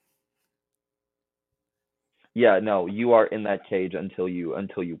 Yeah, no, you are in that cage until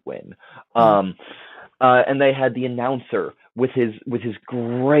you win. Mhm. Um, and they had the announcer with his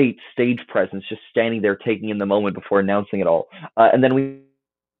great stage presence, just standing there taking in the moment before announcing it all. And then we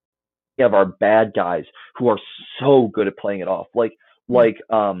have our bad guys who are so good at playing it off.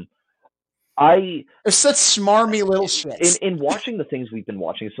 I They're such smarmy little in shits. in watching the things we've been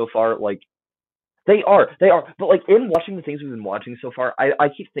watching so far, like they are, but like in watching the things we've been watching so far, I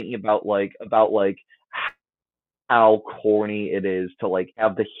keep thinking about how corny it is to like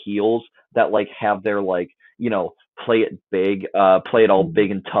have the heels that like have their like, play it big, play it all Mhm.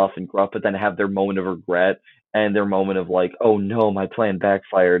 big and tough and gruff, but then have their moment of regret and their moment of like, oh no, my plan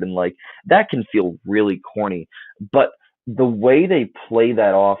backfired, and like that can feel really corny. But the way they play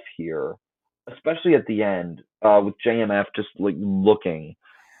that off here, especially at the end, with JMF just like looking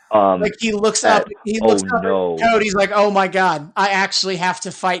Like at, he oh looks up at no, Cody's like, oh my god, I actually have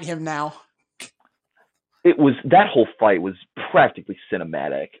to fight him now. that whole fight was practically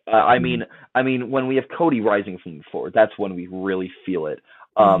cinematic. I Mhm. mean, when we have Cody rising from the floor, that's when we really feel it.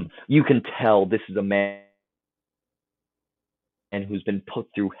 Mhm. You can tell this is a man who's been put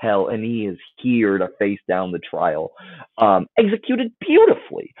through hell, and he is here to face down the trial. Executed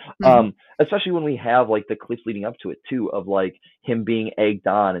beautifully. Mhm. Especially when we have like the clips leading up to it too, of like him being egged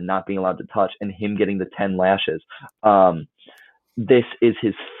on and not being allowed to touch, and him getting the 10 lashes. This is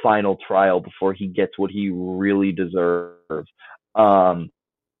his final trial before he gets what he really deserves. Um,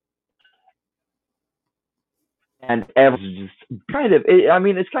 and everyone's just kind of.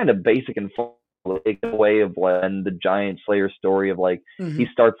 It's kind of basic and fun, like, in a way of when the Giant Slayer story of like he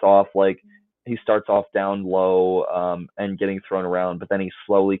starts off down low, and getting thrown around, but then he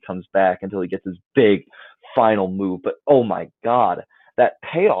slowly comes back until he gets his big final move. But oh my god, that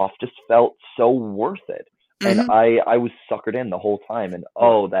payoff just felt so worth it. And I was suckered in the whole time, and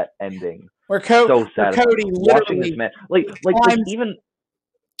that ending, where so sad. Cody Watching this literally man, like even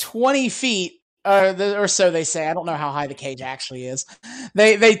 20 feet or so they say. I don't know how high the cage actually is.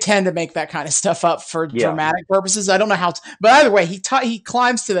 They tend to make that kind of stuff up for dramatic purposes. I don't know how, but either way, he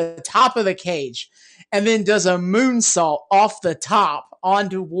climbs to the top of the cage and then does a moonsault off the top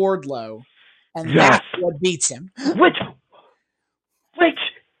onto Wardlow, and that's what beats him. Which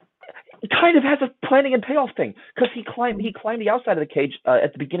kind of has a planning and payoff thing, because he climbed the outside of the cage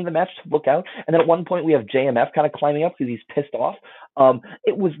at the beginning of the match to look out, and then at one point we have JMF kind of climbing up because he's pissed off.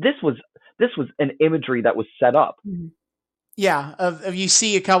 This was an imagery that was set up. Yeah, of you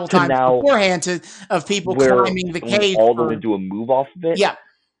see a couple times beforehand of people climbing the cage. All going to do a move off of it. Yeah.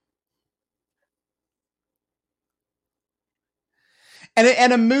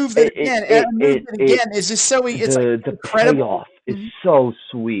 And a move that again is just so it's the incredible. Payoff is so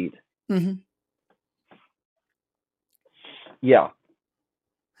sweet. Yeah.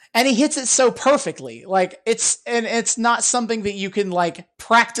 And he hits it so perfectly. Like it's not something that you can like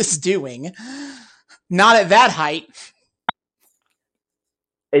practice doing. Not at that height.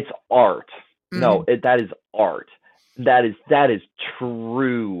 It's art. No, that is art. That is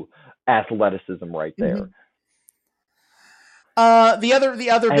true athleticism right there. The other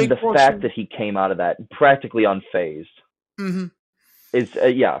and big the portion, fact that he came out of that practically unfazed is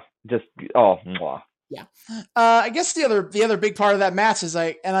just mwah. Yeah. I guess the other big part of that match is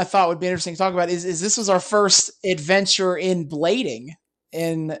and I thought would be interesting to talk about is this was our first adventure in blading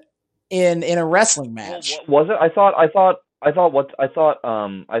in a wrestling match. Was it? I thought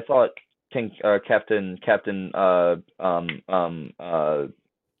Captain Cactus.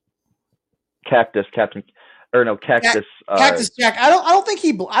 Cactus Jack. I don't think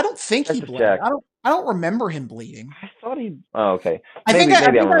he bled. I don't remember him bleeding. I thought he. Oh, okay. I think I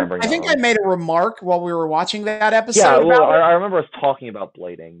made a remark while we were watching that episode. Yeah, well, I remember us talking about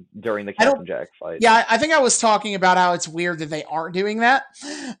blading during the Captain Jack fight. Yeah, I think I was talking about how it's weird that they aren't doing that,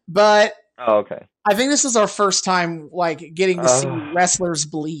 but. Oh, okay. I think this is our first time getting to see wrestlers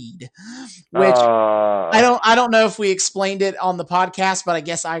bleed, which I don't know if we explained it on the podcast, but I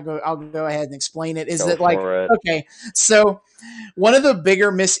guess I'll go ahead and explain it. Okay, so one of the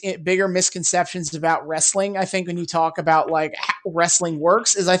bigger misconceptions about wrestling, I think, when you talk about how wrestling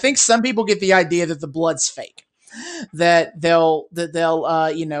works, is I think some people get the idea that the blood's fake. That they'll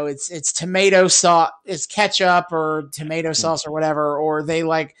it's tomato sauce, it's ketchup or tomato sauce or whatever, or they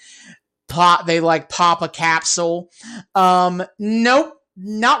pop a capsule. Nope,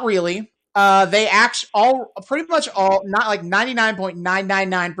 not really. They pretty much all, not like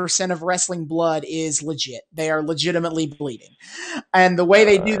 99.999% of wrestling blood is legit. They are legitimately bleeding. And the way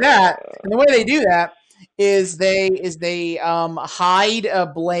they do that, is they hide a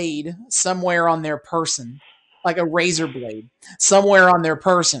blade somewhere on their person, like a razor blade somewhere on their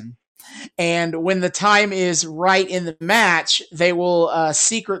person. And when the time is right in the match, they will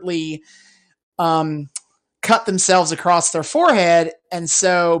secretly cut themselves across their forehead. And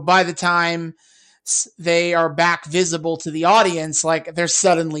so by the time they are back visible to the audience, they're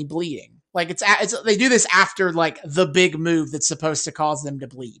suddenly bleeding. They do this after the big move that's supposed to cause them to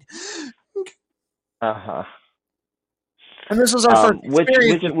bleed. And this was our first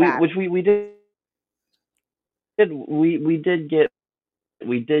experience which we did. We did get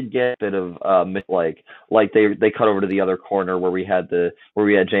a bit of they cut over to the other corner where we had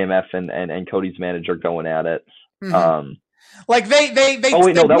JMF and Cody's manager going at it. They oh wait,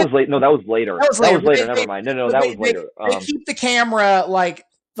 no, that was late. No, that was later. That was later. Never mind. No, that was later. They keep the camera like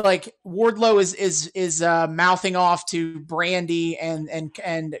Wardlow is mouthing off to Brandy and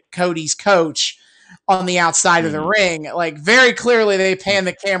Cody's coach on the outside of the ring. Very clearly they pan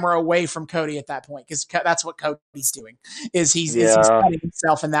the camera away from Cody at that point, because that's what Cody's doing, is he's cutting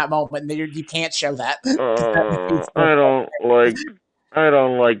himself in that moment, and you can't show that. I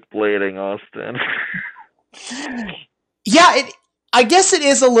don't like bleeding, Austin. Yeah, I guess it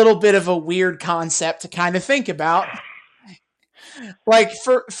is a little bit of a weird concept to kind of think about.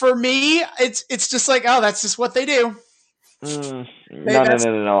 For me, it's just that's just what they do. No.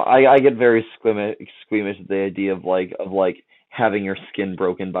 I get very squeamish at the idea of having your skin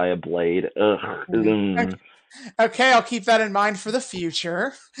broken by a blade. Ugh. Okay, I'll keep that in mind for the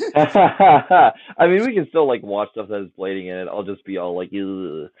future. I mean, we can still like watch stuff that is blading in it. I'll just be all like,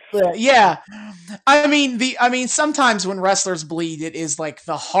 ugh. Yeah. I mean sometimes when wrestlers bleed it is like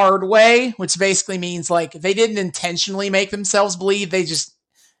the hard way, which basically means like they didn't intentionally make themselves bleed. They just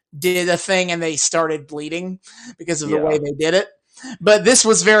did a thing and they started bleeding because of the way Yeah. they did it. But this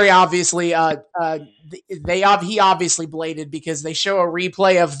was very obviously he obviously bladed because they show a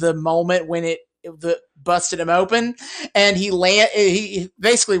replay of the moment when it the busted him open, and he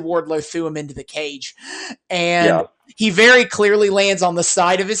basically Wardlow threw him into the cage, and Yeah. he very clearly lands on the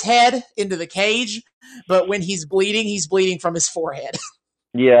side of his head into the cage, but when he's bleeding from his forehead.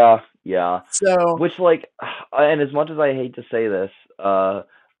 Yeah. Yeah. So Which like, and as much as I hate to say this,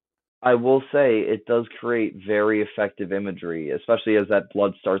 I will say it does create very effective imagery, especially as that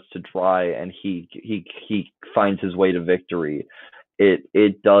blood starts to dry and he finds his way to victory.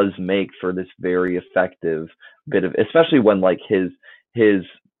 It does make for this very effective bit of, especially when like his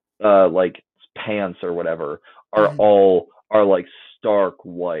like pants or whatever mhm, are like stark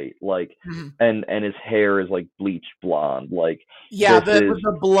white, like, mhm. and his hair is like bleached blonde. Like Yeah, this the is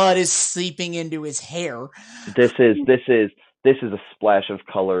the blood is seeping into his hair. this is this is this is a splash of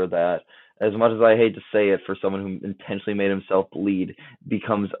color that, as much as I hate to say it, for someone who intentionally made himself bleed,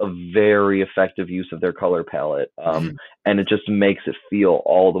 becomes a very effective use of their color palette. Mhm. And it just makes it feel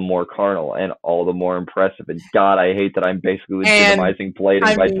all the more carnal and all the more impressive. And God, I hate that I'm basically And legitimizing blading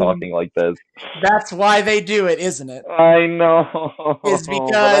I by mean, talking like this. that's why they do it, isn't it? I know, Is but I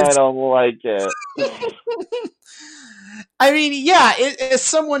because don't like it. I mean, yeah, as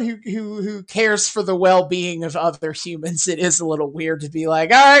someone who cares for the well being of other humans, it is a little weird to be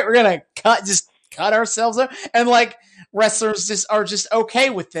like, all right, we're gonna cut ourselves up, and like wrestlers just are just okay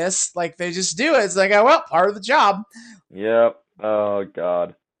with this, like they just do it. It's like, oh well, part of the job. Yep. Oh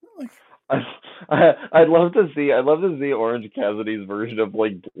God. I, I'd love to see Orange Cassidy's version of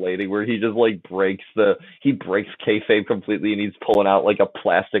like blading, where he just like he breaks kayfabe completely, and he's pulling out like a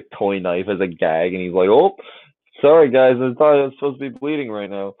plastic toy knife as a gag, and he's like, "Oh, sorry guys, I thought I was supposed to be bleeding right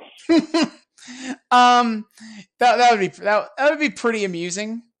now." um, that would be pretty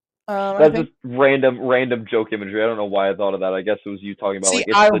amusing. I That's think. just random joke imagery. I don't know why I thought of that. I guess it was you talking about See, like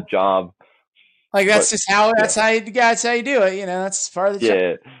it's I the job, like but yeah, that's how you do it. You know, that's part of the job.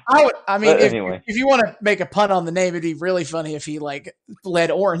 yeah. I mean, But anyway. if you want to make a pun on the name, it'd be really funny if he like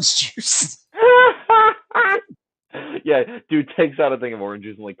bled orange juice. Yeah, dude takes out a thing of orange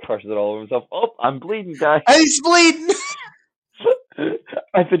juice and like crushes it all over himself. Oh, I'm bleeding, guys. And he's bleeding.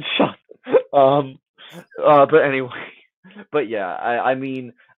 I've been shot. Um, but anyway, but yeah, I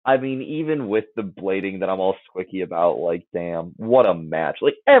mean, even with the blading that I'm all squicky about, like, damn, what a match!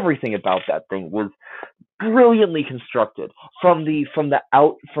 Like everything about that thing was brilliantly constructed, from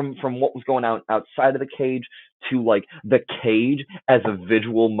what was going on outside of the cage to like the cage as a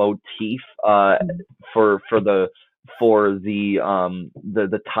visual motif, for the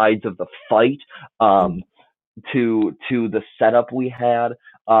tides of the fight, to the setup we had,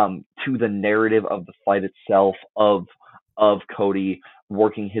 to the narrative of the fight itself, of Cody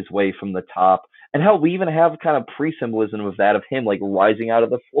working his way from the top. And hell, we even have kind of pre-symbolism of that, of him like rising out of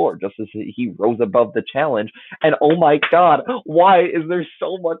the floor just as he rose above the challenge. And oh my God, why is there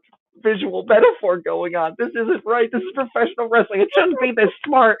so much visual metaphor going on? This isn't right. This is professional wrestling. It shouldn't be this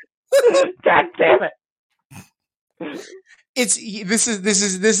smart. God damn it. This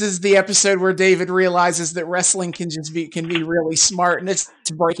is the episode where David realizes that wrestling can be really smart, and it's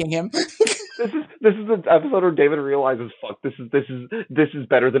breaking him. This is an episode where David realizes, fuck, this is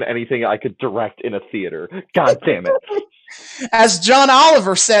better than anything I could direct in a theater. God damn it. As John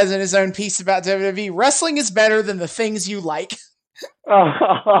Oliver says in his own piece about WWE, wrestling is better than the things you like.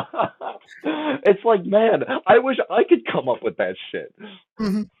 It's like, man, I wish I could come up with that shit.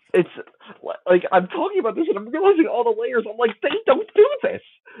 Mhm. It's like I'm talking about this and I'm realizing all the layers. I'm like, they don't do this.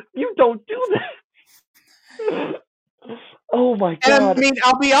 You don't do this. Oh my And I God. mean,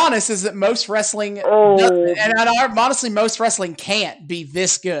 I'll be honest, is that most wrestling Oh. doesn't, and honestly, most wrestling can't be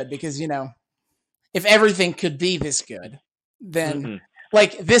this good because if everything could be this good, then Mm-mm.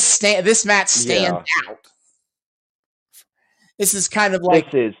 like this match stands Yeah. out. This is kind of like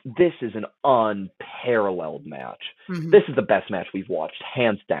This is an unparalleled match. mhm. This is the best match we've watched,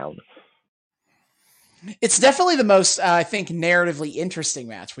 hands down. It's definitely the most I think narratively interesting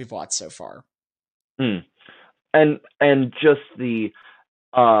match we've watched so far. Mm. And just the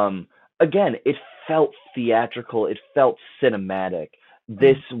again, it felt theatrical, it felt cinematic.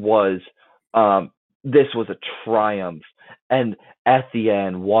 This Mhm. was a triumph. And at the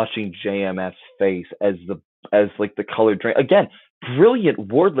end, watching JMF's face as like the colored drink again, brilliant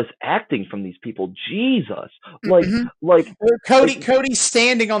wordless acting from these people. Jesus, like Mhm. like Cody's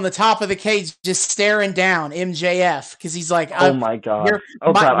standing on the top of the cage, just staring down MJF because he's like, oh my god,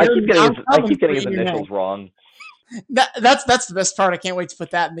 I'm I coming keep for getting his your name." initials wrong. That's the best part. I can't wait to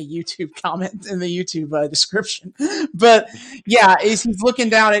put that in the YouTube comment in the YouTube description. But yeah, he's looking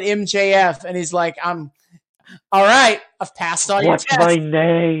down at MJF and he's like, "I'm all right. I've passed all your What's my tests.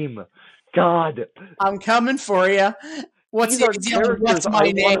 name? God, I'm coming for you." these are characters What's I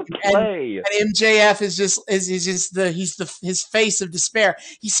my name? want to play. And MJF is just his face of despair.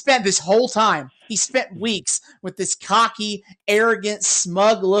 He spent this whole time. He spent weeks with this cocky, arrogant,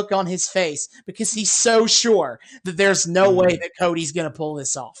 smug look on his face because he's so sure that there's no way that Cody's going to pull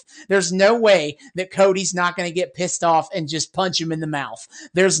this off. There's no way that Cody's not going to get pissed off and just punch him in the mouth.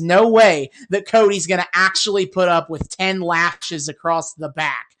 There's no way that Cody's going to actually put up with 10 lashes across the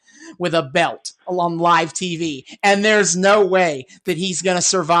back with a belt on live TV. And there's no way that he's going to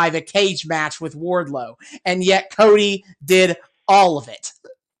survive a cage match with Wardlow. And yet Cody did all of it.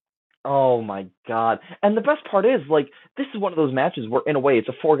 Oh my god. And the best part is, like, this is one of those matches where, in a way, it's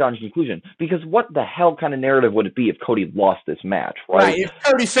a foregone conclusion. Because what the hell kind of narrative would it be if Cody lost this match, right? Right. If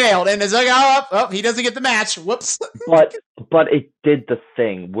Cody failed and it's like, oh, he doesn't get the match. Whoops. But it did the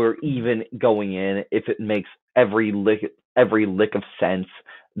thing where even going in, if it makes every lick of sense,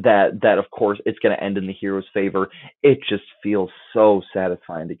 that of course it's going to end in the hero's favor, it just feels so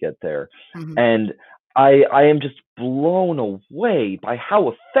satisfying to get there. Mhm. And I am just blown away by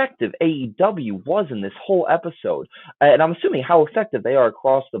how effective AEW was in this whole episode, and I'm assuming how effective they are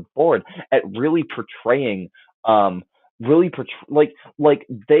across the board at really portraying, like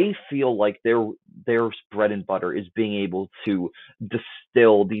they feel like their bread and butter is being able to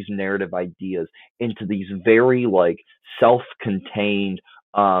distill these narrative ideas into these very like self-contained,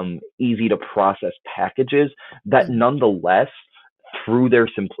 easy to process packages that nonetheless, through their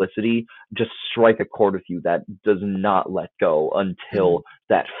simplicity, just strike a chord with you that does not let go until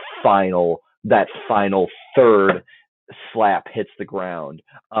that final third slap hits the ground,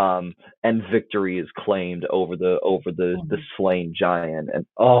 and victory is claimed over the slain giant. And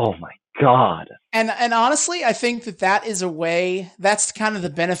oh my god. And honestly, I think that is a way, that's kind of the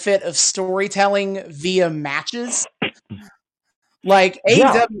benefit of storytelling via matches. Like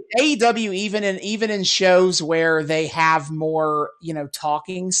AEW, even in shows where they have more,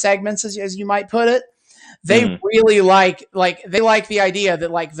 talking segments, as you might put it, they really like the idea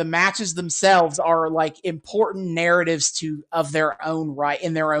that like the matches themselves are like important narratives of their own right,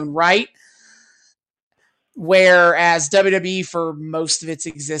 in their own right. Whereas WWE, for most of its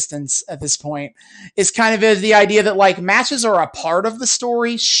existence at this point, is kind of the idea that like matches are a part of the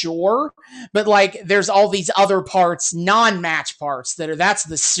story, sure, but like there's all these other parts, non-match parts that's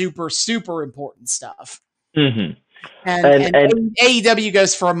the super, super important stuff. Mm-hmm. And AEW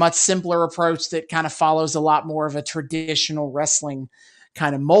goes for a much simpler approach that kind of follows a lot more of a traditional wrestling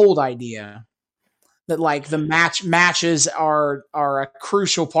kind of mold idea. That like the matches are a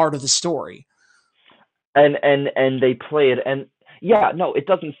crucial part of the story. And they play it, and it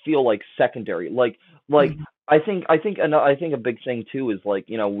doesn't feel like secondary. Like I think a big thing too is like,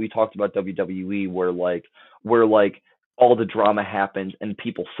 we talked about WWE where all the drama happens and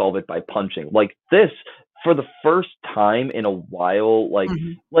people solve it by punching. Like this, for the first time in a while, like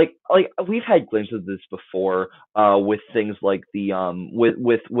we've had glimpses of this before, with things like the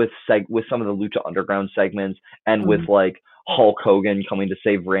with some of the Lucha Underground segments, and with like Hulk Hogan coming to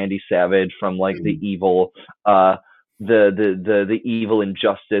save Randy Savage from like the evil the evil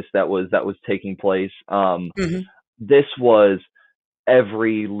injustice that was taking place. This was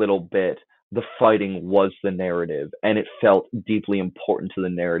every little bit. The fighting was the narrative, and it felt deeply important to the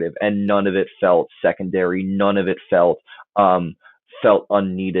narrative, and none of it felt secondary. None of it felt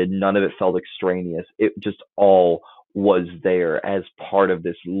unneeded. None of it felt extraneous. It just all was there as part of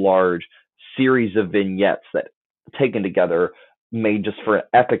this large series of vignettes that, taken together, made just for an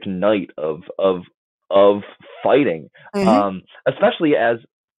epic night of fighting. Especially as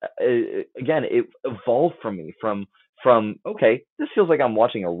again, it evolved for me from okay, this feels like I'm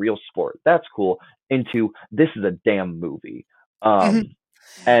watching a real sport, that's cool, into this is a damn movie. And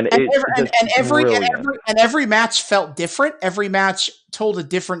every match felt different. Every match told a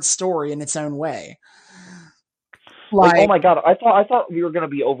different story in its own way. Like oh my god, I thought we were gonna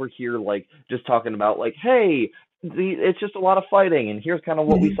be over here like just talking about like, hey, it's just a lot of fighting, and here's kind of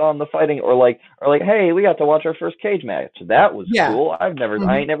what we saw in the fighting, or like, hey, we got to watch our first cage match. That was cool. I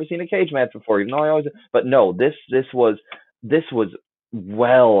ain't never seen a cage match before, even though I always. But no, this was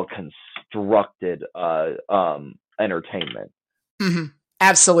well constructed entertainment.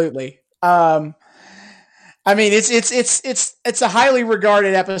 Absolutely. I mean, it's a highly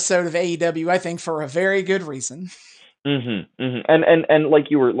regarded episode of AEW, I think, for a very good reason. And like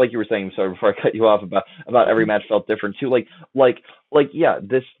you were saying, sorry, before I cut you off, about every match felt different too. Like yeah,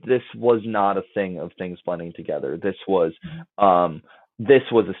 this was not a thing of things blending together. This was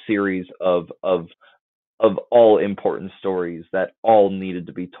a series of all important stories that all needed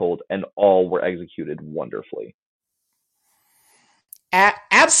to be told and all were executed wonderfully.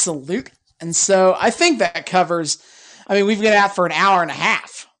 Absolutely. And so I think that covers. I mean, we've been out for an hour and a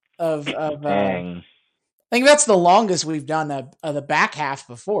half of. Dang. I think that's the longest we've done the back half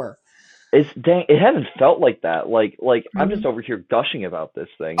before. It hasn't felt like that. Like I'm just over here gushing about this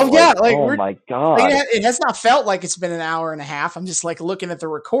thing. Oh yeah, oh my god, it has not felt like it's been an hour and a half. I'm just like looking at the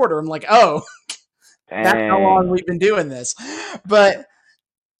recorder. I'm like, oh, that's how long we've been doing this. But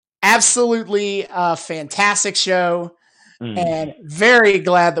absolutely a fantastic show, and very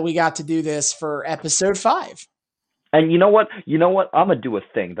glad that we got to do this for episode 5. And you know what? I'm gonna do a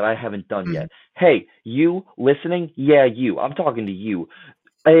thing that I haven't done yet. Hey, you listening? Yeah, you. I'm talking to you.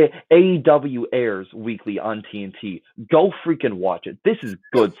 AEW airs weekly on TNT. Go freaking watch it. This is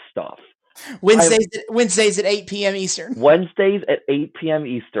good stuff. Wednesdays at 8 p.m. Eastern. Wednesdays at 8 p.m.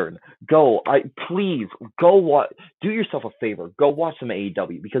 Eastern. Please go watch. Do yourself a favor. Go watch some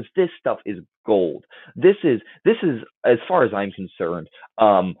AEW because this stuff is gold. This is as far as I'm concerned,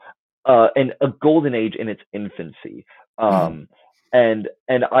 a golden age in its infancy. And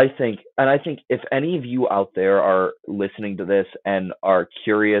I think if any of you out there are listening to this and are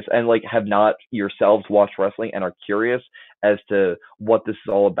curious and like have not yourselves watched wrestling and are curious as to what this is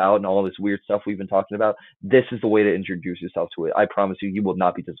all about and all this weird stuff we've been talking about, this is the way to introduce yourself to it. I promise you will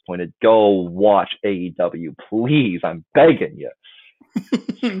not be disappointed. Go watch AEW, please. I'm begging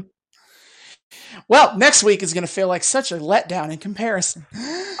you. Well, next week is going to feel like such a letdown in comparison.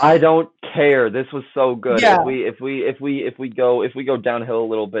 I don't care. This was so good. Yeah. If we go downhill a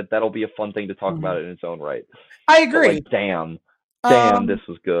little bit, that'll be a fun thing to talk about in its own right. I agree. Like, damn, this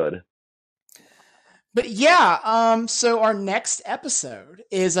was good. But yeah, so our next episode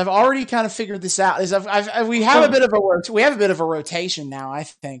is, I've already kind of figured this out. Is we have a bit of a rotation now. I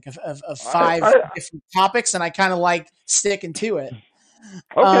think of 5 different topics, and I kind of like sticking to it.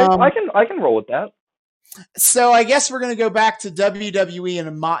 Okay, I can roll with that. So I guess we're going to go back to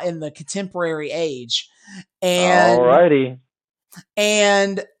WWE in the contemporary age, and alrighty.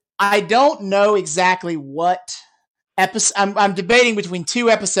 And I don't know exactly what episode. I'm debating between 2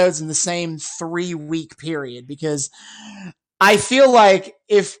 episodes in the same 3-week period, because I feel like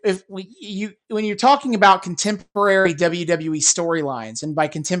when you're talking about contemporary WWE storylines, and by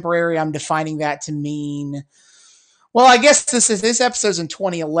contemporary I'm defining that to mean, well, I guess this episode's in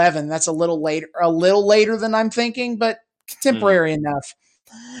 2011. That's a little later than I'm thinking, but contemporary enough.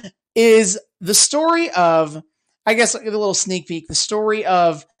 Is the story of, I guess, a little sneak peek, the story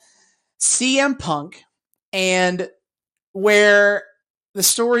of CM Punk, and where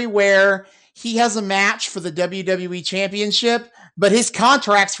he has a match for the WWE Championship, but his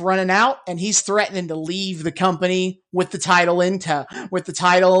contract's running out and he's threatening to leave the company with the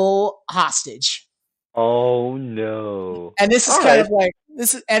title hostage. Oh no. And this is kind of like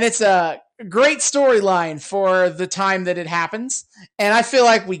and it's a great storyline for the time that it happens, and I feel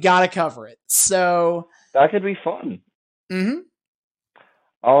like we got to cover it. So that could be fun.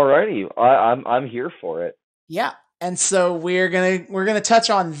 Alrighty, I'm here for it. Yeah, and so we're gonna touch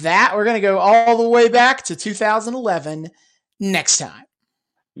on that. We're gonna go all the way back to 2011 next time.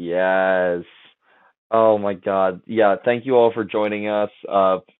 Yes. Oh my God. Yeah. Thank you all for joining us.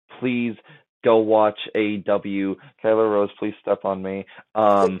 Please go watch AEW. Kyler Rose, please step on me.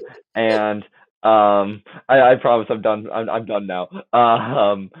 And I promise I'm done. I'm done now.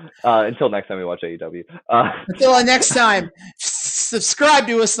 Until next time we watch AEW. Until next time, subscribe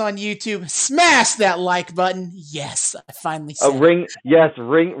to us on YouTube. Smash that like button. Yes, I finally said ring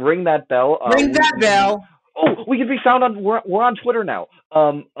that bell. Ring that bell. Oh, we can be found on. We're on Twitter now.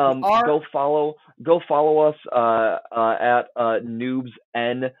 Go follow us at Noobs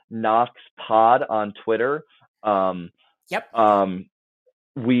N Knox Pod on Twitter. Yep.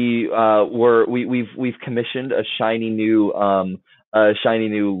 We've commissioned a shiny new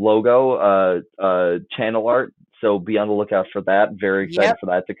logo, channel art. So be on the lookout for that. Very excited for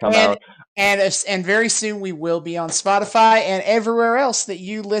that to come out. And very soon we will be on Spotify and everywhere else that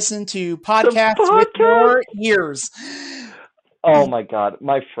you listen to podcasts with your ears. Oh my God,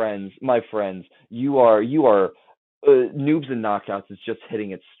 my friends, you are Noobs and Knockouts is just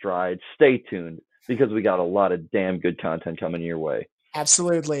hitting its stride. Stay tuned, because we got a lot of damn good content coming your way.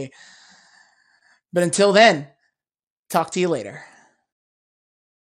 Absolutely. But until then, talk to you later.